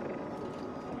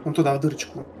 Вон туда, в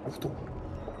дырочку. В ту.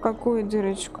 В какую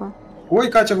дырочку? Ой,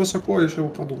 Катя, высоко, я еще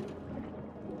упаду.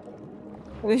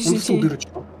 Вон в ту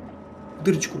дырочку. В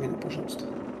дырочку меня, пожалуйста.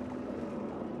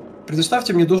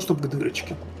 Предоставьте мне доступ к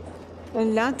дырочке.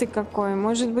 Ля ты какой.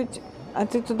 Может быть, а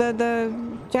ты туда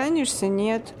дотянешься?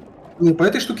 Нет. Не, по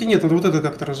этой штуке нет, надо вот это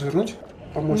как-то развернуть.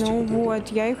 По мостику. Ну вот,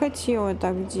 я и хотела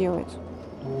так делать.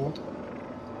 Вот.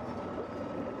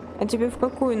 А тебе в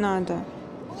какую надо?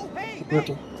 В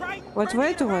эту. Вот в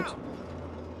эту вот?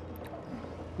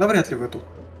 Да вряд ли в эту.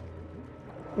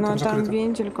 Ну, там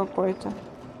вентиль какой-то.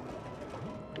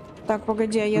 Так,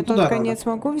 погоди, а я тот конец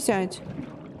могу взять?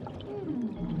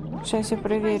 Сейчас я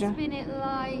проверю.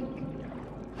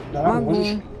 Да, могу.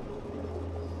 можешь.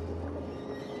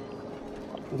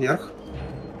 Вверх.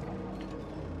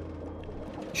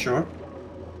 Еще.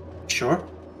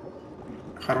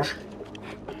 Хорош.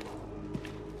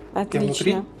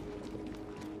 Отлично.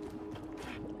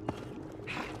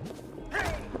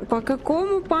 По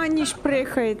какому паниш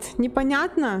прыгает?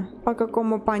 Непонятно, по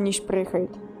какому паниш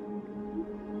прыгает.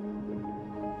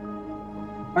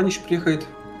 Паниш приехает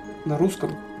на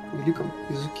русском великом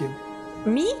языке.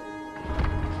 Ми?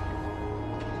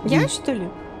 Я, что ли?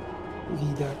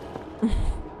 Вида.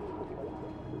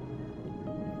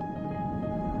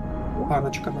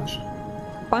 Паночка наша.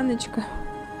 Паночка.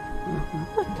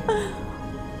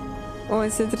 Ой,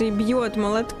 смотри, бьет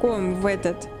молотком в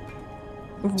этот.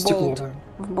 В Стекло, болт. да.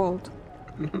 В болт.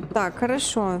 Так,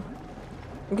 хорошо.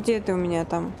 Где ты у меня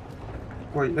там?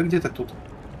 Ой, а где-то тут.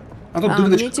 А тут Мне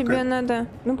дырочка тебе какая. надо...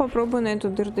 Ну, попробуй на эту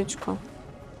дырдочку.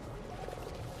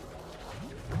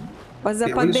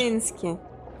 По-западенски.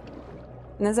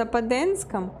 На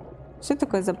западенском? Что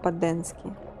такое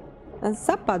западенский?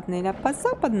 Западный или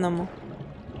по-западному?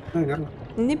 Наверное.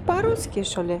 Не по-русски,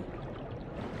 что ли?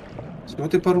 Ну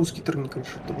ты по-русски термикаешь,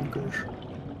 что ты говоришь.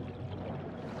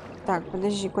 Так,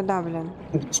 подожди, куда, блин?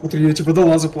 Смотри, эти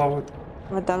водолазы плавают.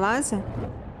 Водолазы?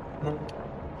 Ну,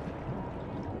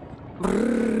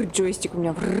 Бррр, джойстик у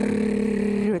меня.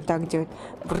 Бррр, вот так делать.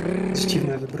 Бррр.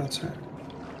 позитивная вибрация.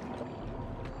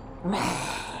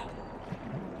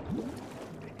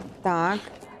 Так,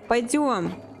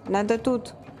 пойдем. Надо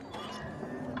тут.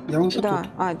 Я уже Да,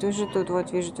 тут. ты уже тут,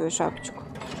 вот вижу твою шапочку.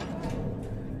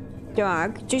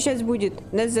 Так, что сейчас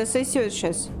будет? Нас засосет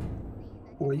сейчас.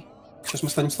 Ой. Сейчас мы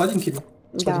станем сладенькими.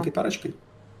 Сладенькой парочкой.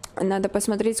 Надо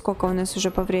посмотреть, сколько у нас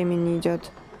уже по времени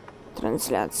идет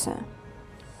трансляция.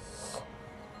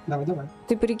 Давай, давай.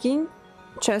 Ты прикинь,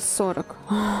 1:40.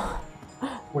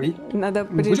 Ой. Надо,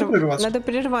 прерваться? Надо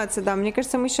прерваться, да. Мне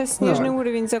кажется, мы сейчас снежный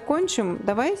уровень закончим.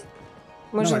 Давай?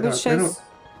 Может быть, сейчас...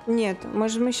 Нет,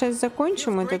 может, мы сейчас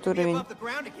закончим этот уровень?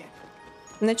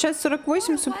 На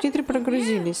 1:48 субтитры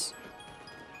прогрузились.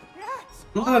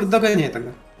 Ну, давай, догоняй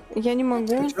тогда. Я не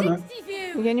могу. Что, да?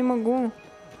 Я не могу.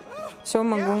 Все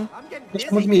могу.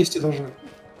 Может, мы вместе должны.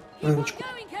 За ручку.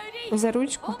 За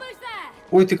ручку?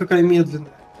 Ой, ты какая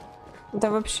медленная. Да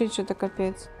вообще что-то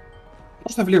капец.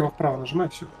 Можно влево-вправо нажимай,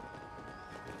 все.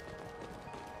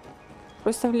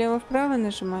 Просто влево-вправо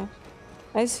нажимай.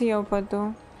 А если я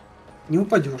упаду? Не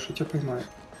упадешь, я тебя поймаю.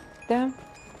 Да?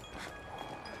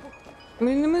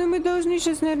 Мы должны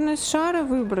сейчас, наверное, с шара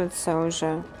выбраться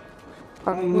уже.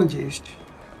 Как Ну, надеюсь.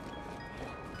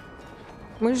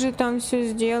 Мы же там все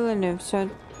сделали, все.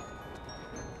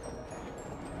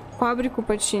 Фабрику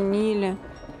починили.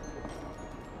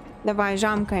 Давай,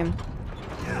 жамкаем.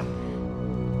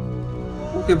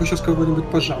 Вот я бы сейчас кого-нибудь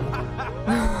пожал.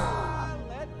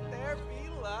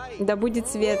 Да будет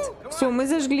свет. Все, мы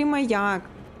зажгли маяк.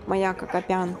 Маяк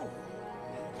Акопян.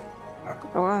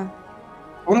 О,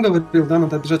 Он говорил, да,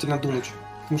 надо обязательно дунуть.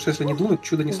 Потому что если не дунуть,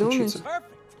 чудо не Дунуть? случится.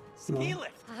 Ну.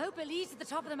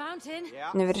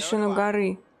 на вершину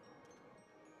горы.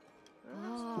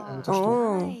 Это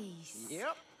что? О,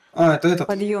 А, это этот.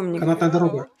 подъемник. Канатная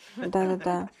дорога.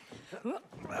 Да-да-да.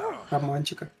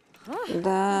 Романтика.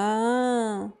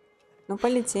 Да. Ну,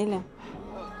 полетели.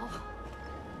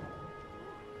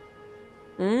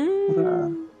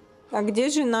 Ура. А где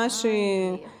же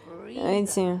наши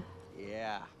эти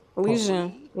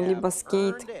лыжи либо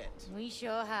скейт,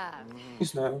 Не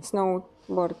знаю.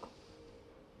 сноуборд?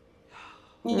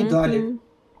 Не дали.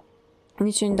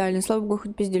 Ничего не дали, слава богу,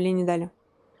 хоть пиздюлей не дали.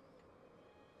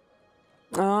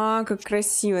 А, как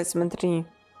красиво, смотри.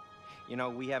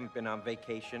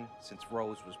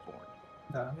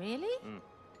 Да.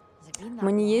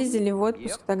 Мы не ездили в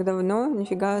отпуск так давно,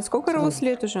 нифига. Сколько Роуз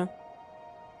лет уже?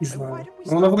 Не знаю.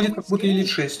 Но она выглядит как будто ей лет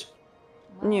 6.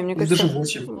 Не, мне Или кажется... даже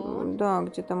 8. Да,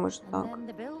 где-то может так.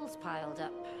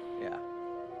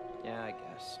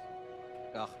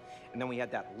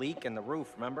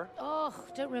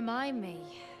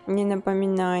 Не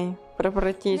напоминай про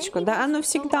протечку. Да, оно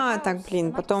всегда так,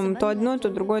 блин. Потом то одно, то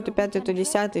другое, то пятое, то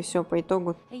десятое, все по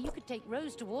итогу.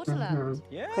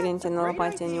 Хрен тебе на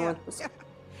лопате, а не отпуск.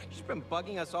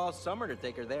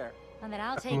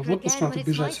 Так, ну в отпуск надо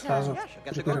бежать сразу.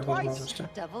 При первой возможности.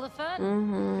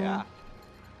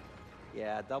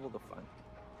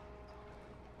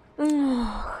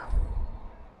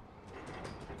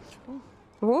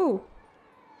 Воу.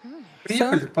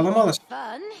 Приехали, поломалась.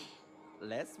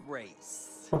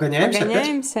 Погоняемся опять?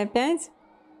 Погоняемся опять?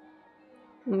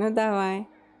 Ну давай.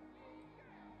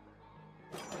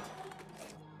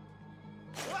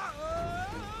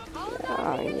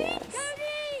 О, yes.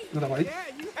 Ну давай.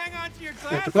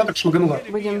 Ты куда так шмаганула?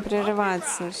 Будем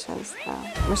прерываться сейчас, да.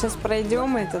 Мы сейчас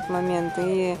пройдем этот момент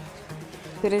и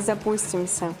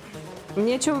перезапустимся.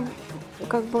 Мне что,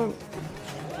 как бы...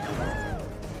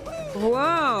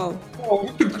 Вау! О,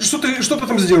 что ты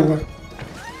там сделала?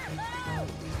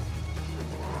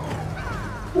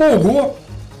 Ого!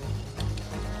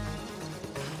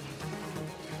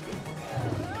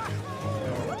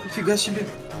 Нифига себе.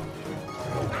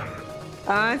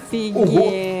 Офигеть! Ого!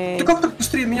 Ты как так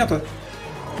быстрее меня-то?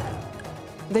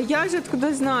 Да я же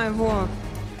откуда знаю, Вов.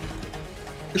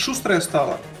 Ты шустрая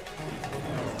стала.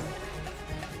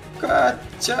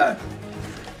 Катя!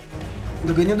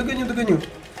 Догоню.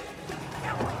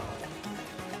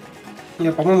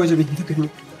 Я, по-моему, тебя не догоню.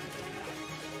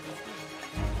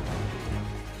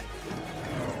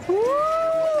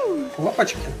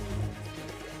 Лапочки.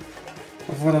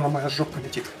 Вон она, моя жопка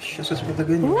летит. Сейчас я тебя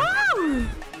догоню.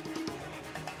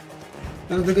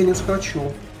 Я догонять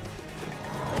хочу.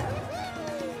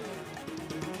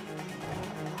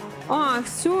 А,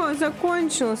 все,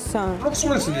 закончился. Ну, в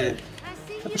смысле?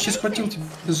 Я почти схватил тебя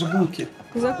за булки.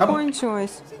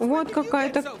 Закончилось. Вот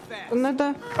какая-то...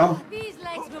 Надо...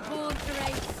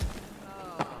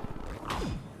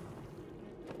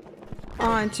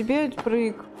 А, тебе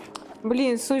отпрыг.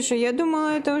 Блин, слушай, я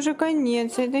думала, это уже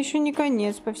конец. Это еще не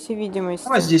конец, по всей видимости.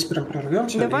 Давай здесь прям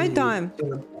прервемся. Давай, да.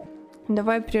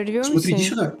 Давай прервемся. Смотри, иди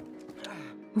сюда.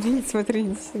 Не смотри,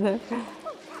 иди сюда.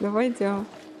 Давай делаем.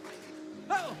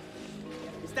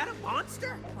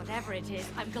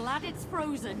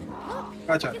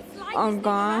 Катя.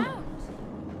 Ага.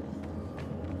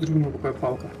 Другую какая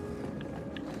палка.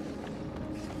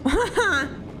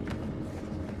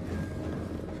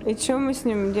 И что мы с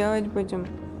ним делать будем?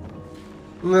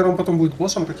 Ну, наверное, он потом будет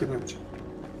боссом каким-нибудь.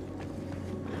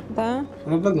 Да?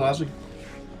 Он одноглазый.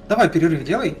 Давай перерыв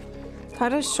делай.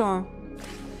 Хорошо.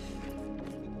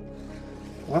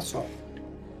 Лассо.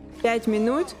 5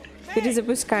 минут.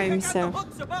 Перезапускаемся.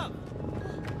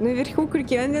 Наверху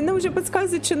крюки. Она уже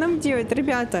подсказывает, что нам делать,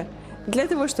 ребята. Для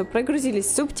того, чтобы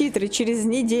прогрузились субтитры через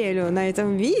неделю на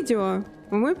этом видео,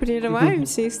 мы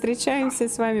прерываемся и встречаемся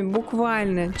с вами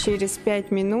буквально через 5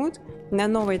 минут на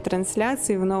новой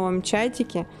трансляции в новом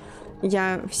чатике.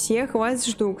 Я всех вас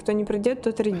жду. Кто не придет,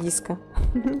 тот редиска.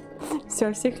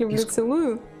 Все, всех люблю,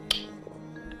 целую.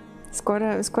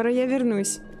 Скоро я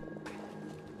вернусь.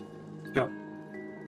 Все.